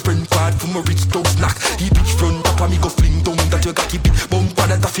your girlfriend bad from a rich dog snack. He bitch front up and me go fling down. That you got keep it bump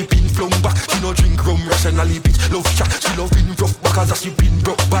and that he been flung back. She no drink rum rationally bitch love shot. She love been rough back as she been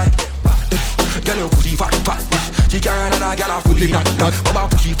broke by. Girl you fully fat. She can't and a girl a fully not. Baba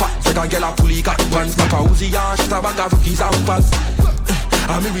pushy fat. Second girl a fully got one. Papa Uzi and shit a bag of rookies and fast.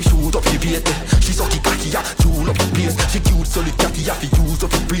 I mean we shoot up the bait. She sucky cocky ya, tune up the place. She cute solid catty ya, fi use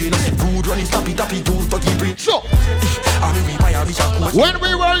up the brain. She rude running snappy use to the brain. So I mean we buy a bitch a coat. when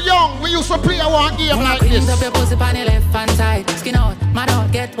we were young, we used to play a one game like this. Up your pussy on the left hand side. Skin out, my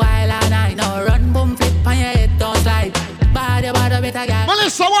dog get wild and I know. Run, boom, flip on your head, don't slide. Bad better girl.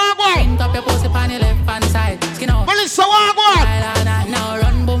 Melissa, walk one. Print up your pussy on the left hand side. Skin out. Melissa, walk one. Wild and I know.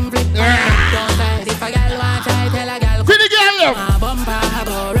 Run, boom, flip on your head, don't slide. If a girl want try, tell a girl. Pretty girl. My bumper I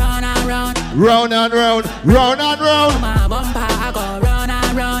go round and round. Round and round, round and round. My bumper I go round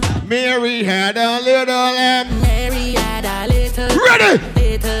and round. Mary had a little Mary had a little. Ready.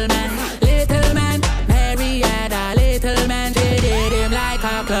 Little man. Mary had a little man. She did him like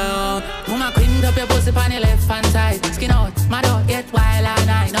a clown. Woman, clean up your pussy on the left hand side. Skin out, my dog get wild and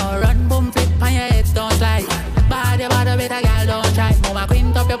I know. Run, boom, flip on your head, don't slide. Bad better girl, don't try. Woman,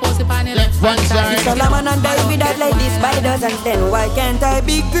 clean up your pussy on the left hand side. Solomon and David that like this spiders, and then why can't I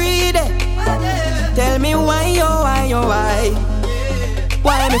be greedy? Tell me why, oh why, oh why?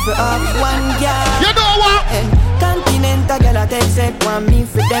 Why me for up one girl? You know what? And continental girl I take set one me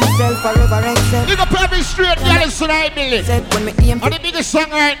for themselves forever except. You got every straight girl tonight, Billy. When me aim for the biggest song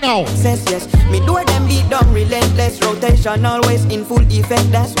right now. Says yes, me do them beat down relentless rotation always in full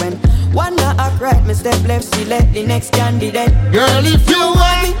effect. That's when one act right, me step left, select the next candidate. Girl, if you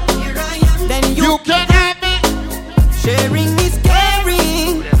want me, then you can have me. Sharing is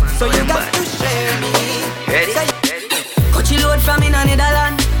caring, so you got to share me. Coachy load from in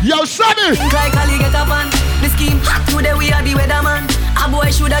Netherland. Yo, Sonny. Think like Ali get up on the scheme. Hot today we are the weatherman. A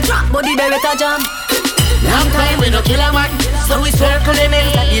boy shoulda drop, but the better jam. Long time we no kill a man, so we circle the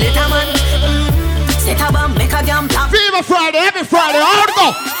nails like the little man.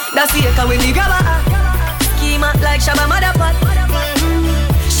 You see it when we grab her. Schema like Shabba motherfucker.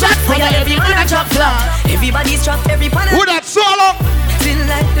 Shot fire, every man a drop flat. Everybody's trapped, every pan. Who that solo? Feel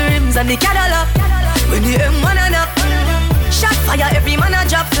like the rims and the Cadillac. When the M1 and up. Shot fire, every man a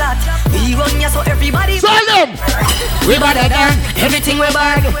drop flat. We run ya so everybody. Tell them. We better than everything we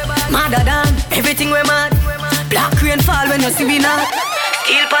bad. Madder than everything we mad. Black rain fall when you see we not.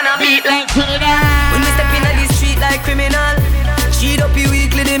 Kill pan a beat like Trinidad. When we step in the street like criminal. Cheat up you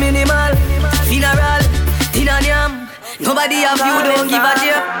weekly the minimal. Funeral, dinner yam. Nobody have you, don't give a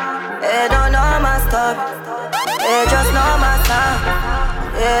damn. Hey, don't know my stuff. Hey, just know my stuff.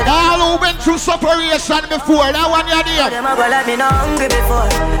 All who went through separation before, that one you're there. Them a go like me not hungry before.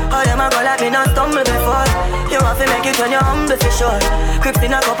 Oh, them a go like me not stumble before. You have to make it when you're humble for sure. Crips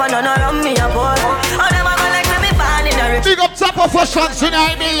in a cup and none around me a boy. Oh, them a go like me born in a rich. Big up top of fashions in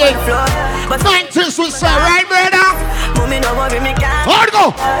I million. But 90s we say, right brother? Mommy no worry me can't. Hard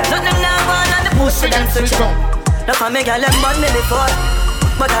go. Nothing now on the pussy them switch up. Now for me girl them born me before.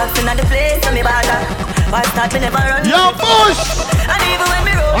 But I've seen at the place and me bother. Why start me never run. Yo Bush. And even when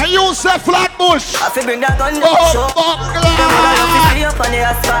me roll. And you say flat bush. I fi bring that gun to the show. Now I fi see up on the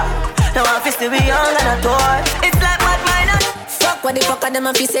asphalt. Now I fi see we young and a toy. It's like mad minor. Fuck what the fuck are them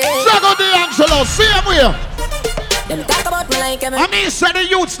a fi say. Juggle D'Angelo, see him here. Them talk about me like I mean say the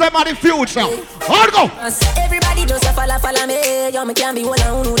youths them are the future. Hard go. Everybody just a follow me. Yo me can't be one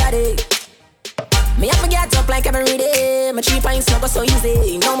on who that is. Me have to get up like every day. My 3 pints not go so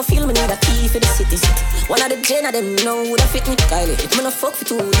easy. Now me feel me need a key for the city. One of the gen of them know who that fit me. Kylie, if me no fuck for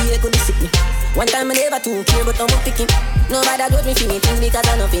 2 days, could sit me. One time I never too care, but I'm picking. Nobody got me feeling things because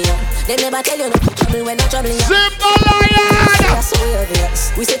I know for you. They never tell you no trouble when no trouble. Simple lion. That's so obvious.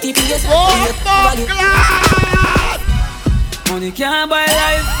 We say TPS. Oh my God. Money can't buy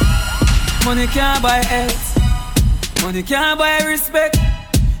life. Money can't buy health. Money can't buy respect.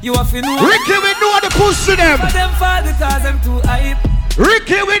 You have to know. Ricky, we know the pussy them. But them fall because them too hype.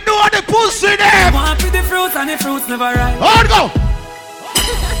 Ricky, we know the pussy them. Want with the fruits and the fruits never ripe. Hard go.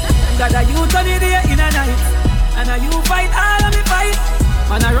 Got a youth on the day in a night. And a you fight all of me fight.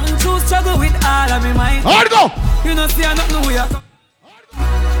 And I run through struggle with all of me mind. Hard go. You know see I don't know where you come.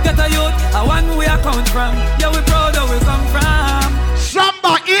 Get a youth, I want where you come from. Yeah, we proud of where we come from.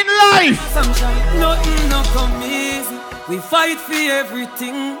 Shamba in life. Sunshine, nothing no come easy. We fight for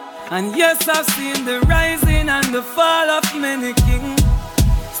everything. And yes, I've seen the rising and the fall of many kings.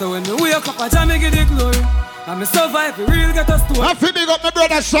 So when we wake up, I jam me give the glory. And me survive, we real get us to it. I feel big up my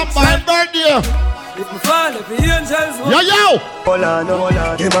brother Shamba and birthday. If me fall, if the angels yo, yo. Hola, no,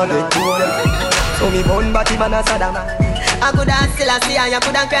 hola, him a get cool. So me bone body man a Saddam. I could dance still I see and you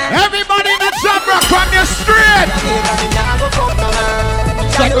couldn't cry. Everybody in the Shamba from the street.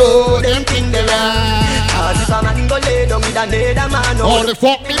 Shadow, them thing they run. Cause if a man go lay down with another man, oh, the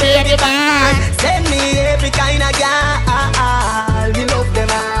fuck me baby man. Send me every kind of girl. Me love them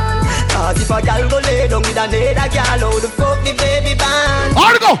all. Cause if a girl go lay down with another girl, oh, the fuck me baby band.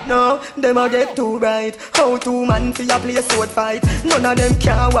 Hard go. No, them a get too bright. How 2 man fi a play a sword fight. None of them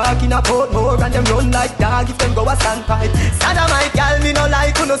can walk in a Portmore and them run like dog if them go a sandpipe. Sada my girl, me no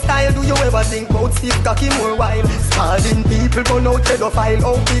like no style. Do you ever think about stiff cocky more wild? Starting people go no pedophile.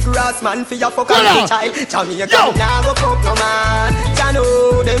 Oh, big grass man fi a fuck a little child. Jamaica nah go fuck no man. Ya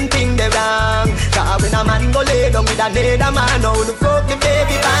know them think they wrong. Cause when a man go lay down with another man, oh, the fuck the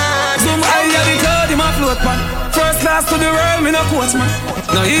baby band. Some high at the third in my float pan. First class to the world, me no coach man.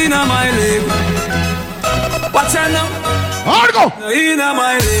 No in my league. Watch out now. Hard go. No in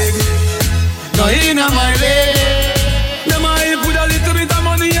my league. No in my league. Them a hype with a little bit of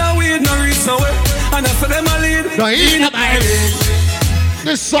money and weed no reach nowhere. And that's for them a lead. No in my league.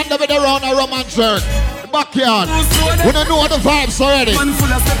 This Sunday with around a romance jerk. Backyard. We don't know the vibes already.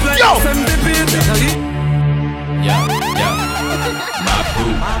 Yo. Yeah. My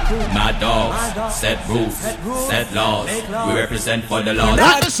crew, my dogs, set rules, set laws. We represent for the law.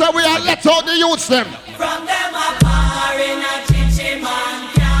 That is how we are let out the youths them. From them a bar in a chichi man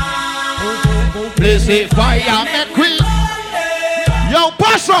can. Please say fire, make we. Yo,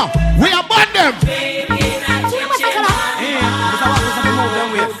 Pasha, we are burn them.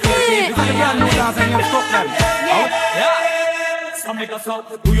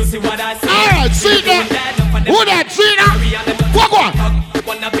 Do you see what I see? Alright, see that? Who that? See that? Walk on.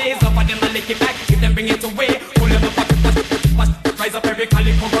 Wanna base up on them and lick it back. If them bring it away, pull them up, rise up every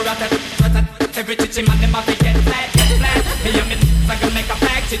cali, cover at every chichi man, them have to get flat. Me and me, I can make a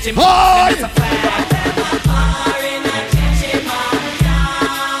pack, chichi man, it's a flat.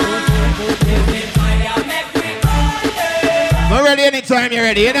 We're ready anytime you're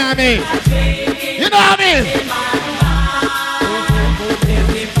ready, you know what I mean? You know what I mean?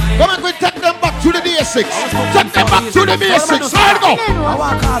 Come on, we take them back to the basics. Take them back to the basics. Let's go. I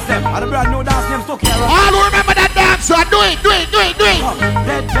want to cast them. I don't brand new dance name stuck here. All who remember that dance, so do it. Ready.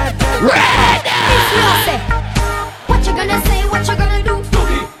 What you gonna say? What you gonna do?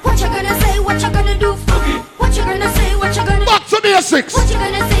 What you gonna say? What you gonna do? What you gonna say? What you gonna do? Back to basics. What you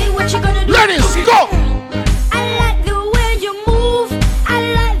gonna say? What you gonna do? Ladies, go. I like the way you move. I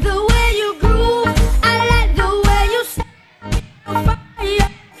like the way you groove. I like the way you stay on fire.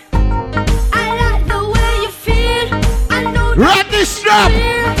 I like the way you feel. I know Ready, strap.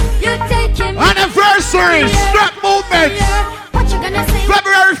 you're taking me. Anniversary, strap movement. What you gonna say?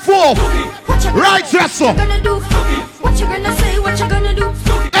 February 4th. Right, Jessel. What you gonna do? What you gonna say? What you gonna do?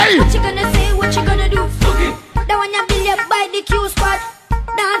 Hey. What you gonna say? What you gonna do? The one you build up by the Q spot.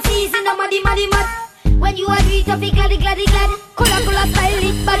 Dance easy, no muddy. When you are it up, glad. Cola style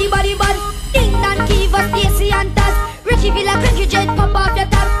it, body. Ding dong, Kiva, Stacy and Taz. Richie Villa, country jet, pop off your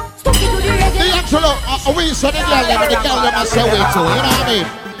top. Stuck into the reggae. D'Angelo, we said the girl them, the girl them must say way too, you know what I mean?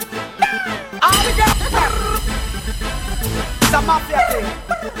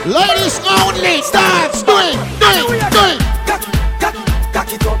 Ladies only, dance, do it.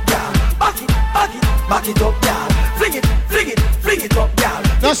 Cock it up, girl. Back it up, girl. Fling it up, girl.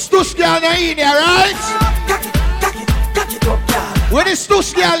 The stush girl they in there, right? Cock it up, girl. Where the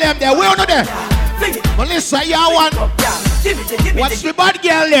stush girl them there? Where on there? Melissa, you want? What's the bad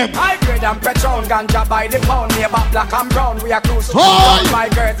girl them? I grade and Patron, ganja by the pound. Neighbor black and brown, we are cruise. My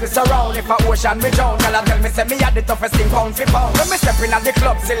girls we surround, if a ocean we drown. Y'all tell me say me had the toughest thing pound for pound. When me step in at the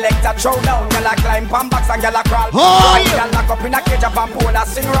club, select a throw down. Y'all climb pan box and y'all crawl. Y'all lock up in a cage up and pole a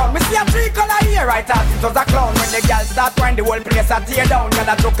sing round. Me see a 3-color here right as it was a clown. When the girls start wind, the whole place a tear down.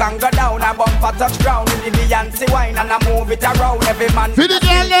 Y'all took and go down, a bumper touch ground. With the Beyonce wine and I move it around. Every man for the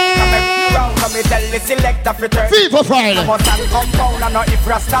girl round. So me tell the selector for turn. Fever Friday. And compound and not if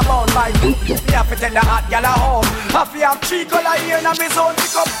rasta bound by me have to tell the hot gal at home. If you have 3-color here in my zone,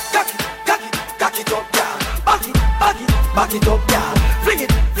 pick up, cock it up, girl. Back it up, girl. Fling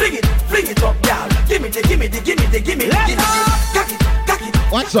it up, girl. Give me the. Cock it.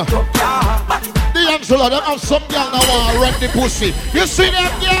 What's up? D'Angelo, them have some girl now want to run the pussy. You see them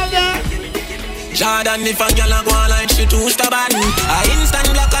girl there? Jordan, if a girl a go on like she too stubborn, I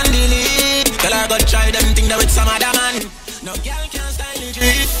instant block and delete. Tell her go try them thing that with some other man. No girl can style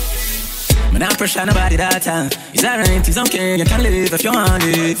it. Man, I pressure nobody that time. It's alright, it's okay, you can live if you want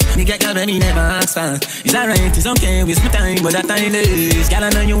it. Me get girl, baby, never ask for. It's alright, it's okay, waste my time, but that time is. Girl, I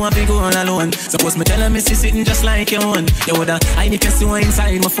know you want to go all alone. Suppose me tell her me see sitting just like your own. You woulda hide the casino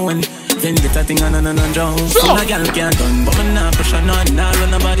inside my phone. Then get that thing on drown. So a girl can't done, but me not pressure none. Nah run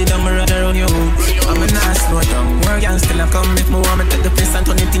nobody down, me rather run you. I'm a not slow down. More girls still a come if me want me take the place and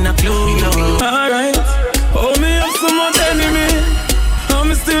turn it in a clue. Alright, hold me up so much enemy.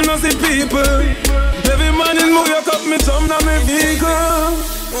 I'm still not see people. Every man in New York up me thumb on my vehicle.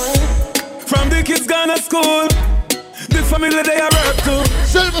 From the kids gone to school, the family they are up to.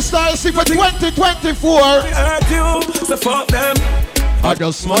 Silver Star see for 2024. Hurt you, so fuck them. I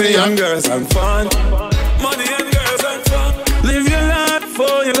just money and girls and fun. Money and girls and fun. Live your life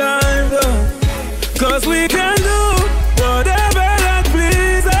for your life, cause we can do whatever that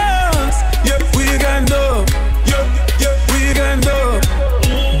please us. Yeah, we can do. Yeah, we can do.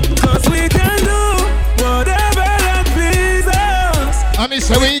 Cause we can do whatever that please us. I mean,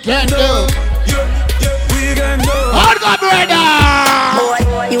 so we can do. Yeah, we can do. Hold on, brother.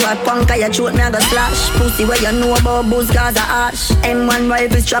 You a punk, you shoot me, I go slash. Pussy where you know about booze, Gaza ash. M1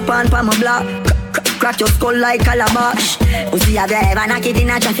 rifle strap on pa my block. Crack your skull like calabash. Pussy, have you ever knocked it in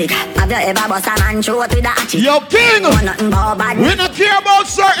a traffic? Have you ever bust a man throat with a hatchet? Yo, King! We not care about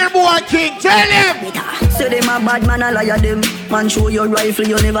certain boy, King. Tell him! Say them a bad man, I liar them. Man, show your rifle,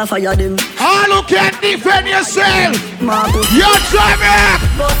 you never fire them. All who can defend yourself! Marcus, you're driving!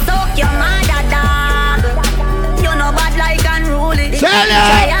 but talk your mother, dog. You know bad like unruly. Tell him!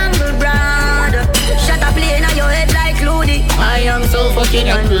 Triangle brand. Shut up, play in your head like Ludy. I am so fucking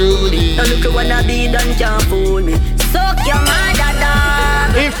unruly. Now look at what I be done, can't fool me. Suck your mother,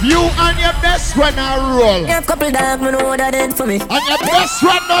 dog. If you and your best friend are roll, a couple dog, me know that ain't for me. And your best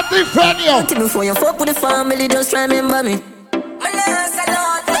friend not defend you. Before you fuck with the family, just remember me. I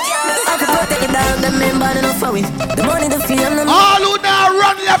can protect the dog, the member enough for me. The money, the fame, the all who now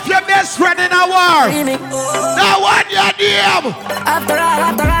run left your best friend in a war. Now what you DM? After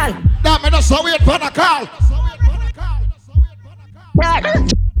all. That me just wait for the call.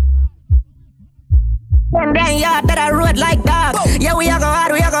 Then yeah, that I rode like that. Yeah, we are go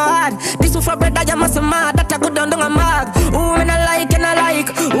hard. This is for brother, you must mad. That I go down a mag. Who me not like and I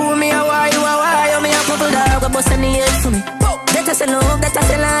like. Who me a why, you a why. You me a couple dog, but send the head for me. That I say love, that I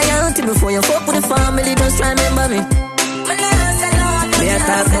say lie.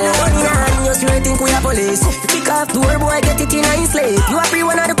 police. Kick off door, boy, get it in a sleep. You are free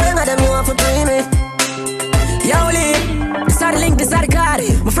one of the pen of them, you want to pay me. Yo, Lee, this are the link, this are the card.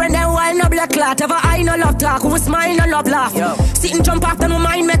 My friend, them wild no black clot. Ever I no love talk, who smile no love laugh. Sit and jump after no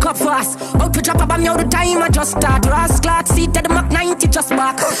mind make up fast. Out to drop up on me all the time, I just start. Ross clot, seat at the Mach 90 just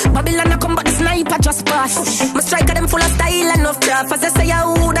back. Babylon I come but the sniper just pass. My striker them full of style and of craft. As I say,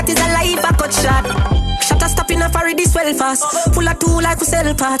 oh, that is a life I cut shot. Shut a stop in a furry this well fast. Full of tool like we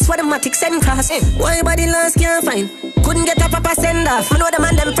sell parts. What the matic send cross. Why body last can't find? Couldn't get a proper send off. We know the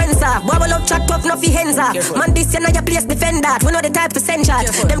man them friends off. Wobble up chat tough, no fi hands off. Man this you know your place defend that. We know the type to send shot.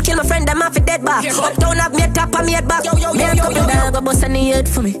 Them kill my friend, them off a dead back. Uptown have me a top and me head back. Me a couple dog a bust on the head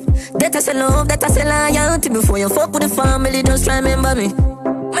for me. That I say love, that I say loyalty. Before you fuck with the family, just try remember me.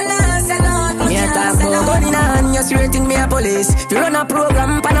 Me a talk about money and you straight think me a police. You run a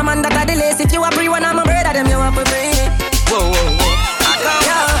program, pan a man that a the lace. If you a free one of my brother, them you a free. Whoa, whoa, whoa.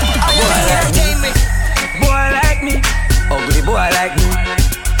 Boy like me, ugly boy like me.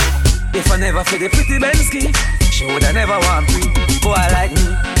 If I never feel the pretty Bensky, she woulda never want me. Boy like me,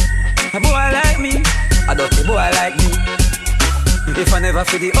 a boy like me, a dirty boy like me. If I never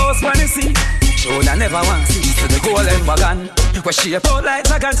feel the house when you see, she woulda never want see. She said the golden wagon, where she a out like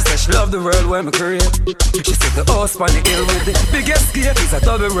dragon. She said she love the world where me create. She said the house on the hill with the biggest escape is a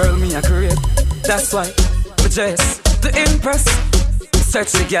double world me a create. That's why we just to impress.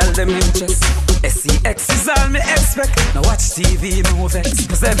 Search the girl them interest. SEX is all me expect. Now watch TV movies,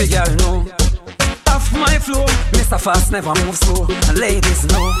 cause every girl know. Off my flow, Mr. Fast never move slow. And ladies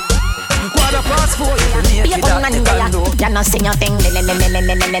know. 4:15, you need that you can do. You not sing your thing, when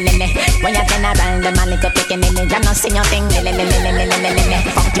you turn around, them a little picking in it. You not sing your thing,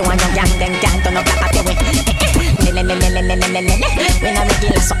 fuck you and your gang, them can't turn up like a TV. When I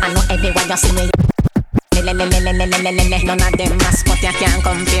regular, so I know everyone you see me. None of them mascot you can't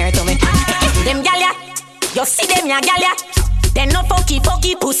compare to me. Them gal ya, you see them ya gal ya. They no funky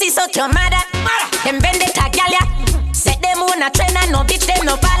pussy so your mother. Them vendetta gal ya. Set them on a train and no bitch them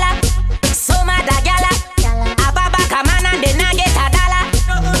no pala. So mother gal ya. A baba come on and they not get a dollar.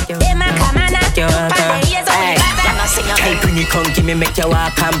 Them a come on and Hey, bring it come, give me make you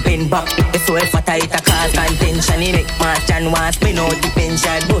walk and bend back. It's so if I tight a cause contention. It make March and want spin out the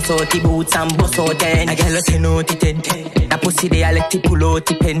pension. Bust out the boots and bust out ten. I get a 10 out the 10. That pussy they a let it pull out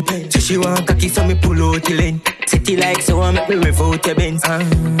the pen. So she want cocky so me pull out the lane. Set it like so I make me rev out the Benz.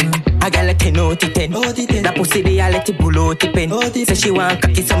 I got a 10 out the 10. That pussy they a let it pull out the pen. So she want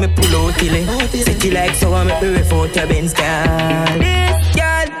cocky so me pull out the lane. Set it like so I make me rev out the Benz. Girl, this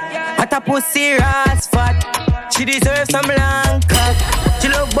girl, what a pussy ras fat. She deserves some long cock. She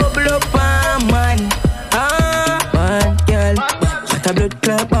look bubble up on man. Bad girl. What a blood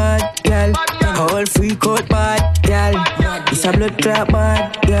clot bad girl. Whole freak out bad girl. It's a blood clot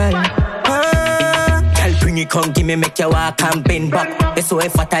bad girl. Girl, bring it come, give me make you walk and bend back. It's so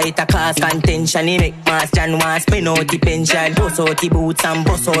if I tight a cause contention. It make Master John want spin out the pension. Bust out the boots and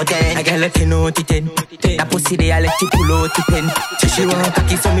bust out ten. I get a 10 out the 10. That pussy they a let you pull out the pen. So she want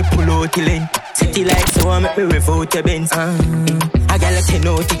cocky so me pull out the lane. City like so I make me rev out the Benz. I got a 10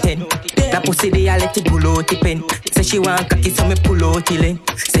 out the 10. That pussy they a let you pull out the pen. So she want cocky so me pull out the lane.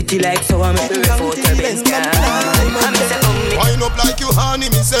 City like so I make me rev out the Benz. Wind up like you honey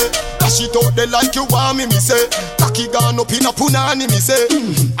me say. Dash it out there like you want me say. Cocky gone up in a punani me say.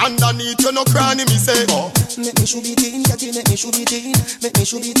 Underneath you no cranny me say. Make me should be teen, catty, make me should be teen. Make me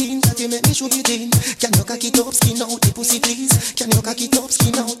should be teen, catty, make me should be teen. Can you cock it up, skin out the pussy please? Can you cock it up,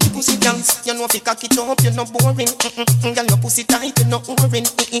 skin out the pussy please? You know if you cock it up, you're not boring. Girl, your pussy tight, you're not boring.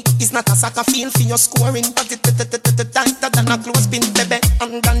 It's not a soccer field for your scoring. Tighter than a clothespin, baby.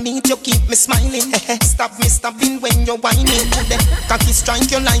 Underneath you keep me smiling. Stop me stopping when you're whining. Cocky strike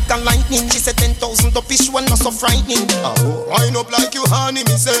you like a lightning. She said 10,000 up is one not so frightening. Wind up like you honey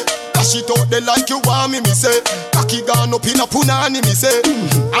me say. Dash it out there like you want me say. Cocky gone up in a punani me say.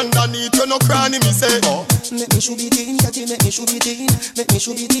 Underneath you no cranny me say. Make me should be teen, catty, make me should be teen. Make me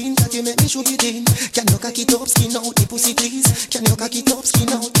should be teen, catty, make me should be teen. Can you cock it up, skin out the pussy please? Can you cock it up, skin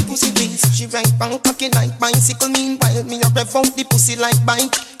out the pussy please? She ride bang cocky like bicycle. Meanwhile me a rev out the pussy like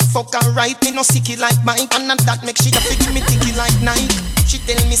bike. Fuck her right, me no sicky like bike. And that make she a figure me ticky like Nike. She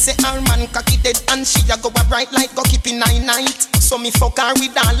tell me say her man cocky dead and she a go a bright like go keep in night. So me fuck her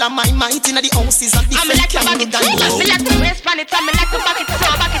with all of my might. Inna the house is a different kind of guy. Me like to waist pan it and me like to back it up,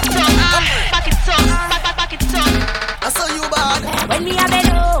 back it up, back it up, back it up. I saw you bad. When me a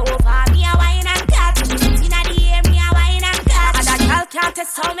bend over, me a wine and cut. Inna the air, me a wine and cut. And that girl can't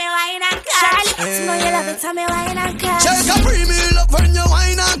test how me wine and cut. Charlie, you know you love it, so me wine and cut. Check a premium up when you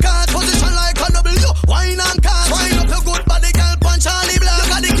wine and cut. Position like a W, wine and cut. Wine up your good body, girl, punch Charlie Black.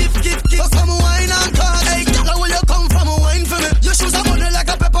 Look at the gift, so come wine and cut.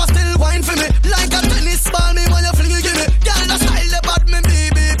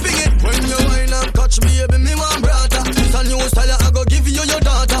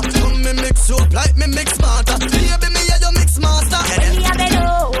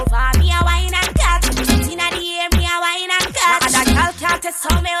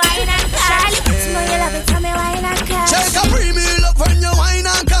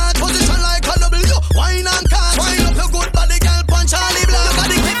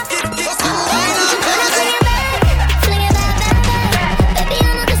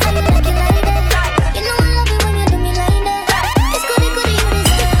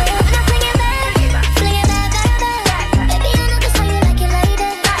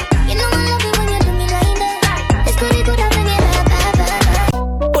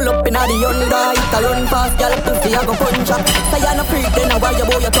 under. It a run fast, girl, pussy I go punch up. Say I no freak, then I why you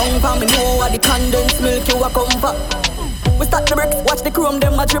bow your tongue for me know what the condensed milk you a come for. We start the bricks, watch the chrome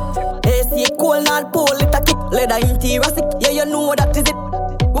them a drip. AC cold not pole, it a kick. Leather interior sick, yeah you know that is it.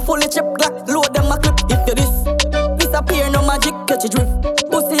 We fully chip, glass, load them a clip. If you disappear, no magic, catch a drift.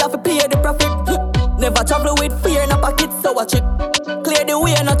 Pussy have to pay the profit. Never travel with fear in a pocket, so watch it. Clear the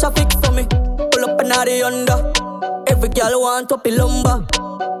way, no traffic for me. Pull up and the under. Every girl want up in lumber.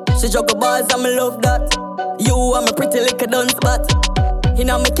 She juggle bars and me love that. You are my pretty little dance spot. You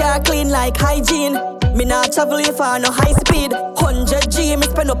know me car clean like hygiene. Me not travel if I no high speed. 100 G, me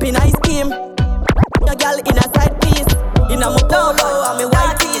spend up in ice cream. A girl in a side piece. You know me polo and me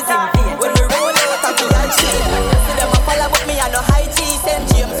white tees. When we roll out, I feel like shit. See them a follow with me, I no high G. Send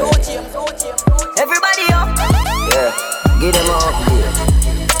James, oh James, oh James. Everybody up. Yeah, give them up,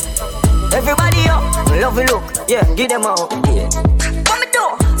 yeah. Everybody up. Love you look. Yeah, give them up, yeah. What me do?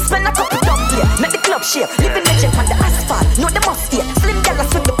 Spend a couple dumb here. Make the club shake. Living legend on the asphalt. Know the must here. Slim gal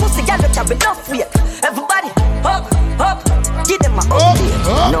swim the pussy gal carry enough weight. Everybody up, up. Give them a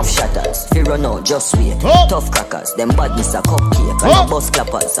update. Enough shatters, fear run out, just wait. Tough crackers, them badness a cupcake. And a bus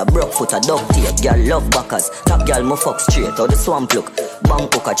clappers, a broke foot a duct tape. Girl love backers, top girl mo fuck straight. Or the swamp look,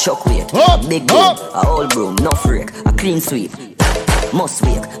 bank hook a chuck weight. A big broom, a old broom, no freak. A clean sweep, must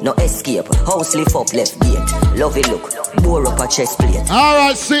wake, no escape. House lift up left gate. Lovey look, bore up a chest plate.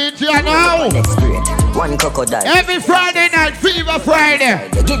 Alright, see it here now. Next grade, one crocodile. Every Friday night, Fever Friday.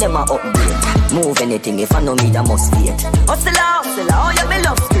 Give them a update. Move anything if I know me, that must wait. Hustle, oh you me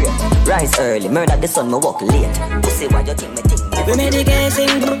love straight. Rise early, murder the sun, me walk late. Pussy, what you think me think? We medication.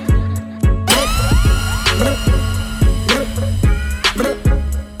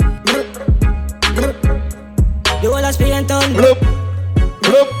 You all experience on. Bloop,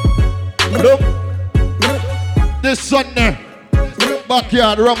 bloop, bloop. This Sunday,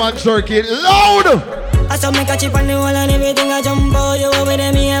 backyard Roman circuit loud. I saw make a chip on the wall and everything I jump out. You over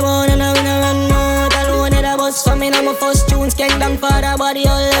there, me a bone and I win a run more. Alone in the bus, for me now my first tunes. King down for the body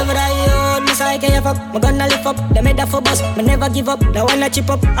all over the yard. Me say can you fuck, me gonna lift up. They made that for bus, me never give up. They wanna chip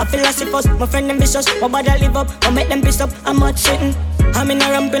up, I feel like us. My friend them vicious, my body live up. I make them piss up, I'm not shitting. I'm in a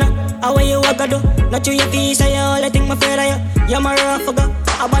ramping up, how are you a do? Not you face, say all I think my fear of you. You're my rough fucker,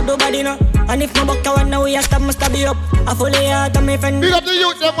 I bad do body no. And if my buck I wanna we a stab, me stab you up. I fully out of my friend. Big up the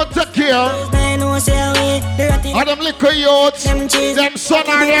youth, them will take care. They know say away, the ratty. All them liquor youths, them cheese, them son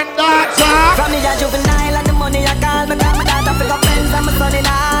and them daughter. From me a juvenile and the money I call. Me call my daughter for the friends and my son in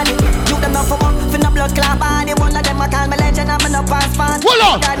Annie. You them not for work, for no blood clot body. One of them I call me legend and me no pass fan. Hold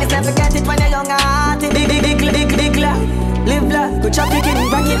on. God is never get it when you're young and hearty. Big life, live life, good chop it in,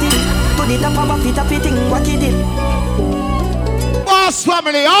 rock it in. To the top of my feet, up it in, walk it in. Boss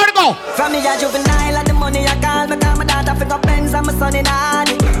family, how to go? From me a juvenile and the money I call. Me call my daughter for the friends and my son in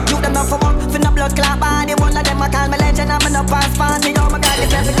Annie. You them not for work, for no blood clot body. One of them I call me legend and me no pass fan. Oh my God,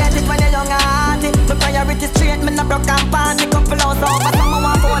 it's never get it when you're young and hearty. My priority straight, me no broke and pan. Me come for low, so but someone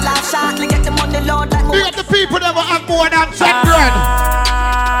want for laugh shortly. Get the money load like we got the people that will have more than 10 grand.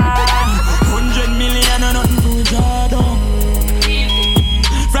 100 million and nothing to draw down.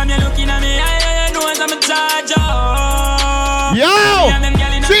 From you looking at me, I know I'm a charger. Yo,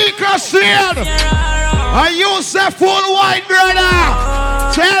 Tika Seed, I use a full wine, brother.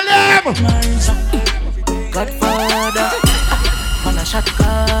 Tell them. Godfather, man a shot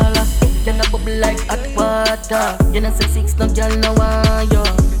caller. Then a bubble like hot water. You know say 6 no girl no want you.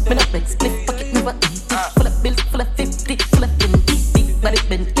 Me no bed split pocket never eat it. Full of bills, full of 50, full of 20. Big body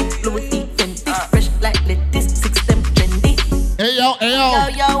Bentley, Louis V 20. Fresh like lettuce, 6 them trendy. Hey yo,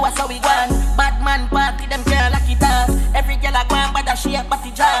 what's how we going? Bad man party, them girl like it off. Every girl I go and bad a shape, but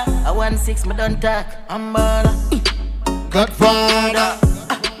the jar. I 1-6, me don't talk, I'm baller. Godfather,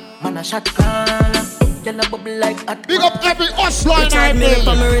 man a shot caller. Girl a bubble like hot. Big up every hustline I me up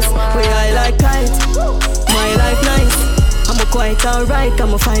on my wrist, way I like tight. My life nice, I'm a quite alright,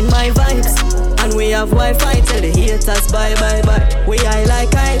 I'ma find my vibes. And we have Wi-Fi, tell the haters bye bye bye. Way I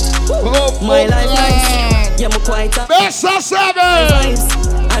like height, my life nice. Yeah, I'm quite a best of 7 vibes.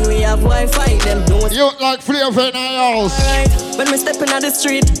 And we have Wi-Fi, them know you like flavor in our house. Alright, when we stepping on the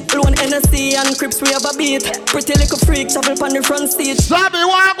street, alone NSC and Crips we have a beat. Pretty little freak, travel on the front seat. Sabi,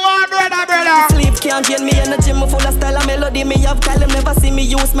 one brother. Sleep can't gain me energy, me full of style and melody. Me have Kyle, them never see me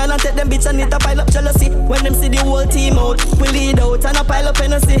use man and take them bitch and it a pile up jealousy. When them see the whole team out, we lead out and a pile up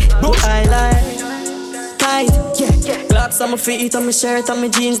energy. I like tight, yeah. Glocks on my feet, on my shirt, on my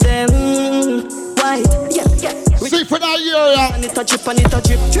jeans, them white, yeah. See for that year, yeah. And it a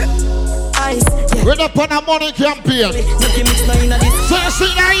drip. Ice, yeah. We're up on a money campaign. Lucky mix now in a this. So you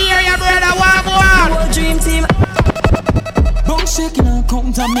see that year, yeah, brother, one. Whole dream team. Boom shaking and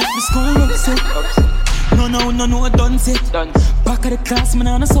count and make the skull upset. No, done set. Back of the class, man,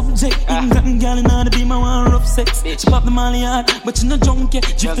 on a subject. England girl in all the beam, I want rough sex. She pop the molly hard, but you no junk yet.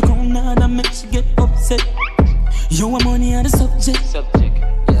 Drift the crown hard and make she get upset. You want money on the subject.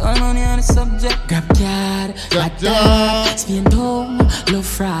 Your money on the subject. Grab card, got that. Spin down, love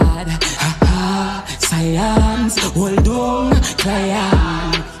fraud. Ha science, hold on,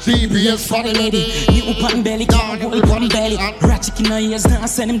 client. CBS for the lady. You pan belly, can't hold pan belly. Rat chicken in ears, now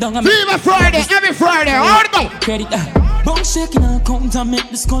send him down. Fever Friday, every Friday, all go. Credit that. Bone shaking and count and make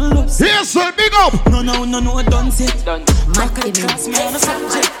the skull up. Here's some big up. No, done set. Back of the class, man, on the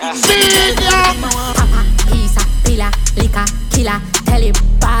subject. Senior. Papa, pizza, pila, liquor, killer, tele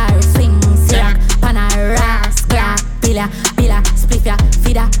bar, swing, syrup, panara, scrap, pila, spliffia,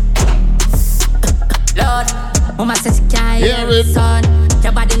 feeder. Lord, mama says she can't hear it, son.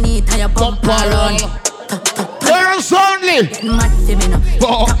 Your body neat and your bumper run. Girls only. Mad for me now.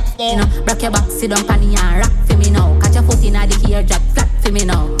 Break your back, sit down, panny and rock for me now. Catch your foot in the ear, drop flat for me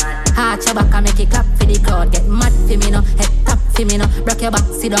now. Heart your back and make it clap for the crowd. Get mad for me now, head tap for me now. Break your back,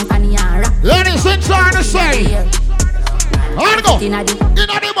 sit down, panny and rock. Ladies and gentlemen, say. On go. In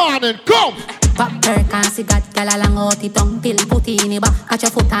the morning, come. Pop her can't see got gal along out it tongue. Pill put it in your back. Catch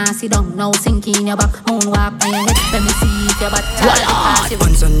your foot and sit down. Now sink in your back. Moonwalk on your head. Let me see if your butt tight.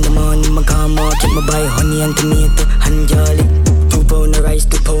 Once on the morning, my car market. My buy honey and tomato and jolly. 2 pound of rice,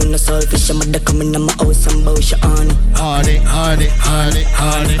 2 pound of saltfish. I'm a coming in my house and bow your honey. Honey.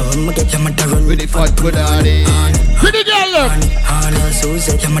 I'ma get your mother run with the fat with honey. Pretty girl, honey. So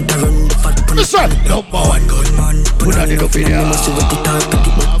say your mother run the fat with listen, no one good man. Put on it up in the house with the talk.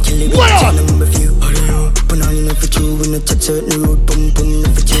 What up? Put on it for you when it's a certain road. Pum for you.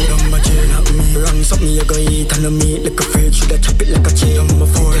 I'm a chain up me. Run something you go eat and I meat like a fridge. Should I chop it like a chain? I'm a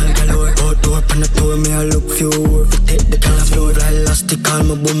four galore. Outdoor pan the tour me I look few. If you take the color floor, I elastic, call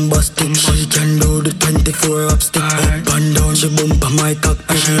me bombastic. She can do the 24 up stick. Up and down, she bump on my cock.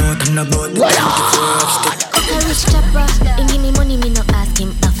 And she out and about the 24 up stick. A rich chopper, he give me money, me no ask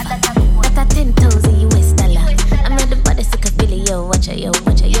him offer. At a 10,000 US dollar. I'm not the body sick of Billy, yo, watch her, you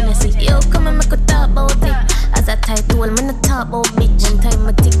know see. Yo, come and make a talk about it. As a title, man, I talk about bitch. One time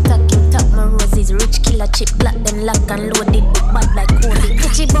my TikTok, him top my roses. Rich killer chip, black them lock and loaded. Bad like Cody.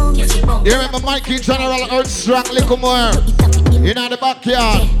 Catchy bone. You remember Mikey General Earth Strong, little more. In the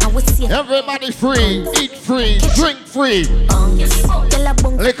backyard. Everybody free, eat free, drink free.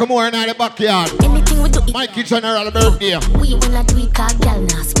 Little more in the backyard. Anything we do, Mikey General birthday. We wanna do it, call girl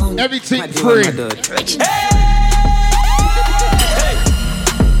now spawn. Everything free.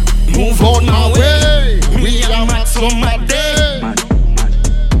 Move on my way. We are max on my day.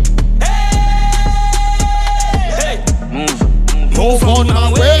 Move on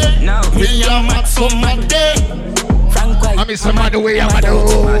my way. We are max on my day. I'm in some other way, I'm a dog.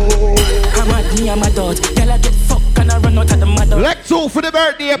 Girl, I get fucked and I run out of the mother. Let's do for the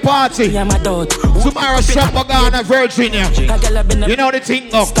birthday party. I'm a dog. Tomorrow, SHAMBA, Virginia. You know the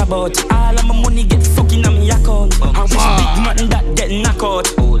thing up. All of my money get fucking on my account. I wish big man that get knocked out.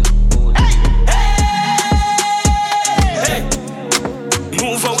 Hey.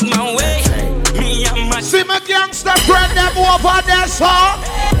 Move out my way. Me and my see my gangster friend them over there, sir.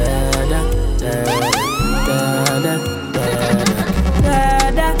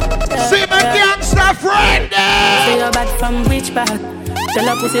 See my gangster friend. Say you're back from which part? Tell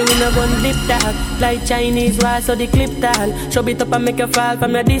a pussy we no gun lip tag. Like Chinese wall so the clip tag. Show it up and make you fall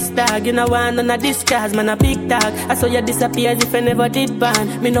from your disc tag. You know one on a discard, man a big tag. I saw you disappear as if I never did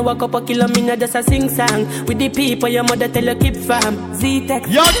ban. Me no walk up a kilo, me no just a sing song. With the people your mother tell you keep from Z-Tech.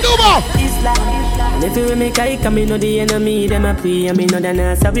 Yo, Duba! Islam. And if you make a me know the enemy. Them a pray and me know they're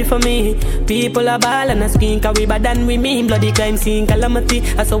not sorry for me. People a ball and a screen. Cause we bad than we mean. Bloody crime scene calamity.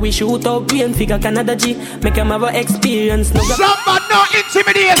 I saw we shoot up green figure Canada G. Make them have a experience. No somebody no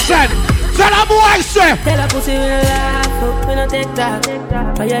intimidation. Tell a boy say. Tell a pussy we no laugh up, we no take that.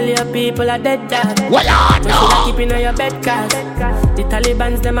 Violate people are dead dog. What you know? Keep in your bed cast. The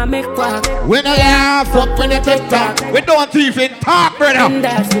Taliban's them a make quack. We no laugh up, we no take that. We don't even talk, brother.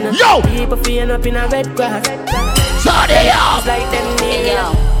 Yo! People feeling up in a red grass. Sorry, yo! Like them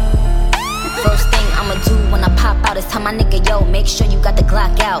nigga. First thing I'ma do when I pop out is tell my nigga, yo, make sure you got the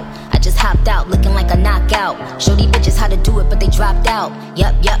Glock out. I just hopped out, looking like a knockout. Show these bitches how to do it, but they dropped out.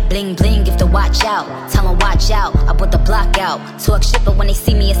 Yup, bling bling, if to watch out. Tell them watch out, I put the block out. Talk shit, but when they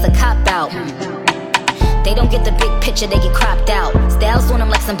see me, it's a cop out. They don't get the big picture, they get cropped out. Styles on them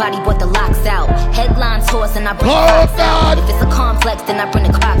like somebody bought the locks out. Headlines horse and I bring the Crocs out. If it's a complex, then I bring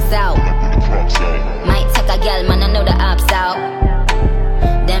the Crocs out. Might take a gal, man, I know the ops out.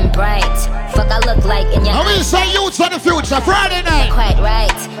 Them bright. fuck I look like in your eyes. I will say youths of the future, Friday night. Quite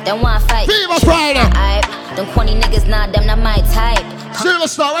right, then one fight. Fever Friday. Them corny niggas, nah, them not my type. Silver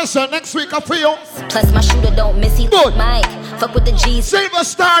Star, listen, next week I feel. Plus my shooter don't miss, he good. Mike, fuck with the G's. Silver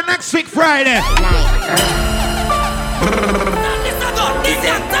Star next week Friday.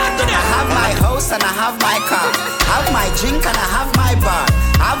 I have my house and I have my car. Have my drink and I have my bar.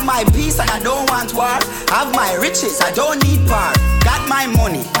 Have my peace and I don't want war. Have my riches, I don't need par. Got my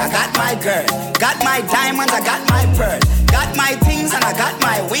money, I got my girl. Got my diamonds, I got my pearl. Got my things and I got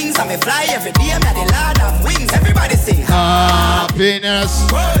my wings. I may fly every day, I'm the Lord of wings. Everybody sing happiness.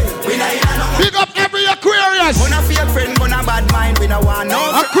 Pick up every Aquarius. Gonna feel friend, gonna bad mind. We don't want no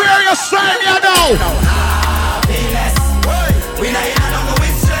Aquarius, sign me now. Happiness. We not in a no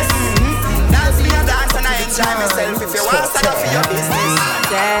with stress. Dance me and dance and I enjoy myself. If you want to start up for your business.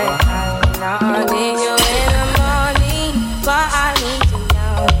 I need you in the morning, but I need to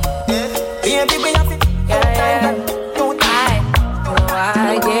know. Baby, we have it.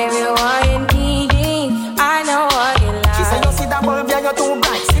 I gave you what you needed. I know what you like. She said you see that bulb, yeah, you're too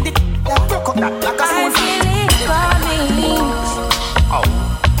bright. See the broke up that like a spoon. I feel it coming. Oh.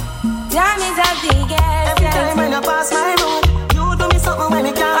 Diamonds of the gas. Every time when I pass my road, you do me something when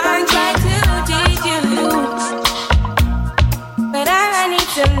it can't. I try to teach you, but I need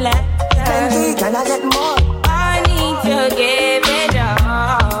some love. Plenty, can I get more? I need to give it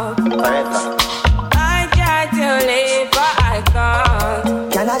all. Forever. I try to live, but I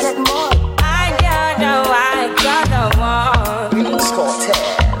can't. Can I get more? I don't know why I got the one.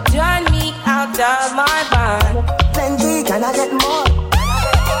 Turn me out of my band. Plenty, can I get more?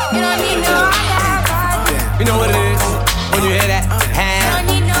 You don't need no other body. You know what it is when you hear that? You don't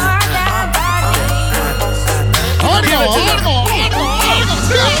need no other body.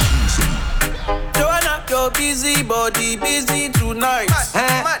 Joanna, your busy body, busy tonight.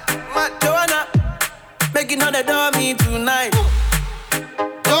 Joanna, making all the dummy tonight.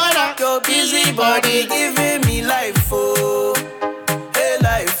 Joanna, your busy body, giving me life, oh, hey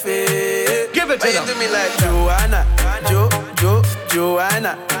life, hey. Give it to them. You do me like Joanna,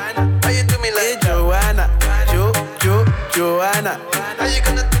 Joanna. How you do me like Joanna, Joanna? How you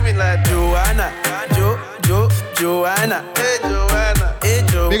gonna do me like Joanna, Joanna? Hey Joanna, hey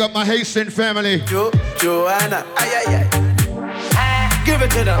Joanna. Big up my Haitian family. Joanna, ay. Give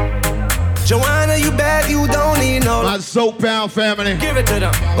it to them. Joanna, you bad, you don't need no. My Soap Pound family. Give it to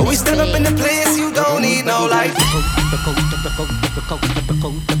them. But we step up in the place, you don't need no life.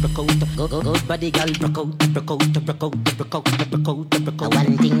 Good body girl,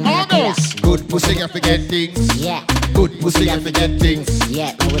 good pussy, you forget things. Yeah. Good pussy, you forget things.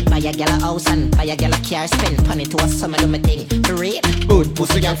 Yeah, I would buy a girl a house and buy a girl a car, spend money to a summer do my thing. For real. Good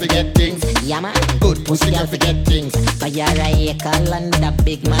pussy, you forget things. Yeah man. Good pussy, you forget things. Buy a acre land with a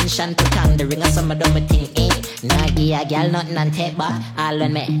big mansion, put on the ring of summer do my thing. Nah give a girl nothing and take back. All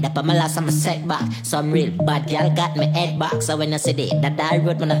on me, that my last summer setback. Some real bad girl got me head back. So when I see that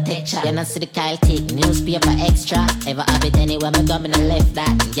road when I take shot. You know see the Kyle take newspaper extra. Ever have it anywhere me go, me no left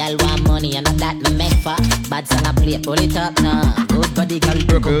that. Girl want money and that me make for. Bad song I play, pull it up now. Good body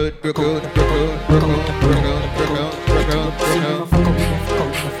girl, good.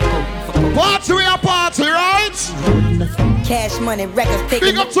 Party, right? Cash money, records, pick.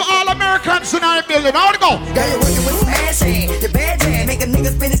 Big up to all Americans in our building. How to go? Girl, you're working with some passion. The bad jam, make a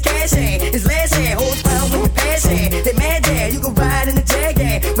nigga spend his cash. His last hand, holds power with the passion. They mad jam, you can ride in the jag,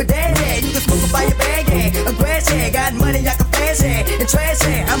 with that jam, you can smoke up by your bag, a grass jam, got money, I can flash and trash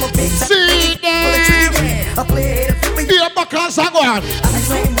jam. I'm a big time. See that? I play it, flip it. Be a backers, I go on. I'm the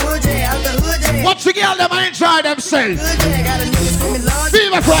same wood jam, out the hood jam. Watch the girl, them enjoy themselves. Good jam, got a nigga screaming large.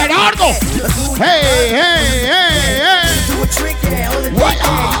 Fever Friday, how to go? Hey. Do a trick, yeah, on the dick,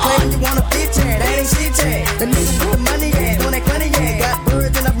 yeah. You claim you want a bitch, yeah, that ain't shit, yeah. The nigga with the money, yeah, doing that money, yeah. Got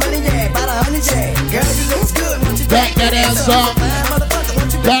birds and I'm running, yeah, about 100, yeah. Girl, you looks good, won't you back that ass up?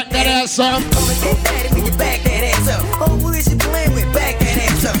 Back that ass up. Come and get daddy when you back that ass up. Oh, who is you playing with? Back that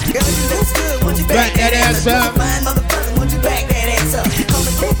ass up. Girl, you looks good, won't you back that ass up? Fine motherfucker, won't you back that ass up? Come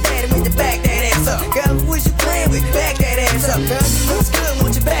and get daddy when you back that ass up. Girl, who is you playing with? Back that ass up. Girl, you looks good,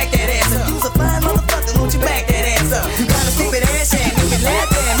 won't you back that ass up? You's a fine motherfucker, won't you back that ass up? You gotta stick with ass and make it laugh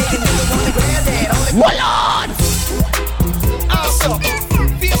there, make a nigga wanna grab that. What on? Ass up,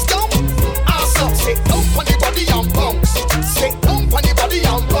 face down, ass up, sit down on the body and bounce. Sit down on the body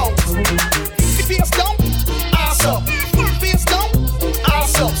and bounce. Face down, ass up, face down,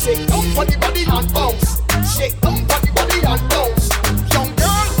 ass up, sit down on the body and bounce. Shake down on the body and bounce. Young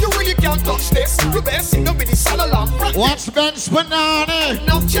girl, you really can't touch this. You better sing up with the salon. What's Ben's banana?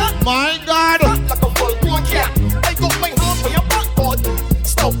 No chat. My God. Like a full grown cat. I got my hand for your backboard.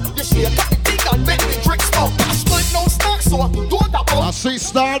 Stop, you shake up the thing. see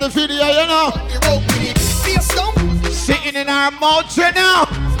start the video, you know. Sitting in our mouth, you know.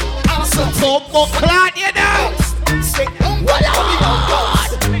 Football clot, you know. What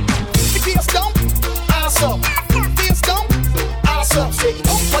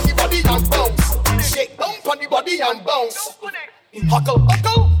and bounce. Huckle,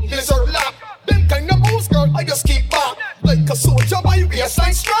 huckle, lizard lap. Them kind of moves, girl, I just keep back. Like a soldier by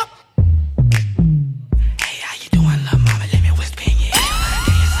waistline strap. Hey, how you doing, little mama? Let me whisper in your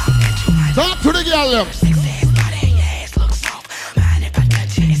ear. Talk to the girl,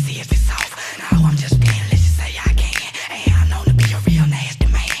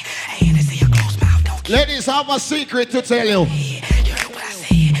 ladies, I have a secret to tell you.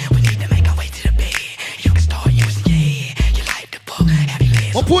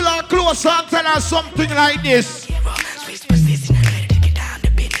 We'll pull her close and tell her something like this.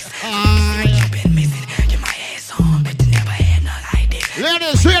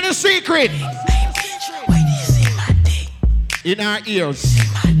 Ladies, hear the secret. In our ears,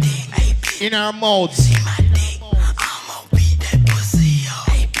 in our mouths.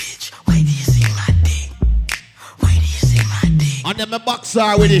 And then my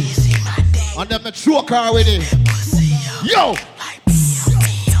boxer with it. And then my choker with it. Yo!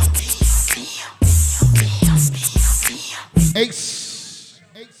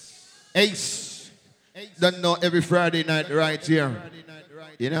 Ace. Don't know every Friday night right here.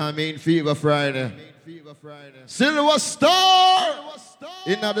 You know what I mean? Fever Friday. Silver Star!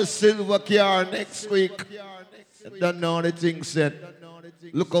 In the silver car next week. Don't know the thing said.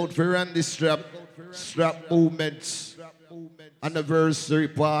 Look out for Randy Strap movements. Anniversary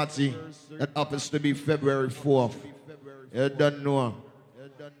party that happens to be February 4th. You don't know.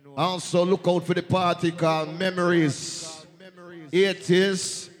 Also look out for the party called Memories.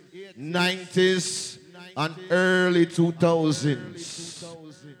 80s, 90s, and early 2000s.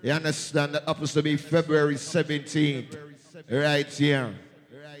 You understand? That happens to be February 17th. Right here.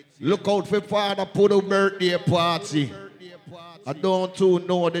 Look out for Father Puddle birthday party. I don't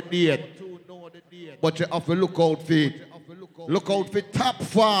know the date. But you have to look out for it. Look out for Top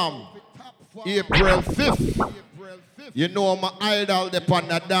Farm. April 5th. You know my idol upon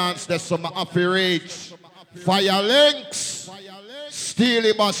the dance. That's some happy rage. Fire Links.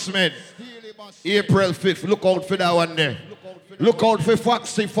 Steely Bossman. April 5th. Look out for that one there. Look out for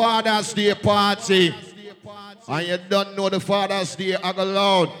Foxy Father's Day party. And you don't know the Father's Day I go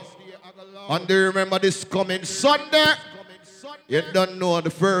loud. And do you remember this coming Sunday? You don't know the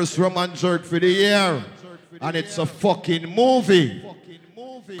first Roman jerk for the year. And it's a fucking movie.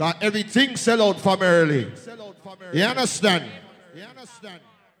 Because everything sell out from early. You understand?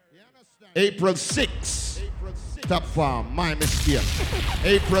 April 6th. Top Farm, my mistake.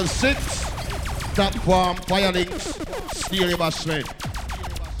 April 6th. Top Farm, Fire Links, Steely Bossman.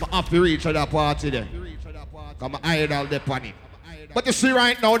 I have to reach at that party there. Because my idol there on it. But you see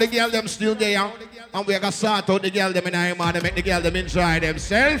right now, the girl them still there. And we got to sort out the girl them in our man to make the girl them enjoy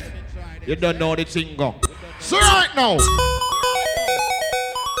themselves. You don't know the thing go. So right now.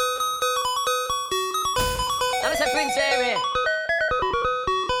 I'm a Prince Harry.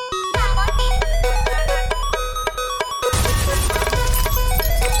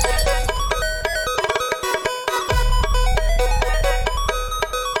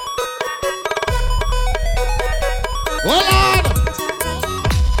 Hold on!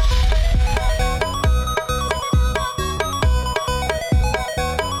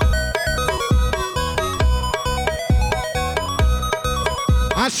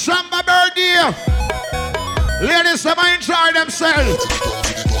 A SHAMBA birthday! Ladies, them enjoy themselves.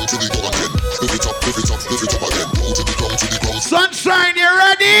 Sunshine, you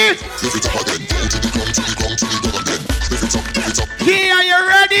ready? Yeah, are you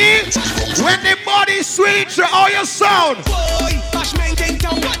ready? When the body switch, how you sound? Boy, bash maintain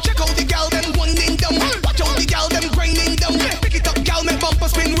down. Check out the gal them winding down. Watch out the gal them grinding down. Pick it up, gal, make bumper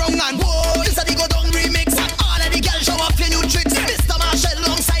spin round and boy, this a the go down remix. All of the gal show off your new tricks. Mr. Marshall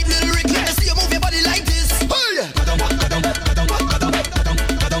alongside Little Rick. Let me see you move your body like this.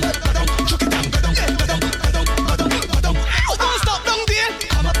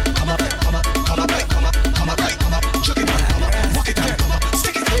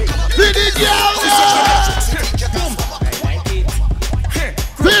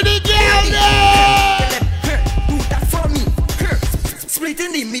 Split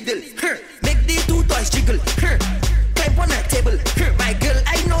in the middle, make the two toys jiggle. Climb on a table, my girl,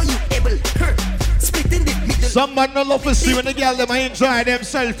 I know you able. Split in the middle. Some man no love to see when the girl them enjoy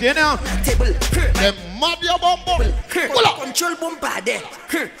themselves, you know. Table, them mad your bumble. Control bumper there,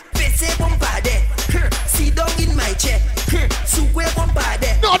 face bumper there. Sit down in my chair, super bumper.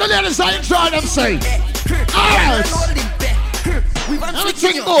 ladies I enjoy them say. Alright.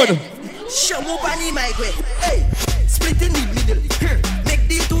 Everything good. Show me bunny my way. Hey, split in the middle. Make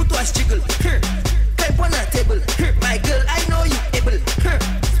the two twice jiggle. Climb on a table. My girl, I know you able.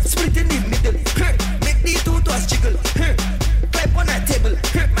 Split in the middle. Make the two twice jiggle. Climb on a table.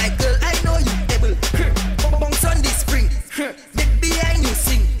 My girl, I know you able. Bounce on the spring. Make behind you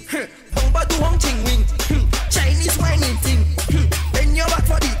sing. Bumba do Hong Ching Wing. Chinese whining thing. Then you're back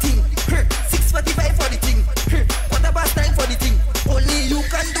for the thing. 6:45 for the thing. What about time for the thing? Only you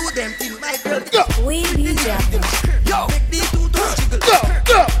can do them thing, my girl. We be jamming. Yo, make the two toes jiggle.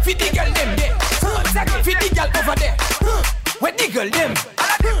 Fit the girl them there. Fit the girl over there. When the girl them,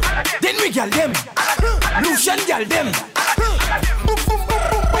 then we girl them. Lucian girl them. Boom boom boom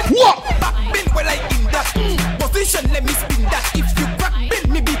boom. What? Back bend when I in that position. Let me spin that. If you crack bend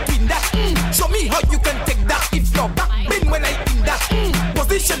me between that. Show me how you can take that. If you're back bend when I in that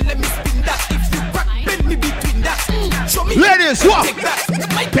position. Let me spin that. If you crack bend me between that. Show me. Ladies, what? Take that.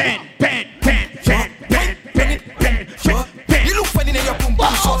 My pen. You look funny in your boom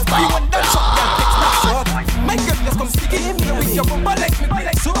boom shorts. You want that shot, yeah, take snapshot. My girl, just come stick it in me with your bumper like me,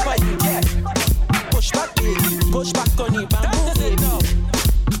 like super. Yeah. Push back, baby. Push back on it, bamboo, baby.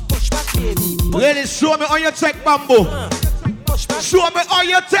 Push back, baby. Ladies, show me how you take bamboo. Show me how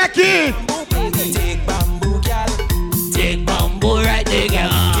you take it. Take bamboo, girl. Take bamboo right there,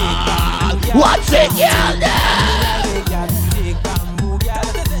 girl. What's it, girl?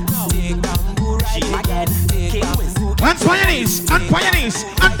 And on your knees, and on your knees,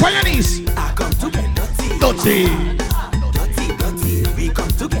 and on your knees. I come to get dirty. Dirty. Dirty. We come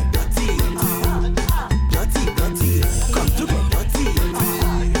to get dirty. Dirty. Come to get dirty.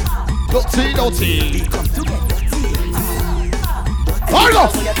 Dirty. We come to get dirty. Hold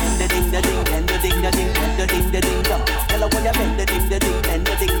up.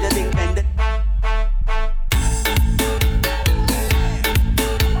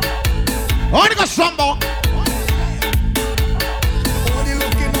 Only got SHAMBA.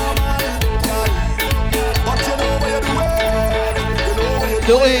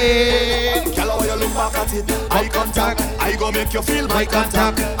 Do it. Eye contact, I go make you feel my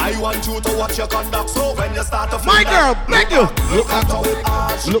contact. I want you to watch your conduct. So when you start to feel My girl, thank you. Look at how it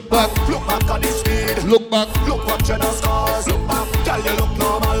arch. Look back. Look back at the speed. Look back. Look what you the scars. Look back. Girl, you look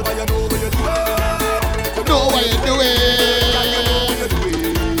normal, but you know what you do. You know what you doing.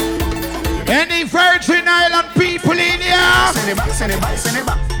 Any Virgin Island people in here? Send it back, send it back, send it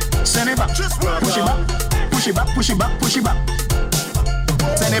back. Send it back. Push it back. Push it back, push it back, push it back.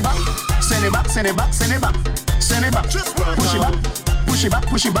 Send it back. Send it back, send it back, send it back. Send it back. Push it back. Push it back,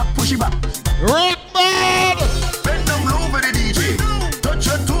 push it back, push it back. Rock bad. Bend down low for the DJ. Touch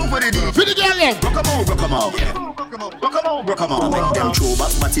your toe for the DJ. For the girl, yeah. Rock 'em out, rock 'em out. Rock 'em out, rock 'em out. Make them throw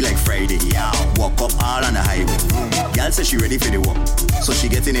back party like Friday. Yeah. Walk up all on the highway. Girl says she ready for the walk, so she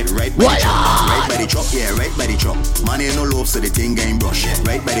getting it right by the truck. Right by the truck, yeah, right by the truck. Man ain't no love, so the thing ain't brush. Yeah.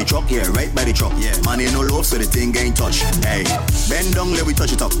 Right by the truck, yeah, right by the truck. Yeah. Man ain't no love, so the thing ain't touch. Hey, bend down, let we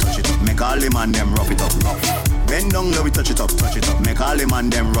touch it up, touch it up. Make all the man them rough it up, rough. Bend down, let we touch it up, touch it up. Make all the man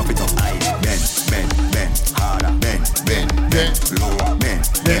them rough it up. Aye, bend, harder, bend, lower, bend,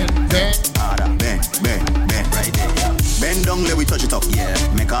 harder, bend, right there. Yeah. Bend down, let we touch it up, yeah.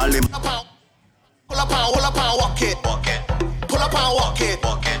 Make all them. Pull up and walk it, walk it. Pull up and walk it,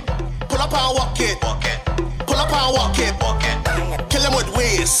 walk it. Pull up and walk it, walk it. Pull up and walk it, walk it. Kill him with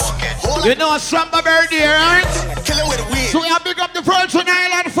waist. You know SHAMBA birthday, right? Kill him with waist. So we have big up the Virgin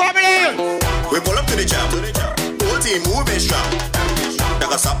Island family. We pull up to the jam. Whole team moving strong.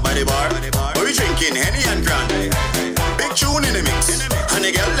 Like a stop by the bar. But we drinking Henny and Grand. Big tune in the mix. And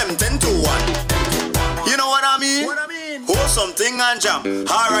the girl them 10 to 1. You know what I mean? Hold something and jam.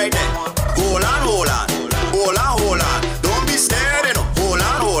 Alright then. Hold on. Don't be scared, you know. Hold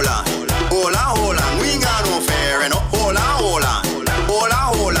on. We ain't got no fear, you know. Hold on.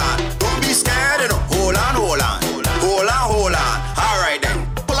 Don't be scared, you know. Hold on. Alright then.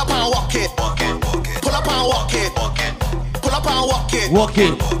 Pull up and walk it. Pull up and walk it. Pull up and walk it. Walk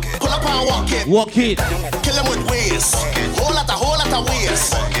it. Pull up and walk it. Walk it. Kill him with waist. Whole lot of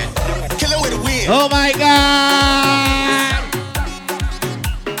waist. Kill him with waist. Oh my God.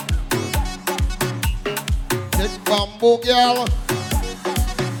 Take bamboo, girl.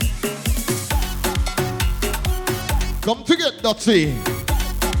 Come to get dirty.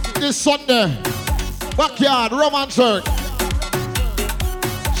 This Sunday, backyard romance work.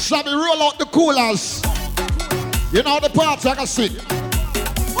 Shall we roll out the coolers? You know the parts I can see.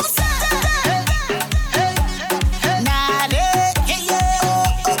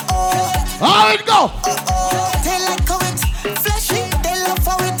 How it go? They like how it flashy, they love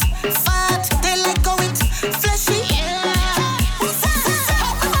how it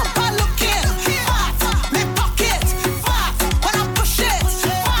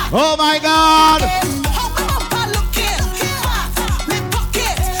Oh my God.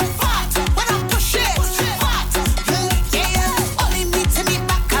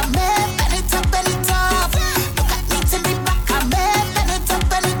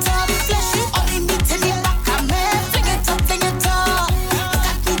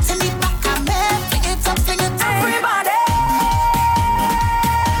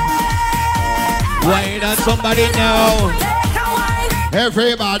 Why not somebody know?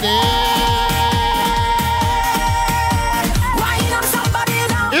 Everybody.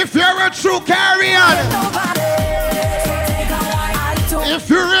 If you're a true carrier, if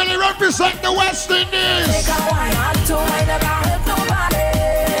you really represent the West Indies,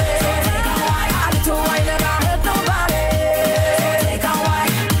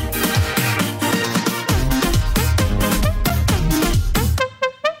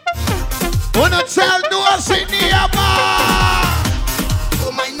 wanna tell no us in the bar.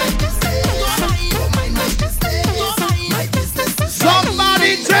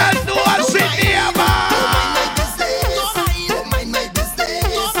 Somebody tell no us in the bar.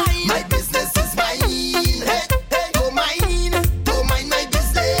 My business is mine. Don't mind my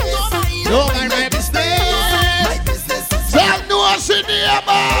business. Don't mind my business. My business is tell no us in the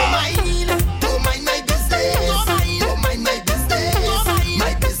bar. Don't mind my business. Don't mind my business.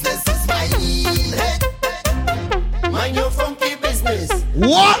 My business is mine. Mind your funky business.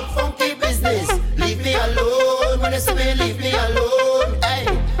 What? Funky business. Leave me alone. When you see me, leave me alone. Hey,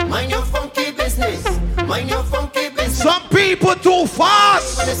 mind your funky business. Mind your funky business. Some people too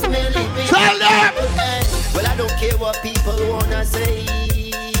fast. When you see me, leave me tell them. Hey, well, I don't care what people wanna say.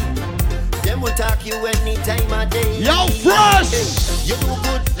 Them will talk you any time of day. Yo, fresh. Hey, you do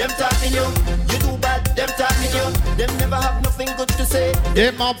good, them talking you. You do bad, them talking you. Them never have nothing good to say.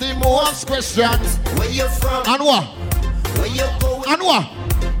 Them have the most questions. Where you from? And what? Where you going? And what?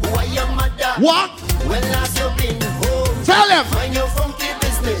 Who are your mother? What? When last you been home? Tell them. Mind your funky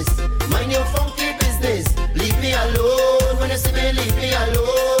business. Mind your funky business. Leave me alone. When you see me, leave me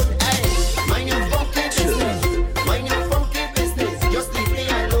alone. Hey, mind your funky business. Mind your funky business. Just leave me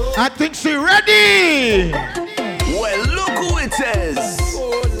alone. I think she ready. Well, look who it is.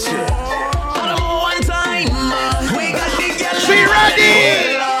 One time, we got the girl. She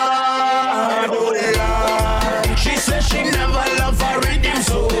ready. She says she never loved her rhythm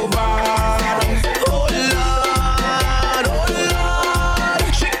so bad. Oh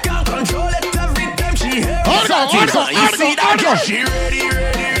Lord, she can't control it every time she hears it. You see that girl? She ready,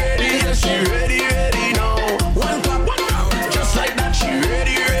 yes, she ready now. One clap, just like that. She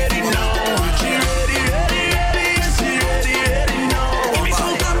ready now. She ready, yes, she ready now. Give me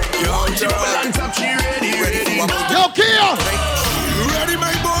some clap, yo, triple on top. She ready now. Yo, Kia. You ready,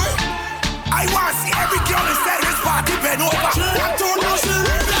 my boy? I want to see every girl inside this party bend over. I told you she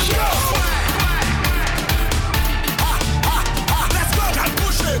ready. Let's go. Let's go. And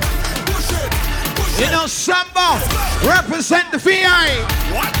push it. You know, Shamba represent the VI.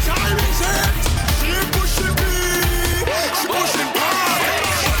 What time is it? She pushing me. She pushing back.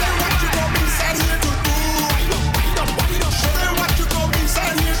 Show them what you got inside here to do. Show them what you got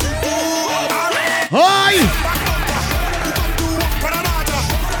inside here to do. Hi.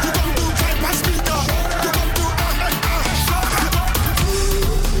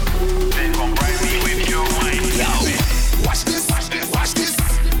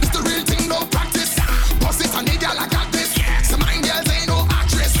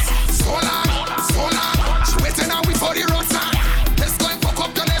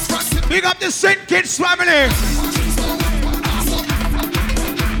 Big up the St. Kitts family.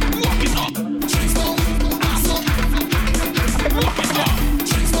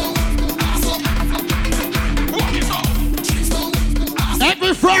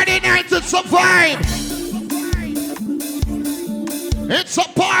 Every Friday night it's a vibe. It's a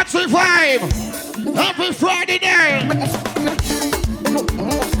party vibe. Every Friday night.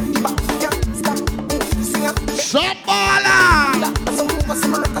 Shambala.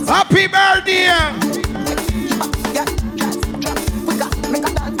 Happy birthday!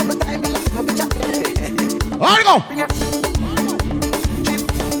 On we go!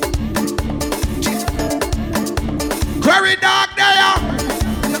 Very dark there!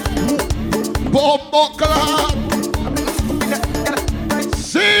 Bombo club!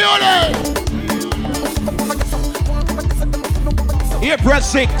 See you there! April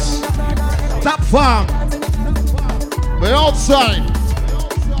 6, Top Farm. The outside.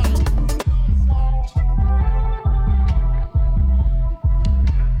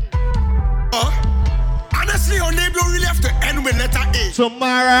 Honestly, her name don't really have to end with letter A.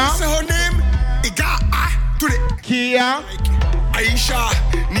 Tomorrow. So her name, it got A to the Kia. Aisha,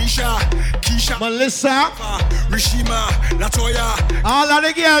 Nisha, Keisha, Melissa, Rishima, Latoya, all of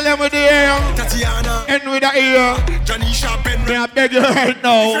the girls them with the ear, Tatiana, end with the ear. Janisha, Ben. May I beg you right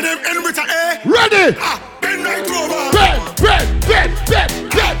now? If them end with a A, ready? Ben right over. Ben.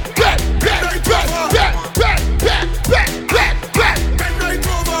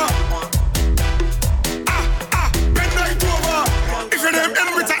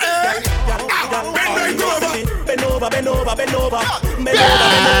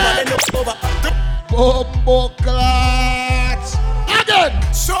 Bumbo clats. Again.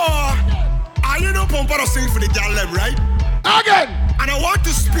 So, are you no pump or sing for the gal them, right? Again. And I want to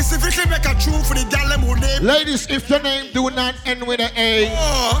specifically make a tune for the gal them who name. Ladies, if your name do not end with an A,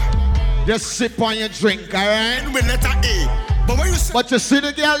 just sip on your drink, alright? End with letter A. But when you say, but you see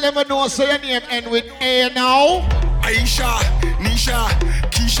the girl never know say your name end with A now. Aisha, Nisha,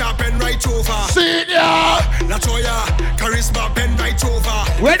 Keisha, Ben right over. See ya. Latoya, Charisma, Ben right over.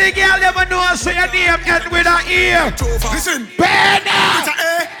 When the girl never know say your name end with an E. Listen, Ben. With an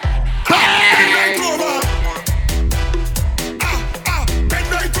A. Ben right over. Ben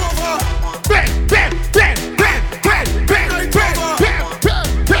right over. Ben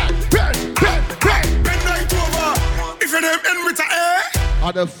right over. If your name end with an A.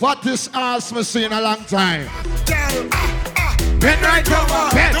 Are the fattest ass me seen in a long time. Ben right over.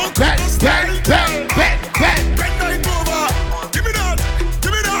 Ben right over. Give me that.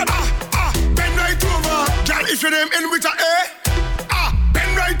 Ben right over. Girl, if your name end with an A.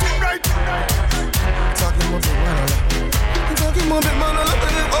 Ben right. Talking about the man. Talking about the man.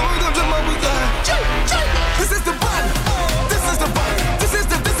 This is the band. This is the band. This is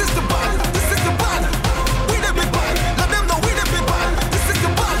the band. This is the band. We the big band. Let them know we the big band. This is the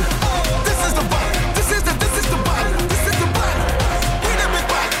band. This is the band. This is the band. This is the band. We the big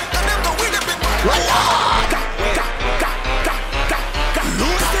band. Let them know we the big band.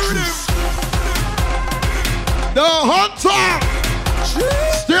 Lose the rhythm. The hunter.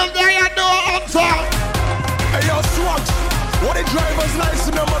 Still there, no hunter. Hey, yo, Swat. What the driver's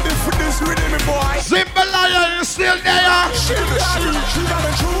license number be for this rhythm, boy? Simple Lion, you still there? She got a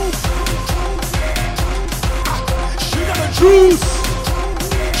juice. She got a juice.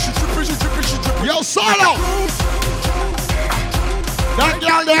 She dripping. Yo, Solo. That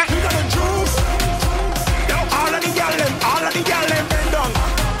girl there. She got a juice. Yo, all of the girl them bend down.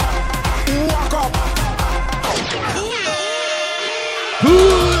 Walk up.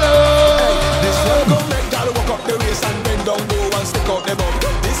 This one gon' make girl walk up the waist and bend down low and stick out the bum.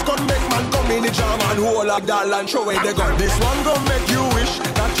 This gon' make man come in the jam and hold up girl and show away the gun. This one gon' make you wish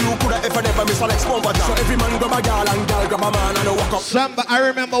that you coulda ever never miss Alex Bumper jam. So every man grab a girl and girl grab a man and walk up. Shamba, I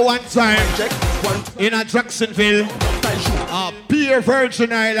remember one time in a Jacksonville, pure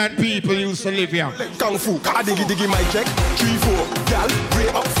Virgin Island people used to live here. Kung Fu, diggy my check. 3-4, girl, way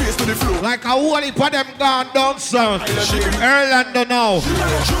up face to the floor. Like a whole heap of them gone down south. Orlando now.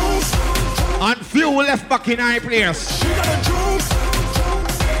 And few left back in high place.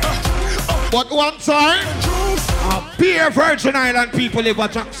 But one time, pure Virgin Island people live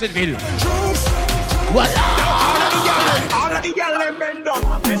at Jacksonville. All of the girl them bend down.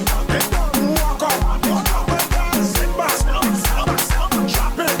 Walk up. Sit back.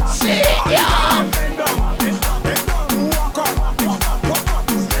 Drop it. Sit down. Walk up.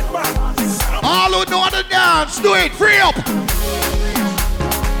 Sit back. All who know the dance, do it. Free up.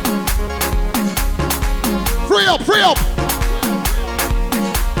 Free up.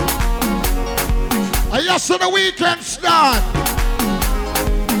 And yes, so the weekend start.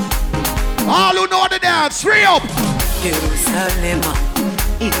 All who know the dance, free up. Jerusalem,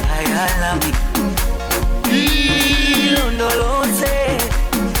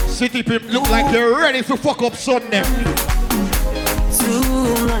 City Pimp look like you're ready for fuck up Sunday.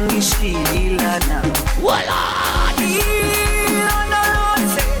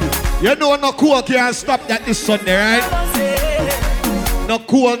 You know no cool can't stop that this Sunday, right? No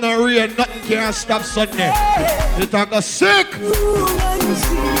cool, no rain, nothing can't stop Sunday. You talk a sick.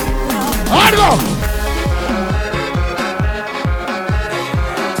 Hard go.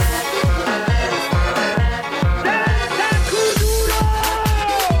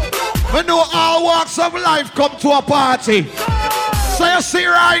 We know all walks of life come to a party. So you see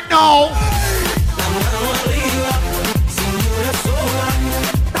right now.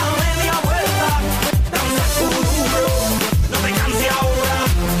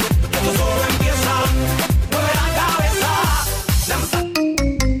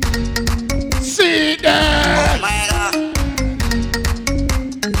 See there.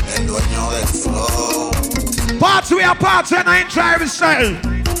 Party we are party and I enjoy myself.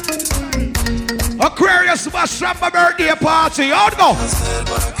 Aquarius SHAMBA birthday party. Out go.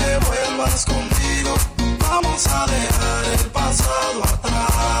 Vamos a dejar el pasado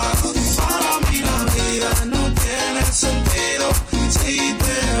atrás. Para mí la vida no tiene sentido si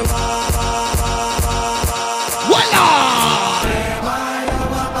te vas. ¡Vuela!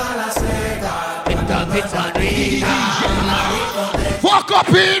 Fuck up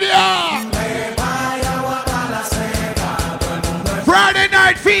in here! Friday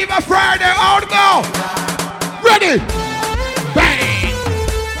night fever, Friday, out go! Ready! Bang!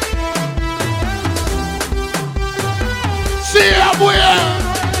 See ya, boy!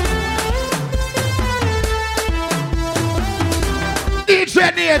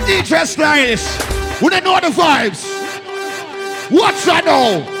 DJ Near, DJ Stylish. We don't know the vibes. What's I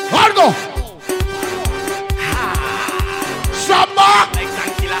know? I'll go. Shamba.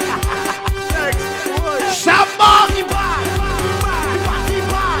 Shamba.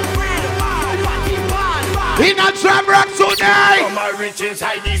 In a drum rock tonight. From my riches,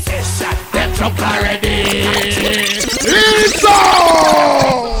 I need to shot. Them drunk already. Easy.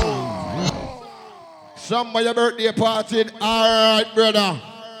 Shamba, your birthday party. All right, brother.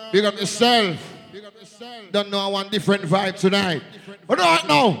 Big up yourself. Don't know I want different vibe tonight. But right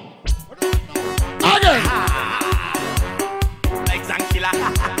now. Again.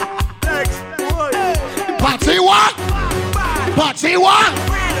 Party what? Party what?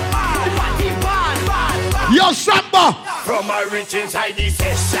 Yo, Shamba. From my riches, I need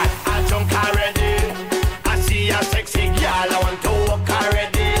to shot. I drunk already. I see a sexy girl, I want to walk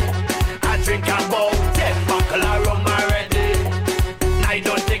already. I drink about 10 buckle of rum already. I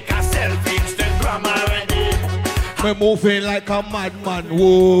don't take a selfie, Instagram already. We're moving like a madman.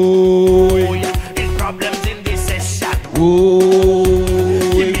 Whoa. It's problems in this session. Whoa.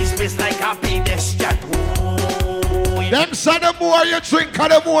 Give me space like a pedestrian. Them say the more you drink,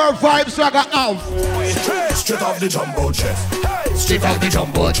 the more vibes I got out. Straight off the jumbo jet. Straight off the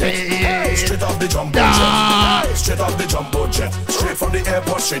jumbo jet. Straight off the jumbo jet. Straight off the jumbo jet. Straight from the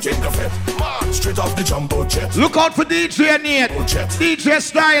airport, straight in the fit. Straight off the jumbo jet. Look out for DJ Nate. DJ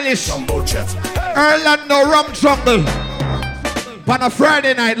Stylish. Jumbo jet. Orlando Rum Jungle. On a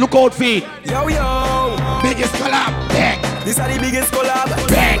Friday night, look out for it. Yo, yo. Biggest collab. Bang. This is the biggest collab.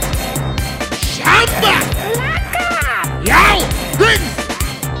 Bang. Shamba. Yo. Bring.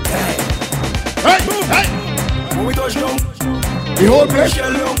 Hey, hey. When we touch down, the whole place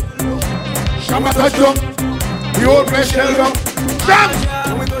shell down. Shamba touch down. The whole place shell down. Jump.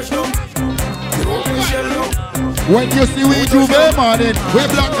 When we touch down, the whole place shell down. When you see we Juve morning, we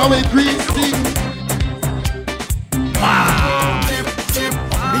black and we green stick.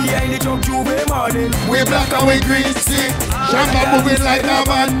 Behind the jump Juve morning, we black and we green stick. Shamba moving like a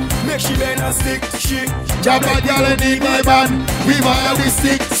man. Make she bend and stick shit. Jabba girl need my band. We want the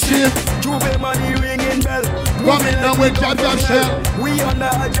stick shift. Juve money ringing bell. Coming down with jab jab shell. We under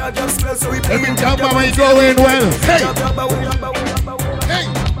a jab jab spell, so we play. Every jabba we going well. Hey,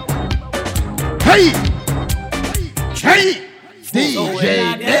 hey, hey, hey. DJ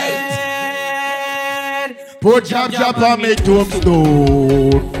Nate. Put jab jab on me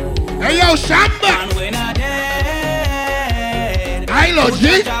tombstone. Hey yo, Shamba. I love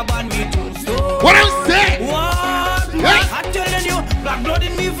you. What I'm saying? Hey. I'm telling you, black blood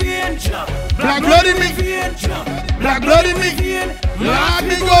in me vein. Black blood in me vein. Black blood in me vein. Lord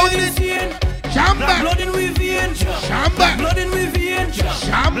me going in. Shamba. Black blood in me vein. Shamba. Black blood in me vein.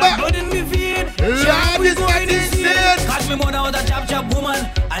 Shamba. Black blood in me vein. Lord is what he said. Cause me mother was a jab jab woman,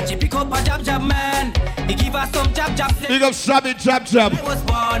 and she pick up a jab jab man. He give her some jab jab. Big up Shabby Jab Jab. I was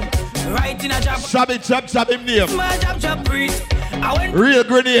born right in a jab. Shabby Jab Jab him name. My jab jab priest. I went real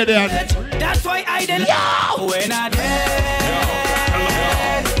grenade then. That's why I did. Yo! When I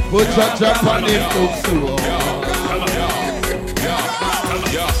dead. Put Jab Jab on him tombstone.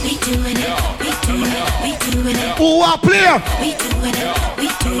 We doing it. We doing it. We doing it. Who are player? We doing it. We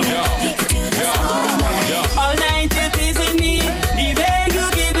doing it. We could do this all night. All night you're teasing me. The way you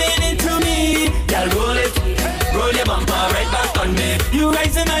giving it to me. Girl, roll it. Roll your bumper right back on me. You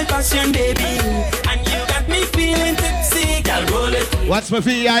rising my passion, baby. And you got me feeling tipsy. Girl, roll it. What's my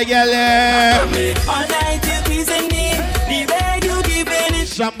fee, I get All night you're teasing me. The way you giving it.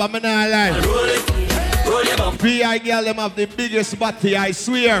 Shamba, me not lie. Roll it. Roll your bumper. PI girl, them have the biggest body, I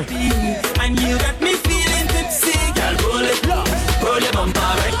swear. And you got me feeling tipsy. Girl, roll it. Roll your bumper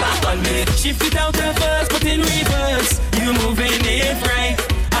right back on me. Shift it out reverse, but in reverse. You moving it right.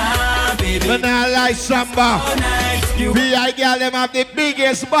 Ah, baby. Me not lie, Shamba. PI girl, them have the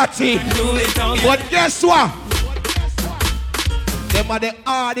biggest body. But guess what? Them are the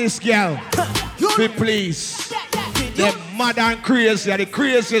hardest girl. Be please. Them mad and crazy are the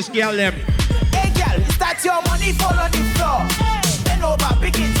craziest girl them. Let your money fall on the floor. Bend over,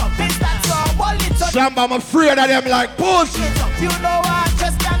 pick it up, it's that your wallet. Shamba, I'm afraid of them like push. You know I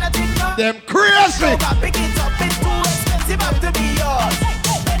just cannot ignore. Them crazy. Bend over, pick it up, it's too expensive have to be yours.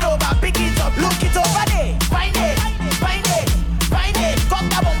 Bend over, pick it up, look it over there. Find it, find it, find it. Cock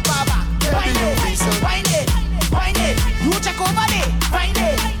the bumper back. Find it, find it, find it. You check over there. Find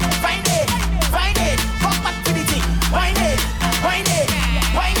it, find it, find it. Cock back to the thing. Find it, find it,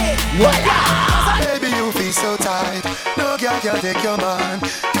 find it. Baby, you feel so tight. No girl can take your man.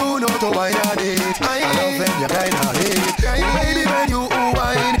 You know to wine a date. I love when you grind a date. Baby, when you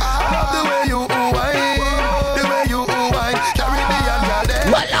wine, I love the way you wine. The way you wine, Caribbean girl there.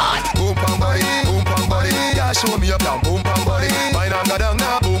 Boom pam body, yeah, show me your plan. Boom pam body, wine and go down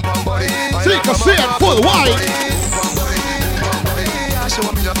now. Boom pam body, take a seat full wine. Boom pam body, yeah,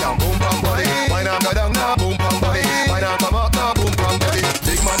 show me your plan. Boom pam body, wine and go down now. Boom pam body, wine and come up now. Boom pam body.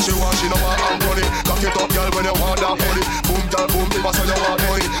 Big man, she want, she know what I'm running. Cock it up, girl, when you want that money. Boom, girl, boom, give us all you want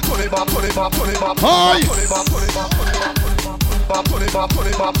money. Turn it back, turn it back, turn it back. Turn it back, turn it back, turn it back, turn it back,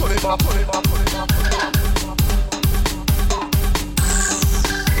 turn it back, turn it back, turn it back, turn it back, turn it back.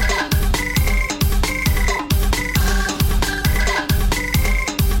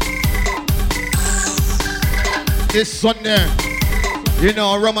 This Sunday, you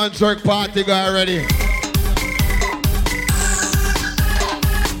know, Roman Jerk party guy already.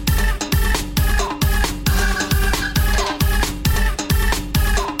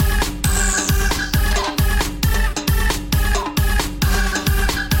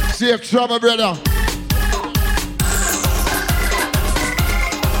 Safe trouble, brother.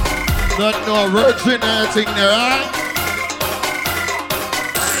 Not no virgin anything there, right?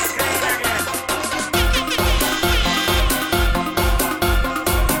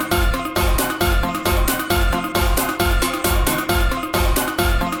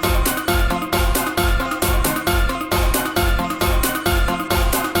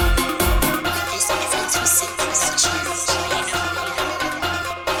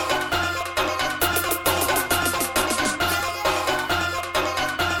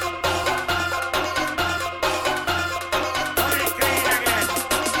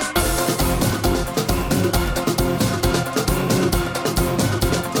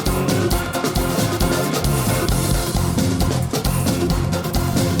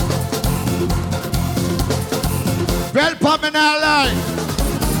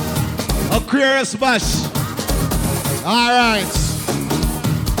 Aquarius Bash. All right.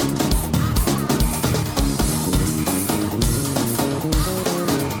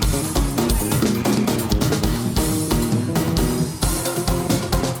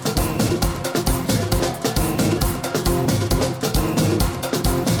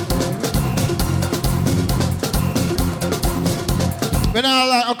 When I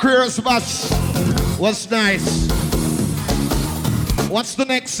like Aquarius Bash was nice. What's the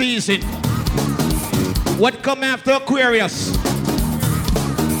next season? What come after Aquarius?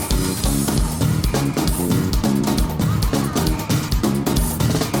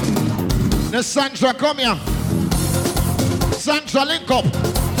 Now Sandra, come here. Sandra, link up.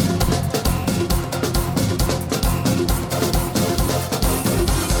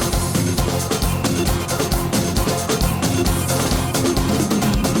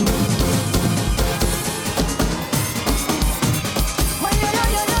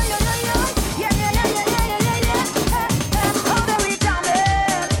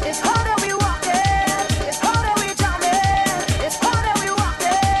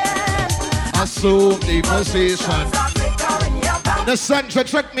 Assume the position. The Sandra,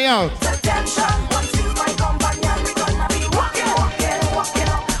 check me out.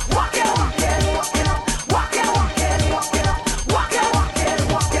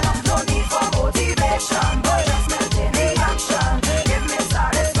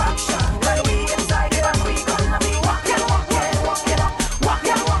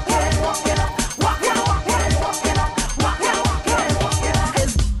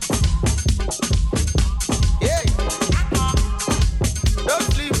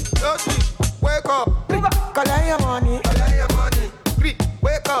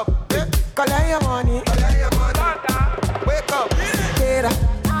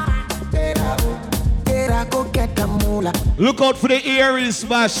 Look out for the Aries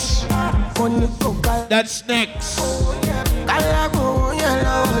smash. That's next.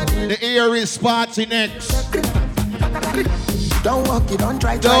 The Aries party next. Don't walk it, don't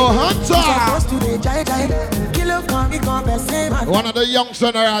try. One of the young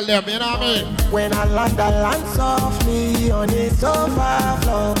general them, you know what I mean? When I land softly on the sofa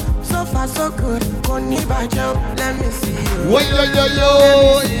floor. So far so good, let me see you.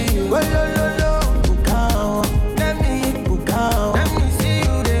 Yo.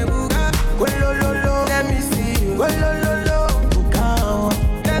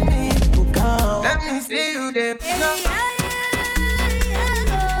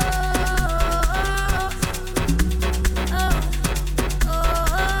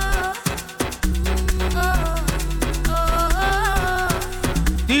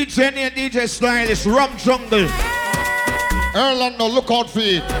 DJ near DJ Stylish, Rum Jungle. Orlando, look out for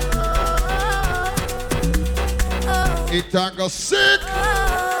it. It a go sick.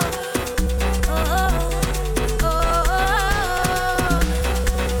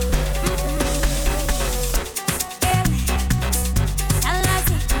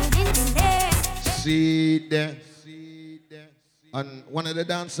 See there. And one of the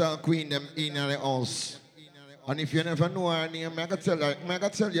dancer queen them in the house. And if you never know her name, I can tell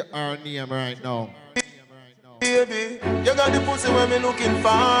you her name right now. Baby, you got the pussy where me looking for.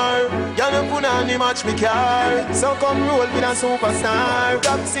 Y'all put on the match me car. So come roll with a superstar.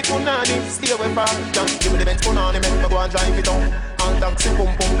 Taxi punani, stay away far. Just give me the Benz punani, make me go and drive it on. And taxi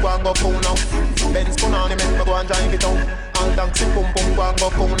pum pum go and go pound now. Benz punani, make me go and drive it on. And taxi pum pum go and go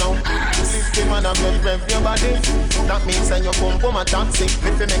pound now. Lifty man and rev your body. That means that you pum pum a taxi. If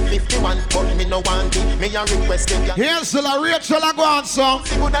you make 51, but me no want it. Me a request it. Here's the Rachel a go on song.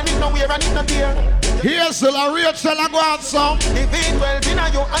 See good and it no wear and it no tear. Here's the Rachel a go on song. The V12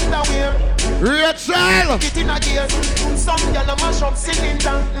 in your underwear. Rachel! Get in a gear. Some girl a mash up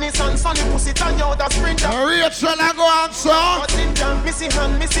cylinder. Nissan Sunny pussy turn you out a sprinter. Rachel a go on song. Missy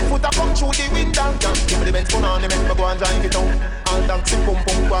hand, missy foot a come through the window. Give me the Benz punani, make me go and drive it down. All taxi pum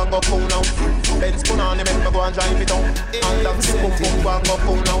pum go and go pound now. Benz punani, make me go and drive it down. All taxi pum pum go and go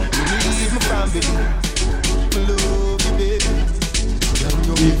pound now. Leave me family, me love you baby. Can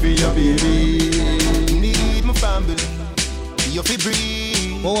you give me your baby? Need my family, you fi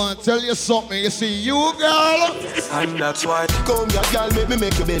breathe. I want to tell you something, you see you girl. And that's why come here girl,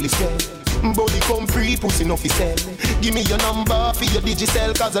 make your belly swell. Body come free, pussy no fi sell. Give me your number for your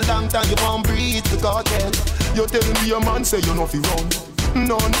digicel. Cause a long time you won't breathe the cartel. You tell me your man say you no fi run.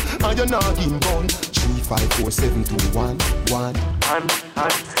 None, and you're not in gun. 3, 5, 4, 7, 2, 1, 1.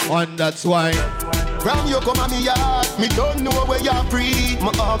 And that's why From you come on me yard, me don't know where you're free.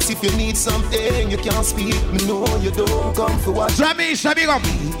 My ask if you need something, you can't speak. Me know you don't come for what. Jamisha, big up.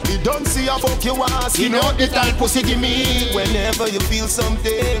 You don't see a fuck you ask. You know the time pussy give me. Whenever you feel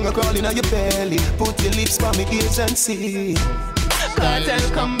something, a crawling on your belly. Put your lips by me ears and see. Cartel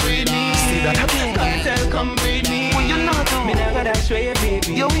come breed me. Cartel come breed me. Well, you not know. Me never dash away,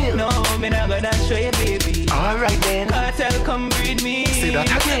 baby. You will. No, me never dash away, baby. Alright then. Cartel come breed me. Say that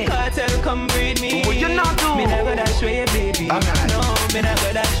again. Cartel come breed me. Well, you not know. Me never dash away, baby. Alright. No, me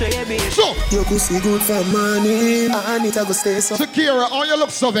never dash away, baby. So your pussy good for money. I need to go stay so. Shakira, all you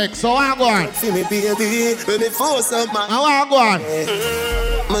look so vexed, so I'm going. See me baby, when me force up my. I'm going.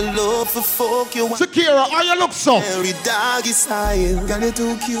 My love for fuck you. Shakira, all you look so. Every doggy style, girl you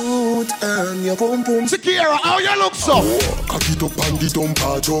too cute and your pum pum. Shakira, how you look so? Cock it up and the dump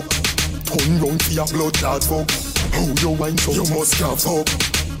a drop. Turn round for your blood clot fuck. How you wine so you must can't fuck.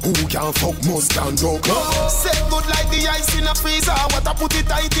 Who can fuck must stand up. Say good like the ice in a freezer. What I put it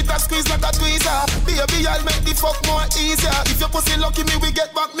tight, it a squeeze like a tweezer. Baby, I'll make the fuck more easier. If your pussy lucky me, we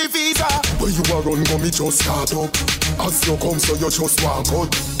get back me visa. When you are run, go me just start up. As you come, so you just walk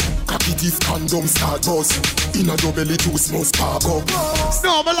out. Cocky teeth condom start bust. In a your belly juice must spark up.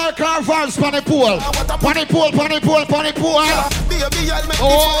 No, me like car valves, panny pool. Panny pool, panny pool, panny pool. Baby, I'll make the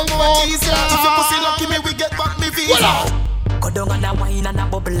fuck more easier. If your pussy lucky me, we get back me visa. Go down and a wine and a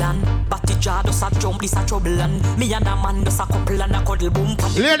bubble and Batty jar does a jump, this a trouble and me and a man does a couple and a cuddle boom.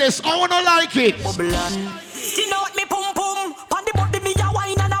 Ladies, I wanna like it. Bubble and you know what me pum pum. Pan the body me a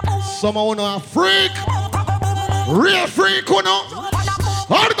wine and a boom. Some I wanna a freak. Real freak, you know.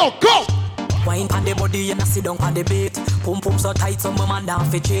 How to go? Wine pan the body and a sit down pan the beat. Pum pum so tight some man down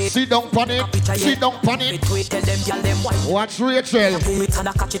fi cheat. Sit down pan it. Sit down pan it. Tell them gyal them wine. Watch Rachel. Boom it and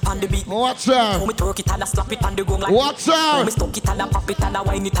a catch it pan the beat. Watch her. Boom it work it and a slap it pan the gong like. Watch her. Boom it stuck it and a pop it and a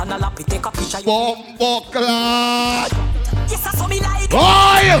wine it and a lap it. Take a picture. Bumbo clad. Yes I saw me like it.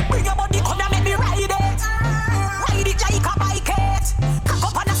 Boy. Bring your body come and make me ride it. Ride it like a bike it. Cock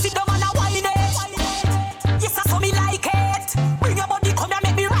up and a sit down and a wine it. Yes I saw me like it. Bring your body come and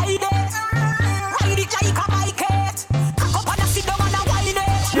make me ride it.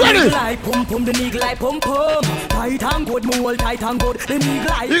 Ready? Like pum pum, the nigga like pum pum. Tight and good, more tight and good. The nigga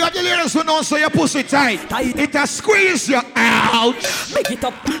like. You got the ladies who know so your pussy tight. It a squeeze you out. Make it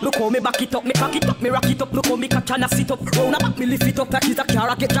up, look how me back it up, me cock it up, me rock it up. Look how me catch and I sit up. Round back me lift it up like it's a car.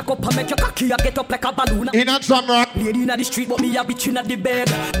 I get jack up and make your cocky. I get up like a balloon. In a drum rock. Lady in the street, but me a bitch in the bed.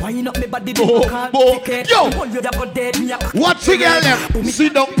 Wind up me body, the yo. What's the girl them?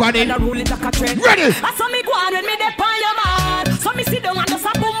 Sit down, panny. Ready? I saw me go on when me dey pan your man. So me sit down and just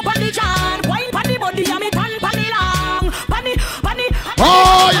a boom pan the jam. Wine pan the body and me tan pan the long. Panny.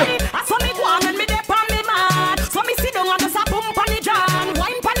 Oh yeah. I saw me go on when me dey pan me man. So me sit down and just a boom pan the jam.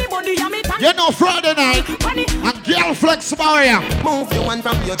 Wine pan the body and me tan. You know Friday night. And girl flex barrier. Move your one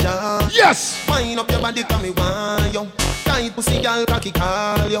from your jaw. Yes. Wind up your body, come me want you. Tight pussy, girl, cocky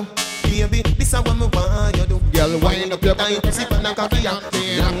call you. Baby, this is what me want you do. Girl, wind up your tight pussy, pan and cocky and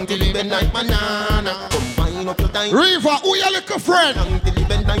long till you bend like banana. Come wind up your tight. Riva, who your little friend? Long till you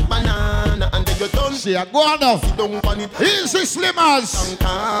bend like banana, and then you done. See, I go on now. Sit down on it. Easy Slimmers.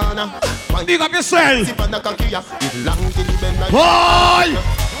 Big up yourself. Boy!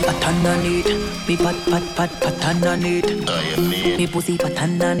 Pat underneath, me pat underneath. Me pussy pat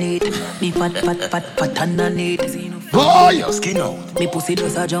underneath, me pat underneath. Boy! Skin out. Me pussy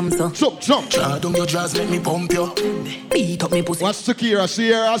does a jump so. Jump. Try down your jaws, let me pump you. Beat up me pussy. What's Takira? She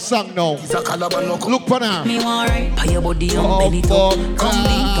hear a song now. Look for now. Me want right. Pay your body and bend it up. Come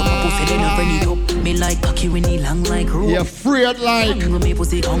beat up my pussy, then I bend it up. Me like cocky when he long like rope. You're afraid like. Me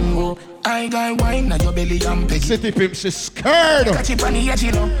pussy Congo. I got wine now your belly and peg. City Pimp, she's scared. Catch it on the edge,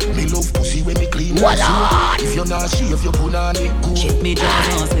 you know. Me love pussy when me clean. If you're not shave, you put on it good. Shit me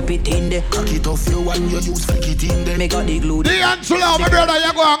jaws and slip it in there. Cock it off you and you use flick it in there. Me got the glue. D'Angelo, my brother,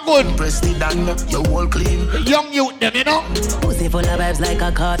 you go on good. Press the down, you all clean. Young youth, them, you know. Pussy full of vibes like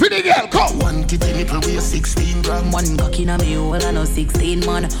a car. Pretty girl, come. One kitty nipple weigh 16 grams. One cock in a me hole and no 16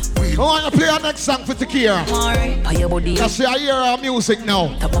 man. I want to play our next song for Takira. Alright, pay your body. Now see, I hear her music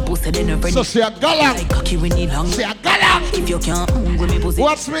now. Tap my pussy, then I bring so see, I galang. Like cocky when he long. See, I galang. If you can't with me pussy.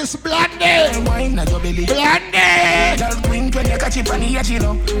 What's Miss Blondie? Wine now your belly. Blondie. Girl, wink when you catch it on the edge, you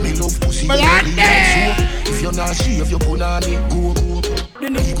know. Me love pussy. Blondie. If you're not shave, you put on it good.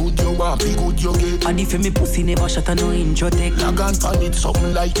 Be good you want, be good you get. And if me pussy never shut a no intro take. Log on pan it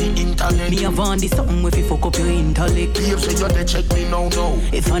something like the internet. Me have on this something if you fuck up your intellect. Babe say you dey check me now.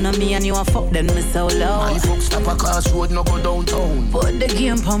 If I know me and you a fuck then me so loud. My fuck stop a crossroad no go downtown. Put the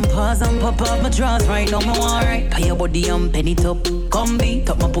game pump pause and pop off my drawers right now me alright. Pay your body and pen it up. Come beat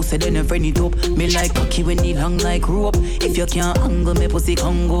up my pussy then I friend it up. Me like cocky when it long like rope. If you can't angle me pussy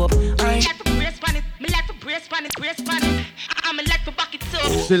can go up. Me like to brace pan it, me like to brace pan it, brace pan it. I'm like to back it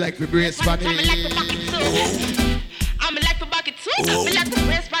too. She like to brace pan it. I'm like to back it too. I'm like to back it too. Me like to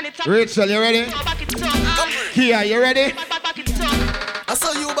brace pan it. Rachel, you ready? Back it too. Kia, you ready? Back it too. I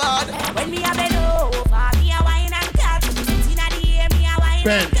saw you bad. When me a bend over, me a wine and cut. Inna the air, me a wine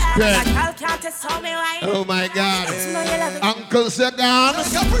and cut. Girl can't test how me wine. Oh my God. Uncles, you're gone.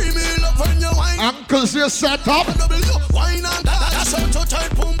 Uncles, you're set up. Wine and that's how to turn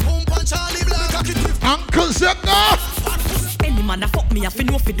pum pum punch Charlie Black. Uncles, you're gone. Any man a fuck me, I fin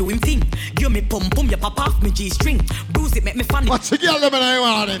know fi do him thing. Give me pum pum, you pop off me G-string. Bruise it, make me funny. What's the girl them and I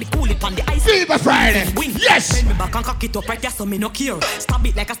want it? Me cool it on the ice. Fever Friday. Wing. Yes. Bend me back and cock it up right there, so me no care. Stab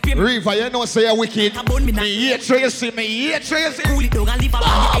it like a spear. Riva, you know say you're wicked. Me hate you see, me hate you see. Cool it down and leave up on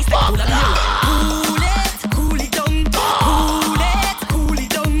the ice like cool and cool it down. Cool it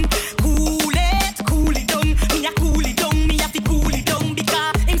down. Cool it down. Me a cool it down. Me have to cool it down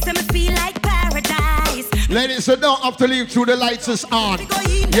because him say me feel like paradise. Ladies, you don't have to leave through the lights is on.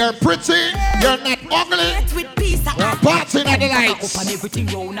 You're pretty, you're not ugly. You're partying at the lights.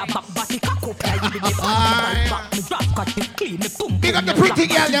 Big up the pretty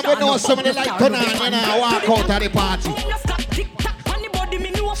girl, you never know some of the light turn on, you know, walk out at the party.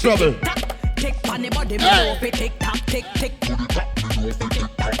 Trouble.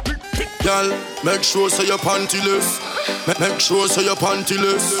 Girl, make sure so you're pantyless. Make sure so you're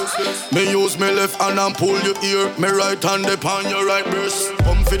pantyless. Me use me left hand and pull your ear. Me right hand upon your right breast.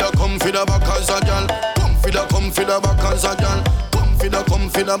 Come for the back as a girl. Come for the back as a girl. Come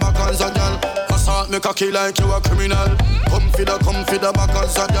for the back as a girl. Assault me cocky like you a criminal. Come for the back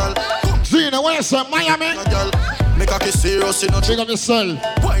as a girl. Gina, where's some Miami? Make a kiss serious, you know. Big up yourself.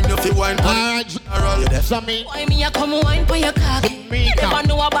 Wine if you wine, alright, Sammy. Why me a come wine for your cock? Never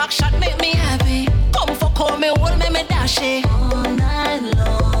know a back shot make me happy. Come for call me, hold me dash it all night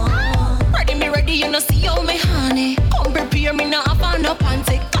long. Ready, you know see how me honey. Come prepare me now up on no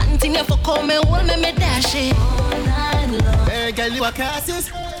panty. Continue for call me, hold me dash it all night long. Hey girl, you a cassis.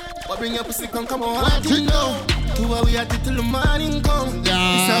 What bring your pussy come on, what you know? To where we at it till the morning come. It's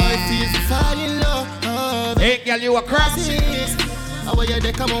how it feels to fall in love. Hey girl, you a cassis. How are you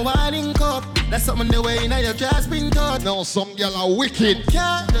they come on winding cup? That's something the way in your just been taught. No, some girl are wicked.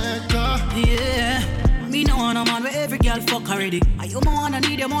 Can't let go. Yeah. Me no want a man where every girl fuck already. I you no wanna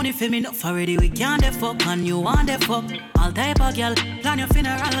need your money for me enough already. We can't the fuck and you want the fuck. All type of girl, plan your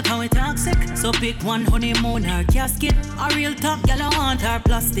funeral can we toxic. So pick one honeymoon or casket. A real talk girl I want her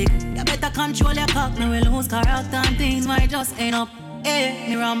plastic. You better control your cock, no we lose character and things might just end up. Hey,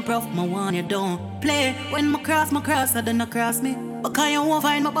 me ram prof, my one you don't play. When my cross, I don't cross me. But can you won't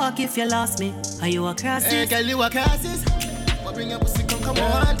find my back if you lost me? Are you a crosses? Hey girl, you a cassis. What bring your pussy come come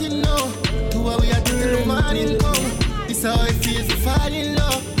on, you know. To what we are doing, no morning come. This how it feels to fall in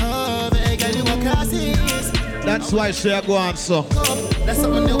love. Oh, baby, girl, you are classy. That's why she go on so. That's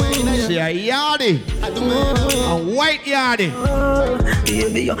something the way in she a yardy. A white yardy.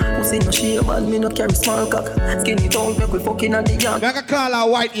 Baby, your pussy no shame and me no carry small cock. Skinny tongue make we fucking at the yard. Make a call her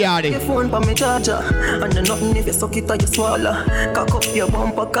white yardy. Your phone pa me charger. And you nothing if you suck it or you swallow. Cock up your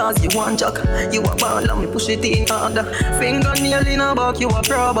bumper cause you want jack. You a ball and me push it in harder. Fingernail in a back, you a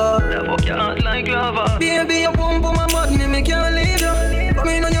prober. Fuck your heart like lava. Baby, your pump on my butt, me can't leave you. Come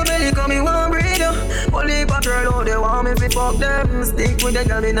in on your belly, come in one breathe you. Only patrol out, they want me to fuck them. Stick with the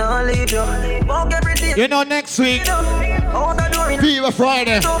girl, me not leave you. Fuck everything. You know next week, Fever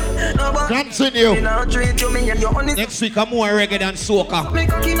Friday. Continue. Next week I'm more reggae than soca.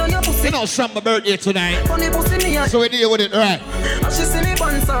 You know Shamba birthday tonight, so we deal with it right. She see me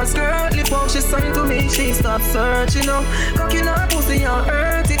pants her skirt, lip up, she signed to me, she stop searching up. Cocking her pussy and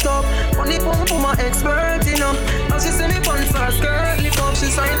hurt it up. Only pump for my expert, you know. She see me pants her skirt, lip up, she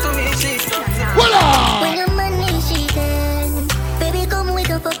signed to me, she stop searching up. When your money she said, baby come wake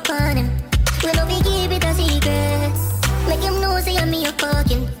up on him. We don't be keep it a secret. Make him know say I'm me a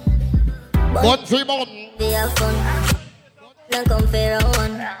fucking. But we have fun. Now come fair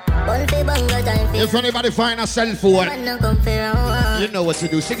one. If anybody find a cell phone, Now come fair one. you know what to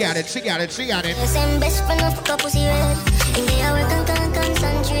do. She got it, she got it, she got it. Same best friend of fuck pussy red. In the hour can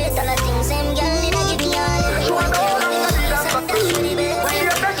concentrate. All the things same girl in a give me all.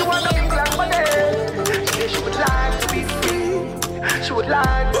 She would like to be free. She would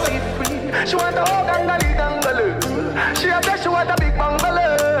like to be free. She want a whole gangali. She said she want a big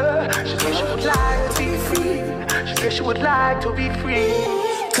bungalow. She said she would like to be free. She said she would like to be free.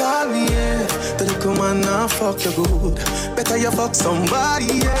 Call me, yeah. Tell you come on now, fuck you good. Better you fuck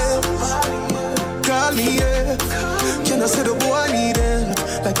somebody else. Call me, yeah. Can I say the boy need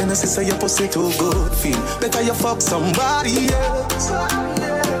help? Like can I say your pussy too good feel? Better you fuck somebody else.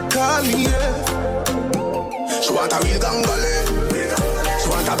 Call me, yeah. She want a real gangali. She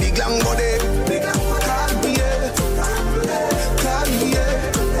want a big long body. Call me, yeah. Call me,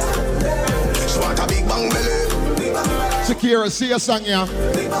 yeah. She want a big bang belly. Shakira, see a song, yeah.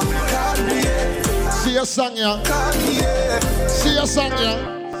 See a song, yeah. See a song, yeah.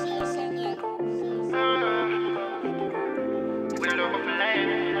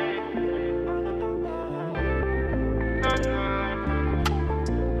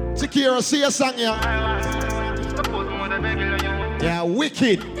 Shakira, see a song, yeah. Yeah,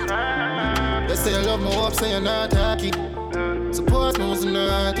 wicked. They say you love me up, say you're not tacky. Suppose me was an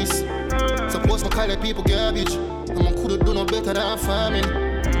artist. Suppose me call the people garbage. And I could've done no better than farming.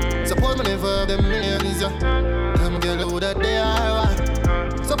 Suppose me never have them millions, yeah. Tell me girl who that they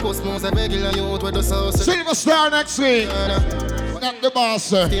are. Suppose me was a regular youth with the sauce. Silver Star next week. Not the boss,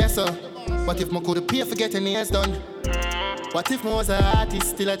 sir. Yes, sir. What if me could've paid for getting nails done? What if me was an artist,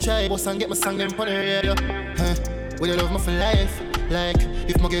 still I try boss and get my song them on the radio? Would you love me for life? Like,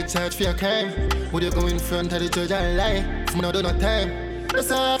 if me get charged for a crime, would you go in front of the judge and lie? If me not do no time,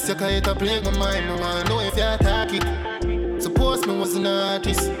 just ask you, cause you play my mind. I wanna know if you're talking. Suppose me was an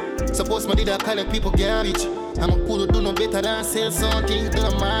artist. Suppose me did I call the people garbage. I'm a cool do no better than sell something to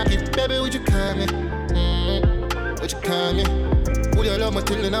the market. Baby, would you call me? Would you call me? Would you love me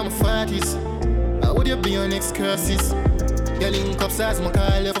till I'm 40s? Or would you be your next crisis? You link up size, my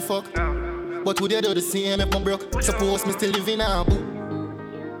call you for fuck. But would you do the same if I'm broke? Suppose me still living a boo.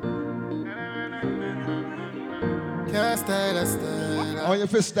 Can't style a style. On your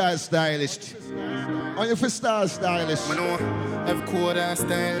fist style stylist. On your fist style stylist. I know every code and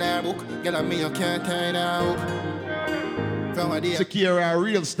style that book. Girl, I mean you can't tie that hook. From a day Shakira, a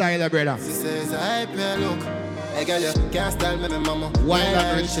real styler, brother. she says, I pay look. Hey girl, you can't style me, mama. Why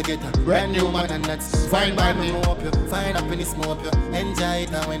not rich? She get a brand new man and that's fine by me. Up you, find happiness, more up you. Enjoy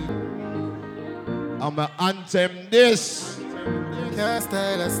it now when I'ma anthem this. can't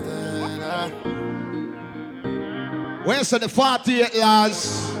style a style. Where's the 48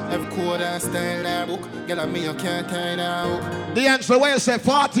 laws? Every code and style that book. Girl, I mean you can't tie that hook. D'Angelo, where's the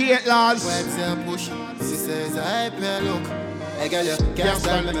 48 laws? Vibes and push. She says, I pay look. Hey girl, you can't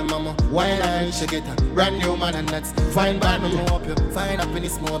style me, mama. Why not? She get a brand new man and that's fine by me. More up you, find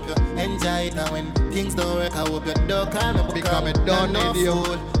happiness, more up you. Enjoy it now when things don't work. I hope you don't call me because me don't need you,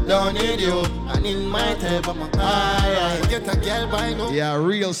 don't need you. And in my type, I'm a high. Get a girl by now. Yeah,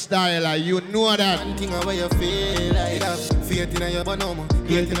 real styler, you know that. One thing where you feel like that. Faith in your banana,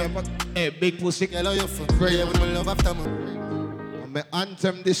 guilt in your back. Hey, big pussy. Girl, how you for pray with my love after me. I'ma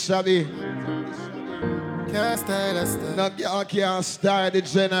anthem this, Shabby. Can't style a style. No girl can't style the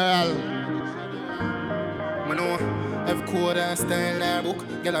general. I know every code and style that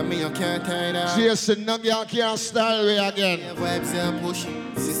book. Girl, I mean you can't tie that. Jason, no girl can't style me again. Vibes and push.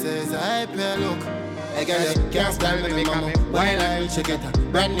 She says I pay look. Hey girl, you can't style me, mama. Why not you get a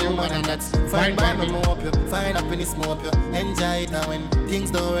brand new one and that's fine by me, up you. Find happiness, more up you. Enjoy it and when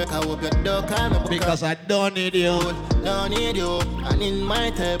things don't work, I hope you don't call me. Because I don't need you. Don't need you. And in my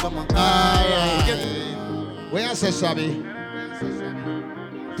type, I'm a where you say, Sabi?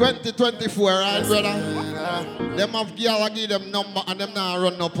 2024, right, brother? Them have girl, I give them number and them now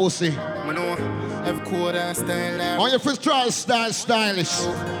run no pussy. I know, have code and style. On your first try style, stylish.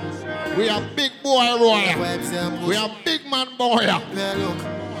 We are big boy royal. We are big man boy.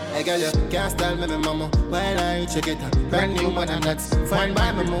 Hey girl, you can't style me, mama. Why not you check it out? Brand new one and that's fine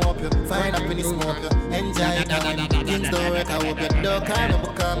by me, more up you. Find happiness, more up you. Enjoy it and things don't work, I hope you don't call me,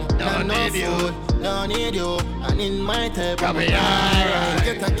 become. Don't need you, don't need you. And in my type, I'm alright.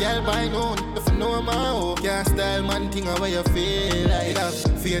 Get a girl by noon, if you know my hope. Can't style man, thing how you feel like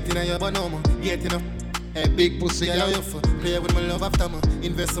that. Faith in your bonoma, get enough. Hey, big pussy, girl, you play with my love after me.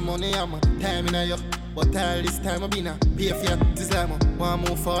 Invest some money, I'm time in you. But all this time I been a pay for you. This like me, want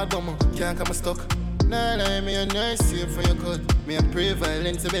move forward, but me can't come stuck. Nah, me a nice you for your cut. Me a pray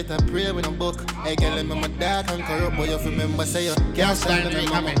violence, you better pray with a book. Hey, girl, I'm my dark and corrupt, but you remember say you can't stand me,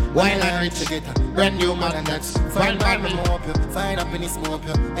 mama. Why not reach to get a brand new man and that's fine by me, more up you. Find happiness, more up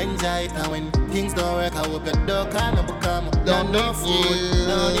you. Enjoy it and when things don't work, I hope you don't call me, become. Don't need food,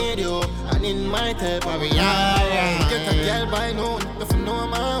 don't need you. And in my type, I be alright. Get a girl by noon, if you know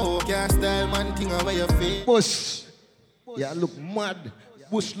my hope. Can't style man, thing away your face. Bush, yeah, look mad.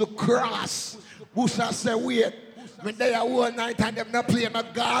 Bush look cross. Bush I say wait. Me there all night and them not playing a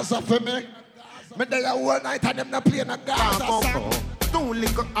Gaza for me. Me there all night and them not playing a Gaza song. Don't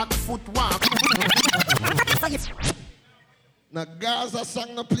lick at footwork. Na Gaza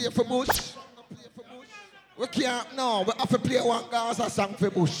song no play for Bush. We can't, no, we have to play one Gaza song for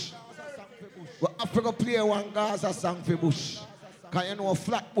Bush. We have to play one Gaza song for Bush. Cause you know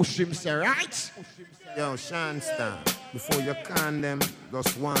Flat Bush himself, right? Yo, Shanstar, before you can them,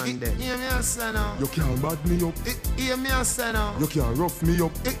 just one them. Hear me a say now. You can't bad me up. Hear me a say now. You can't rough me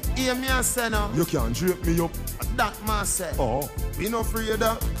up. Hear me a say now. You can't drape me up. That man say. Oh. We no afraid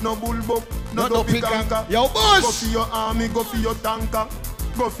of no bullbuck, no dopey ganker. Yo, boss. Go for your army, go for your tanker.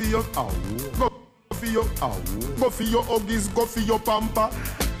 Go for your go for your go for your huggies, go for your pamper.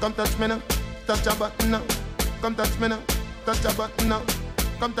 Come touch me now, touch your button now. Come touch me now, touch your button now.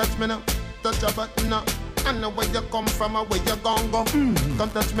 Come touch me now, touch your button now. I know where you come from or where you gon' go. Come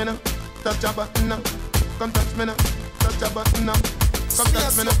touch me now, touch your button now. Come touch me now, touch your button now. Come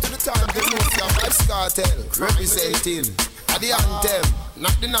touch me now. To the time, the Nokia Vibes Cartel representing the anthem,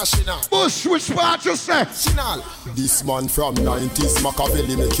 not the national. Bush, which part you say? National. This man from 90s,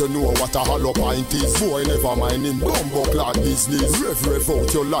 Machiavelli make you know what a hollow pint is. Boy, never mind him, bumbo clad business. Rev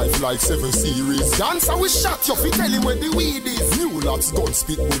out your life like 7 series. Dancer we shot you, fi tell him where the weed is. New lads gun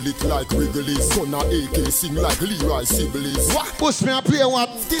spit bullet like Wrigley's. Gonna AK sing like Leroy Sibbles. What? Push me a play one.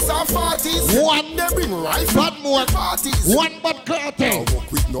 These are parties. One. They bring rifle. Bad more. Parties. One bad cartel. I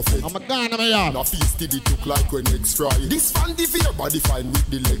walk with no fake. I'm a gun, I'm a yard. Na feast did it look like when eggs fry. This fan the fear body fine with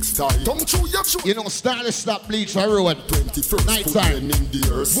the legs tied. Don't chew your shoe. You know, stylish stop bleach for ruin. 21st night put time. them in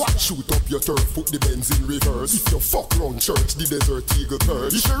the earth. What? Shoot up your turf, put the Benz in reverse. If you fuck round church, the desert eagle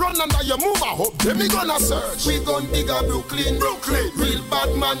perch. If you run under your move, I hope them me gonna search. We gon' dig a Brooklyn. Real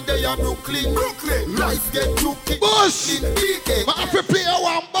bad man, they are Brooklyn. Life get too kick. Bush! But I prepare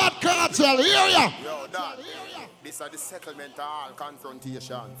one bad cartel, hear ya? Yo, Dad. This is the settlement of all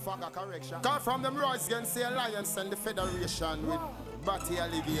confrontation. Fuck a correction. Come from them roads against the alliance and the federation with batty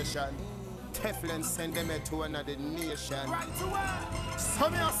allegation. Teflon send them to another nation. So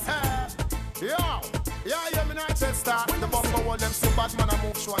me a say, yo, me not just start. The bumper wall them so bad man I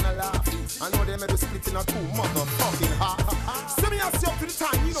move show and I laugh. I know they made a split in a 2 motherfucking half. So me a say up to the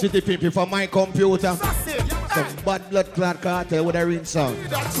time, you know. City pimping for my computer. Some bad blood clot cartel with a ring sound.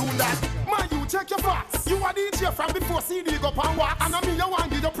 Man, you check your facts. You are DJ from before CD go pan walk. And I mean you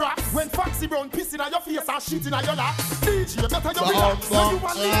want give your props. When Foxy Brown pissing on your face and shitting on your lap. DJ better you relax. So you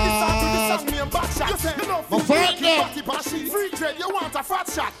want me to start to the song me and back shot. You say, you know, free trade, you want a fat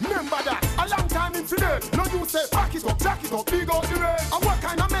shot. Remember that, a long time in today. No you say, pack it up, jack it up, big out the rain. And what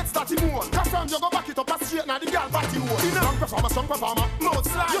kind of meds that you want? Cause from you go back it up, and straight now the girl back you want. You know, strong performer, no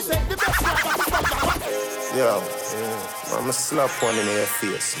slide. You say, the best driver is back. Yo, I'ma slap one in your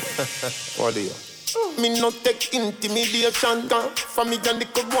face, man. What do you? Me no take intimidation. For me and the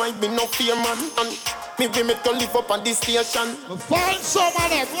good boy, me no fear man. And me we make to live up on this station. Find some of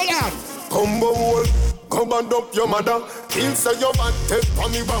them, hold on. Combo wall, Come and up your mother. Kill say you bad, take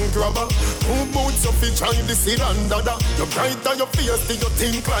on me bank robber. Who boots your feet, try this here and dada. You bright on your face, do you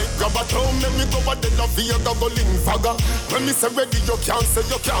think like grabber? Don't make me go a de la vie, go fagger. When me say ready, you can't say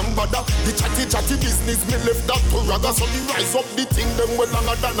you can't bother. The chatty business, me left that to ragga. So me rise up the thing, them well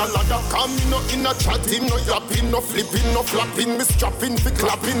longer than a ladder. Come me no in a chatting, no yapping, no flipping, no flapping. Me strapping, fi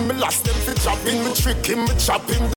clapping, me last them fi chopping. Me tricking, me chopping.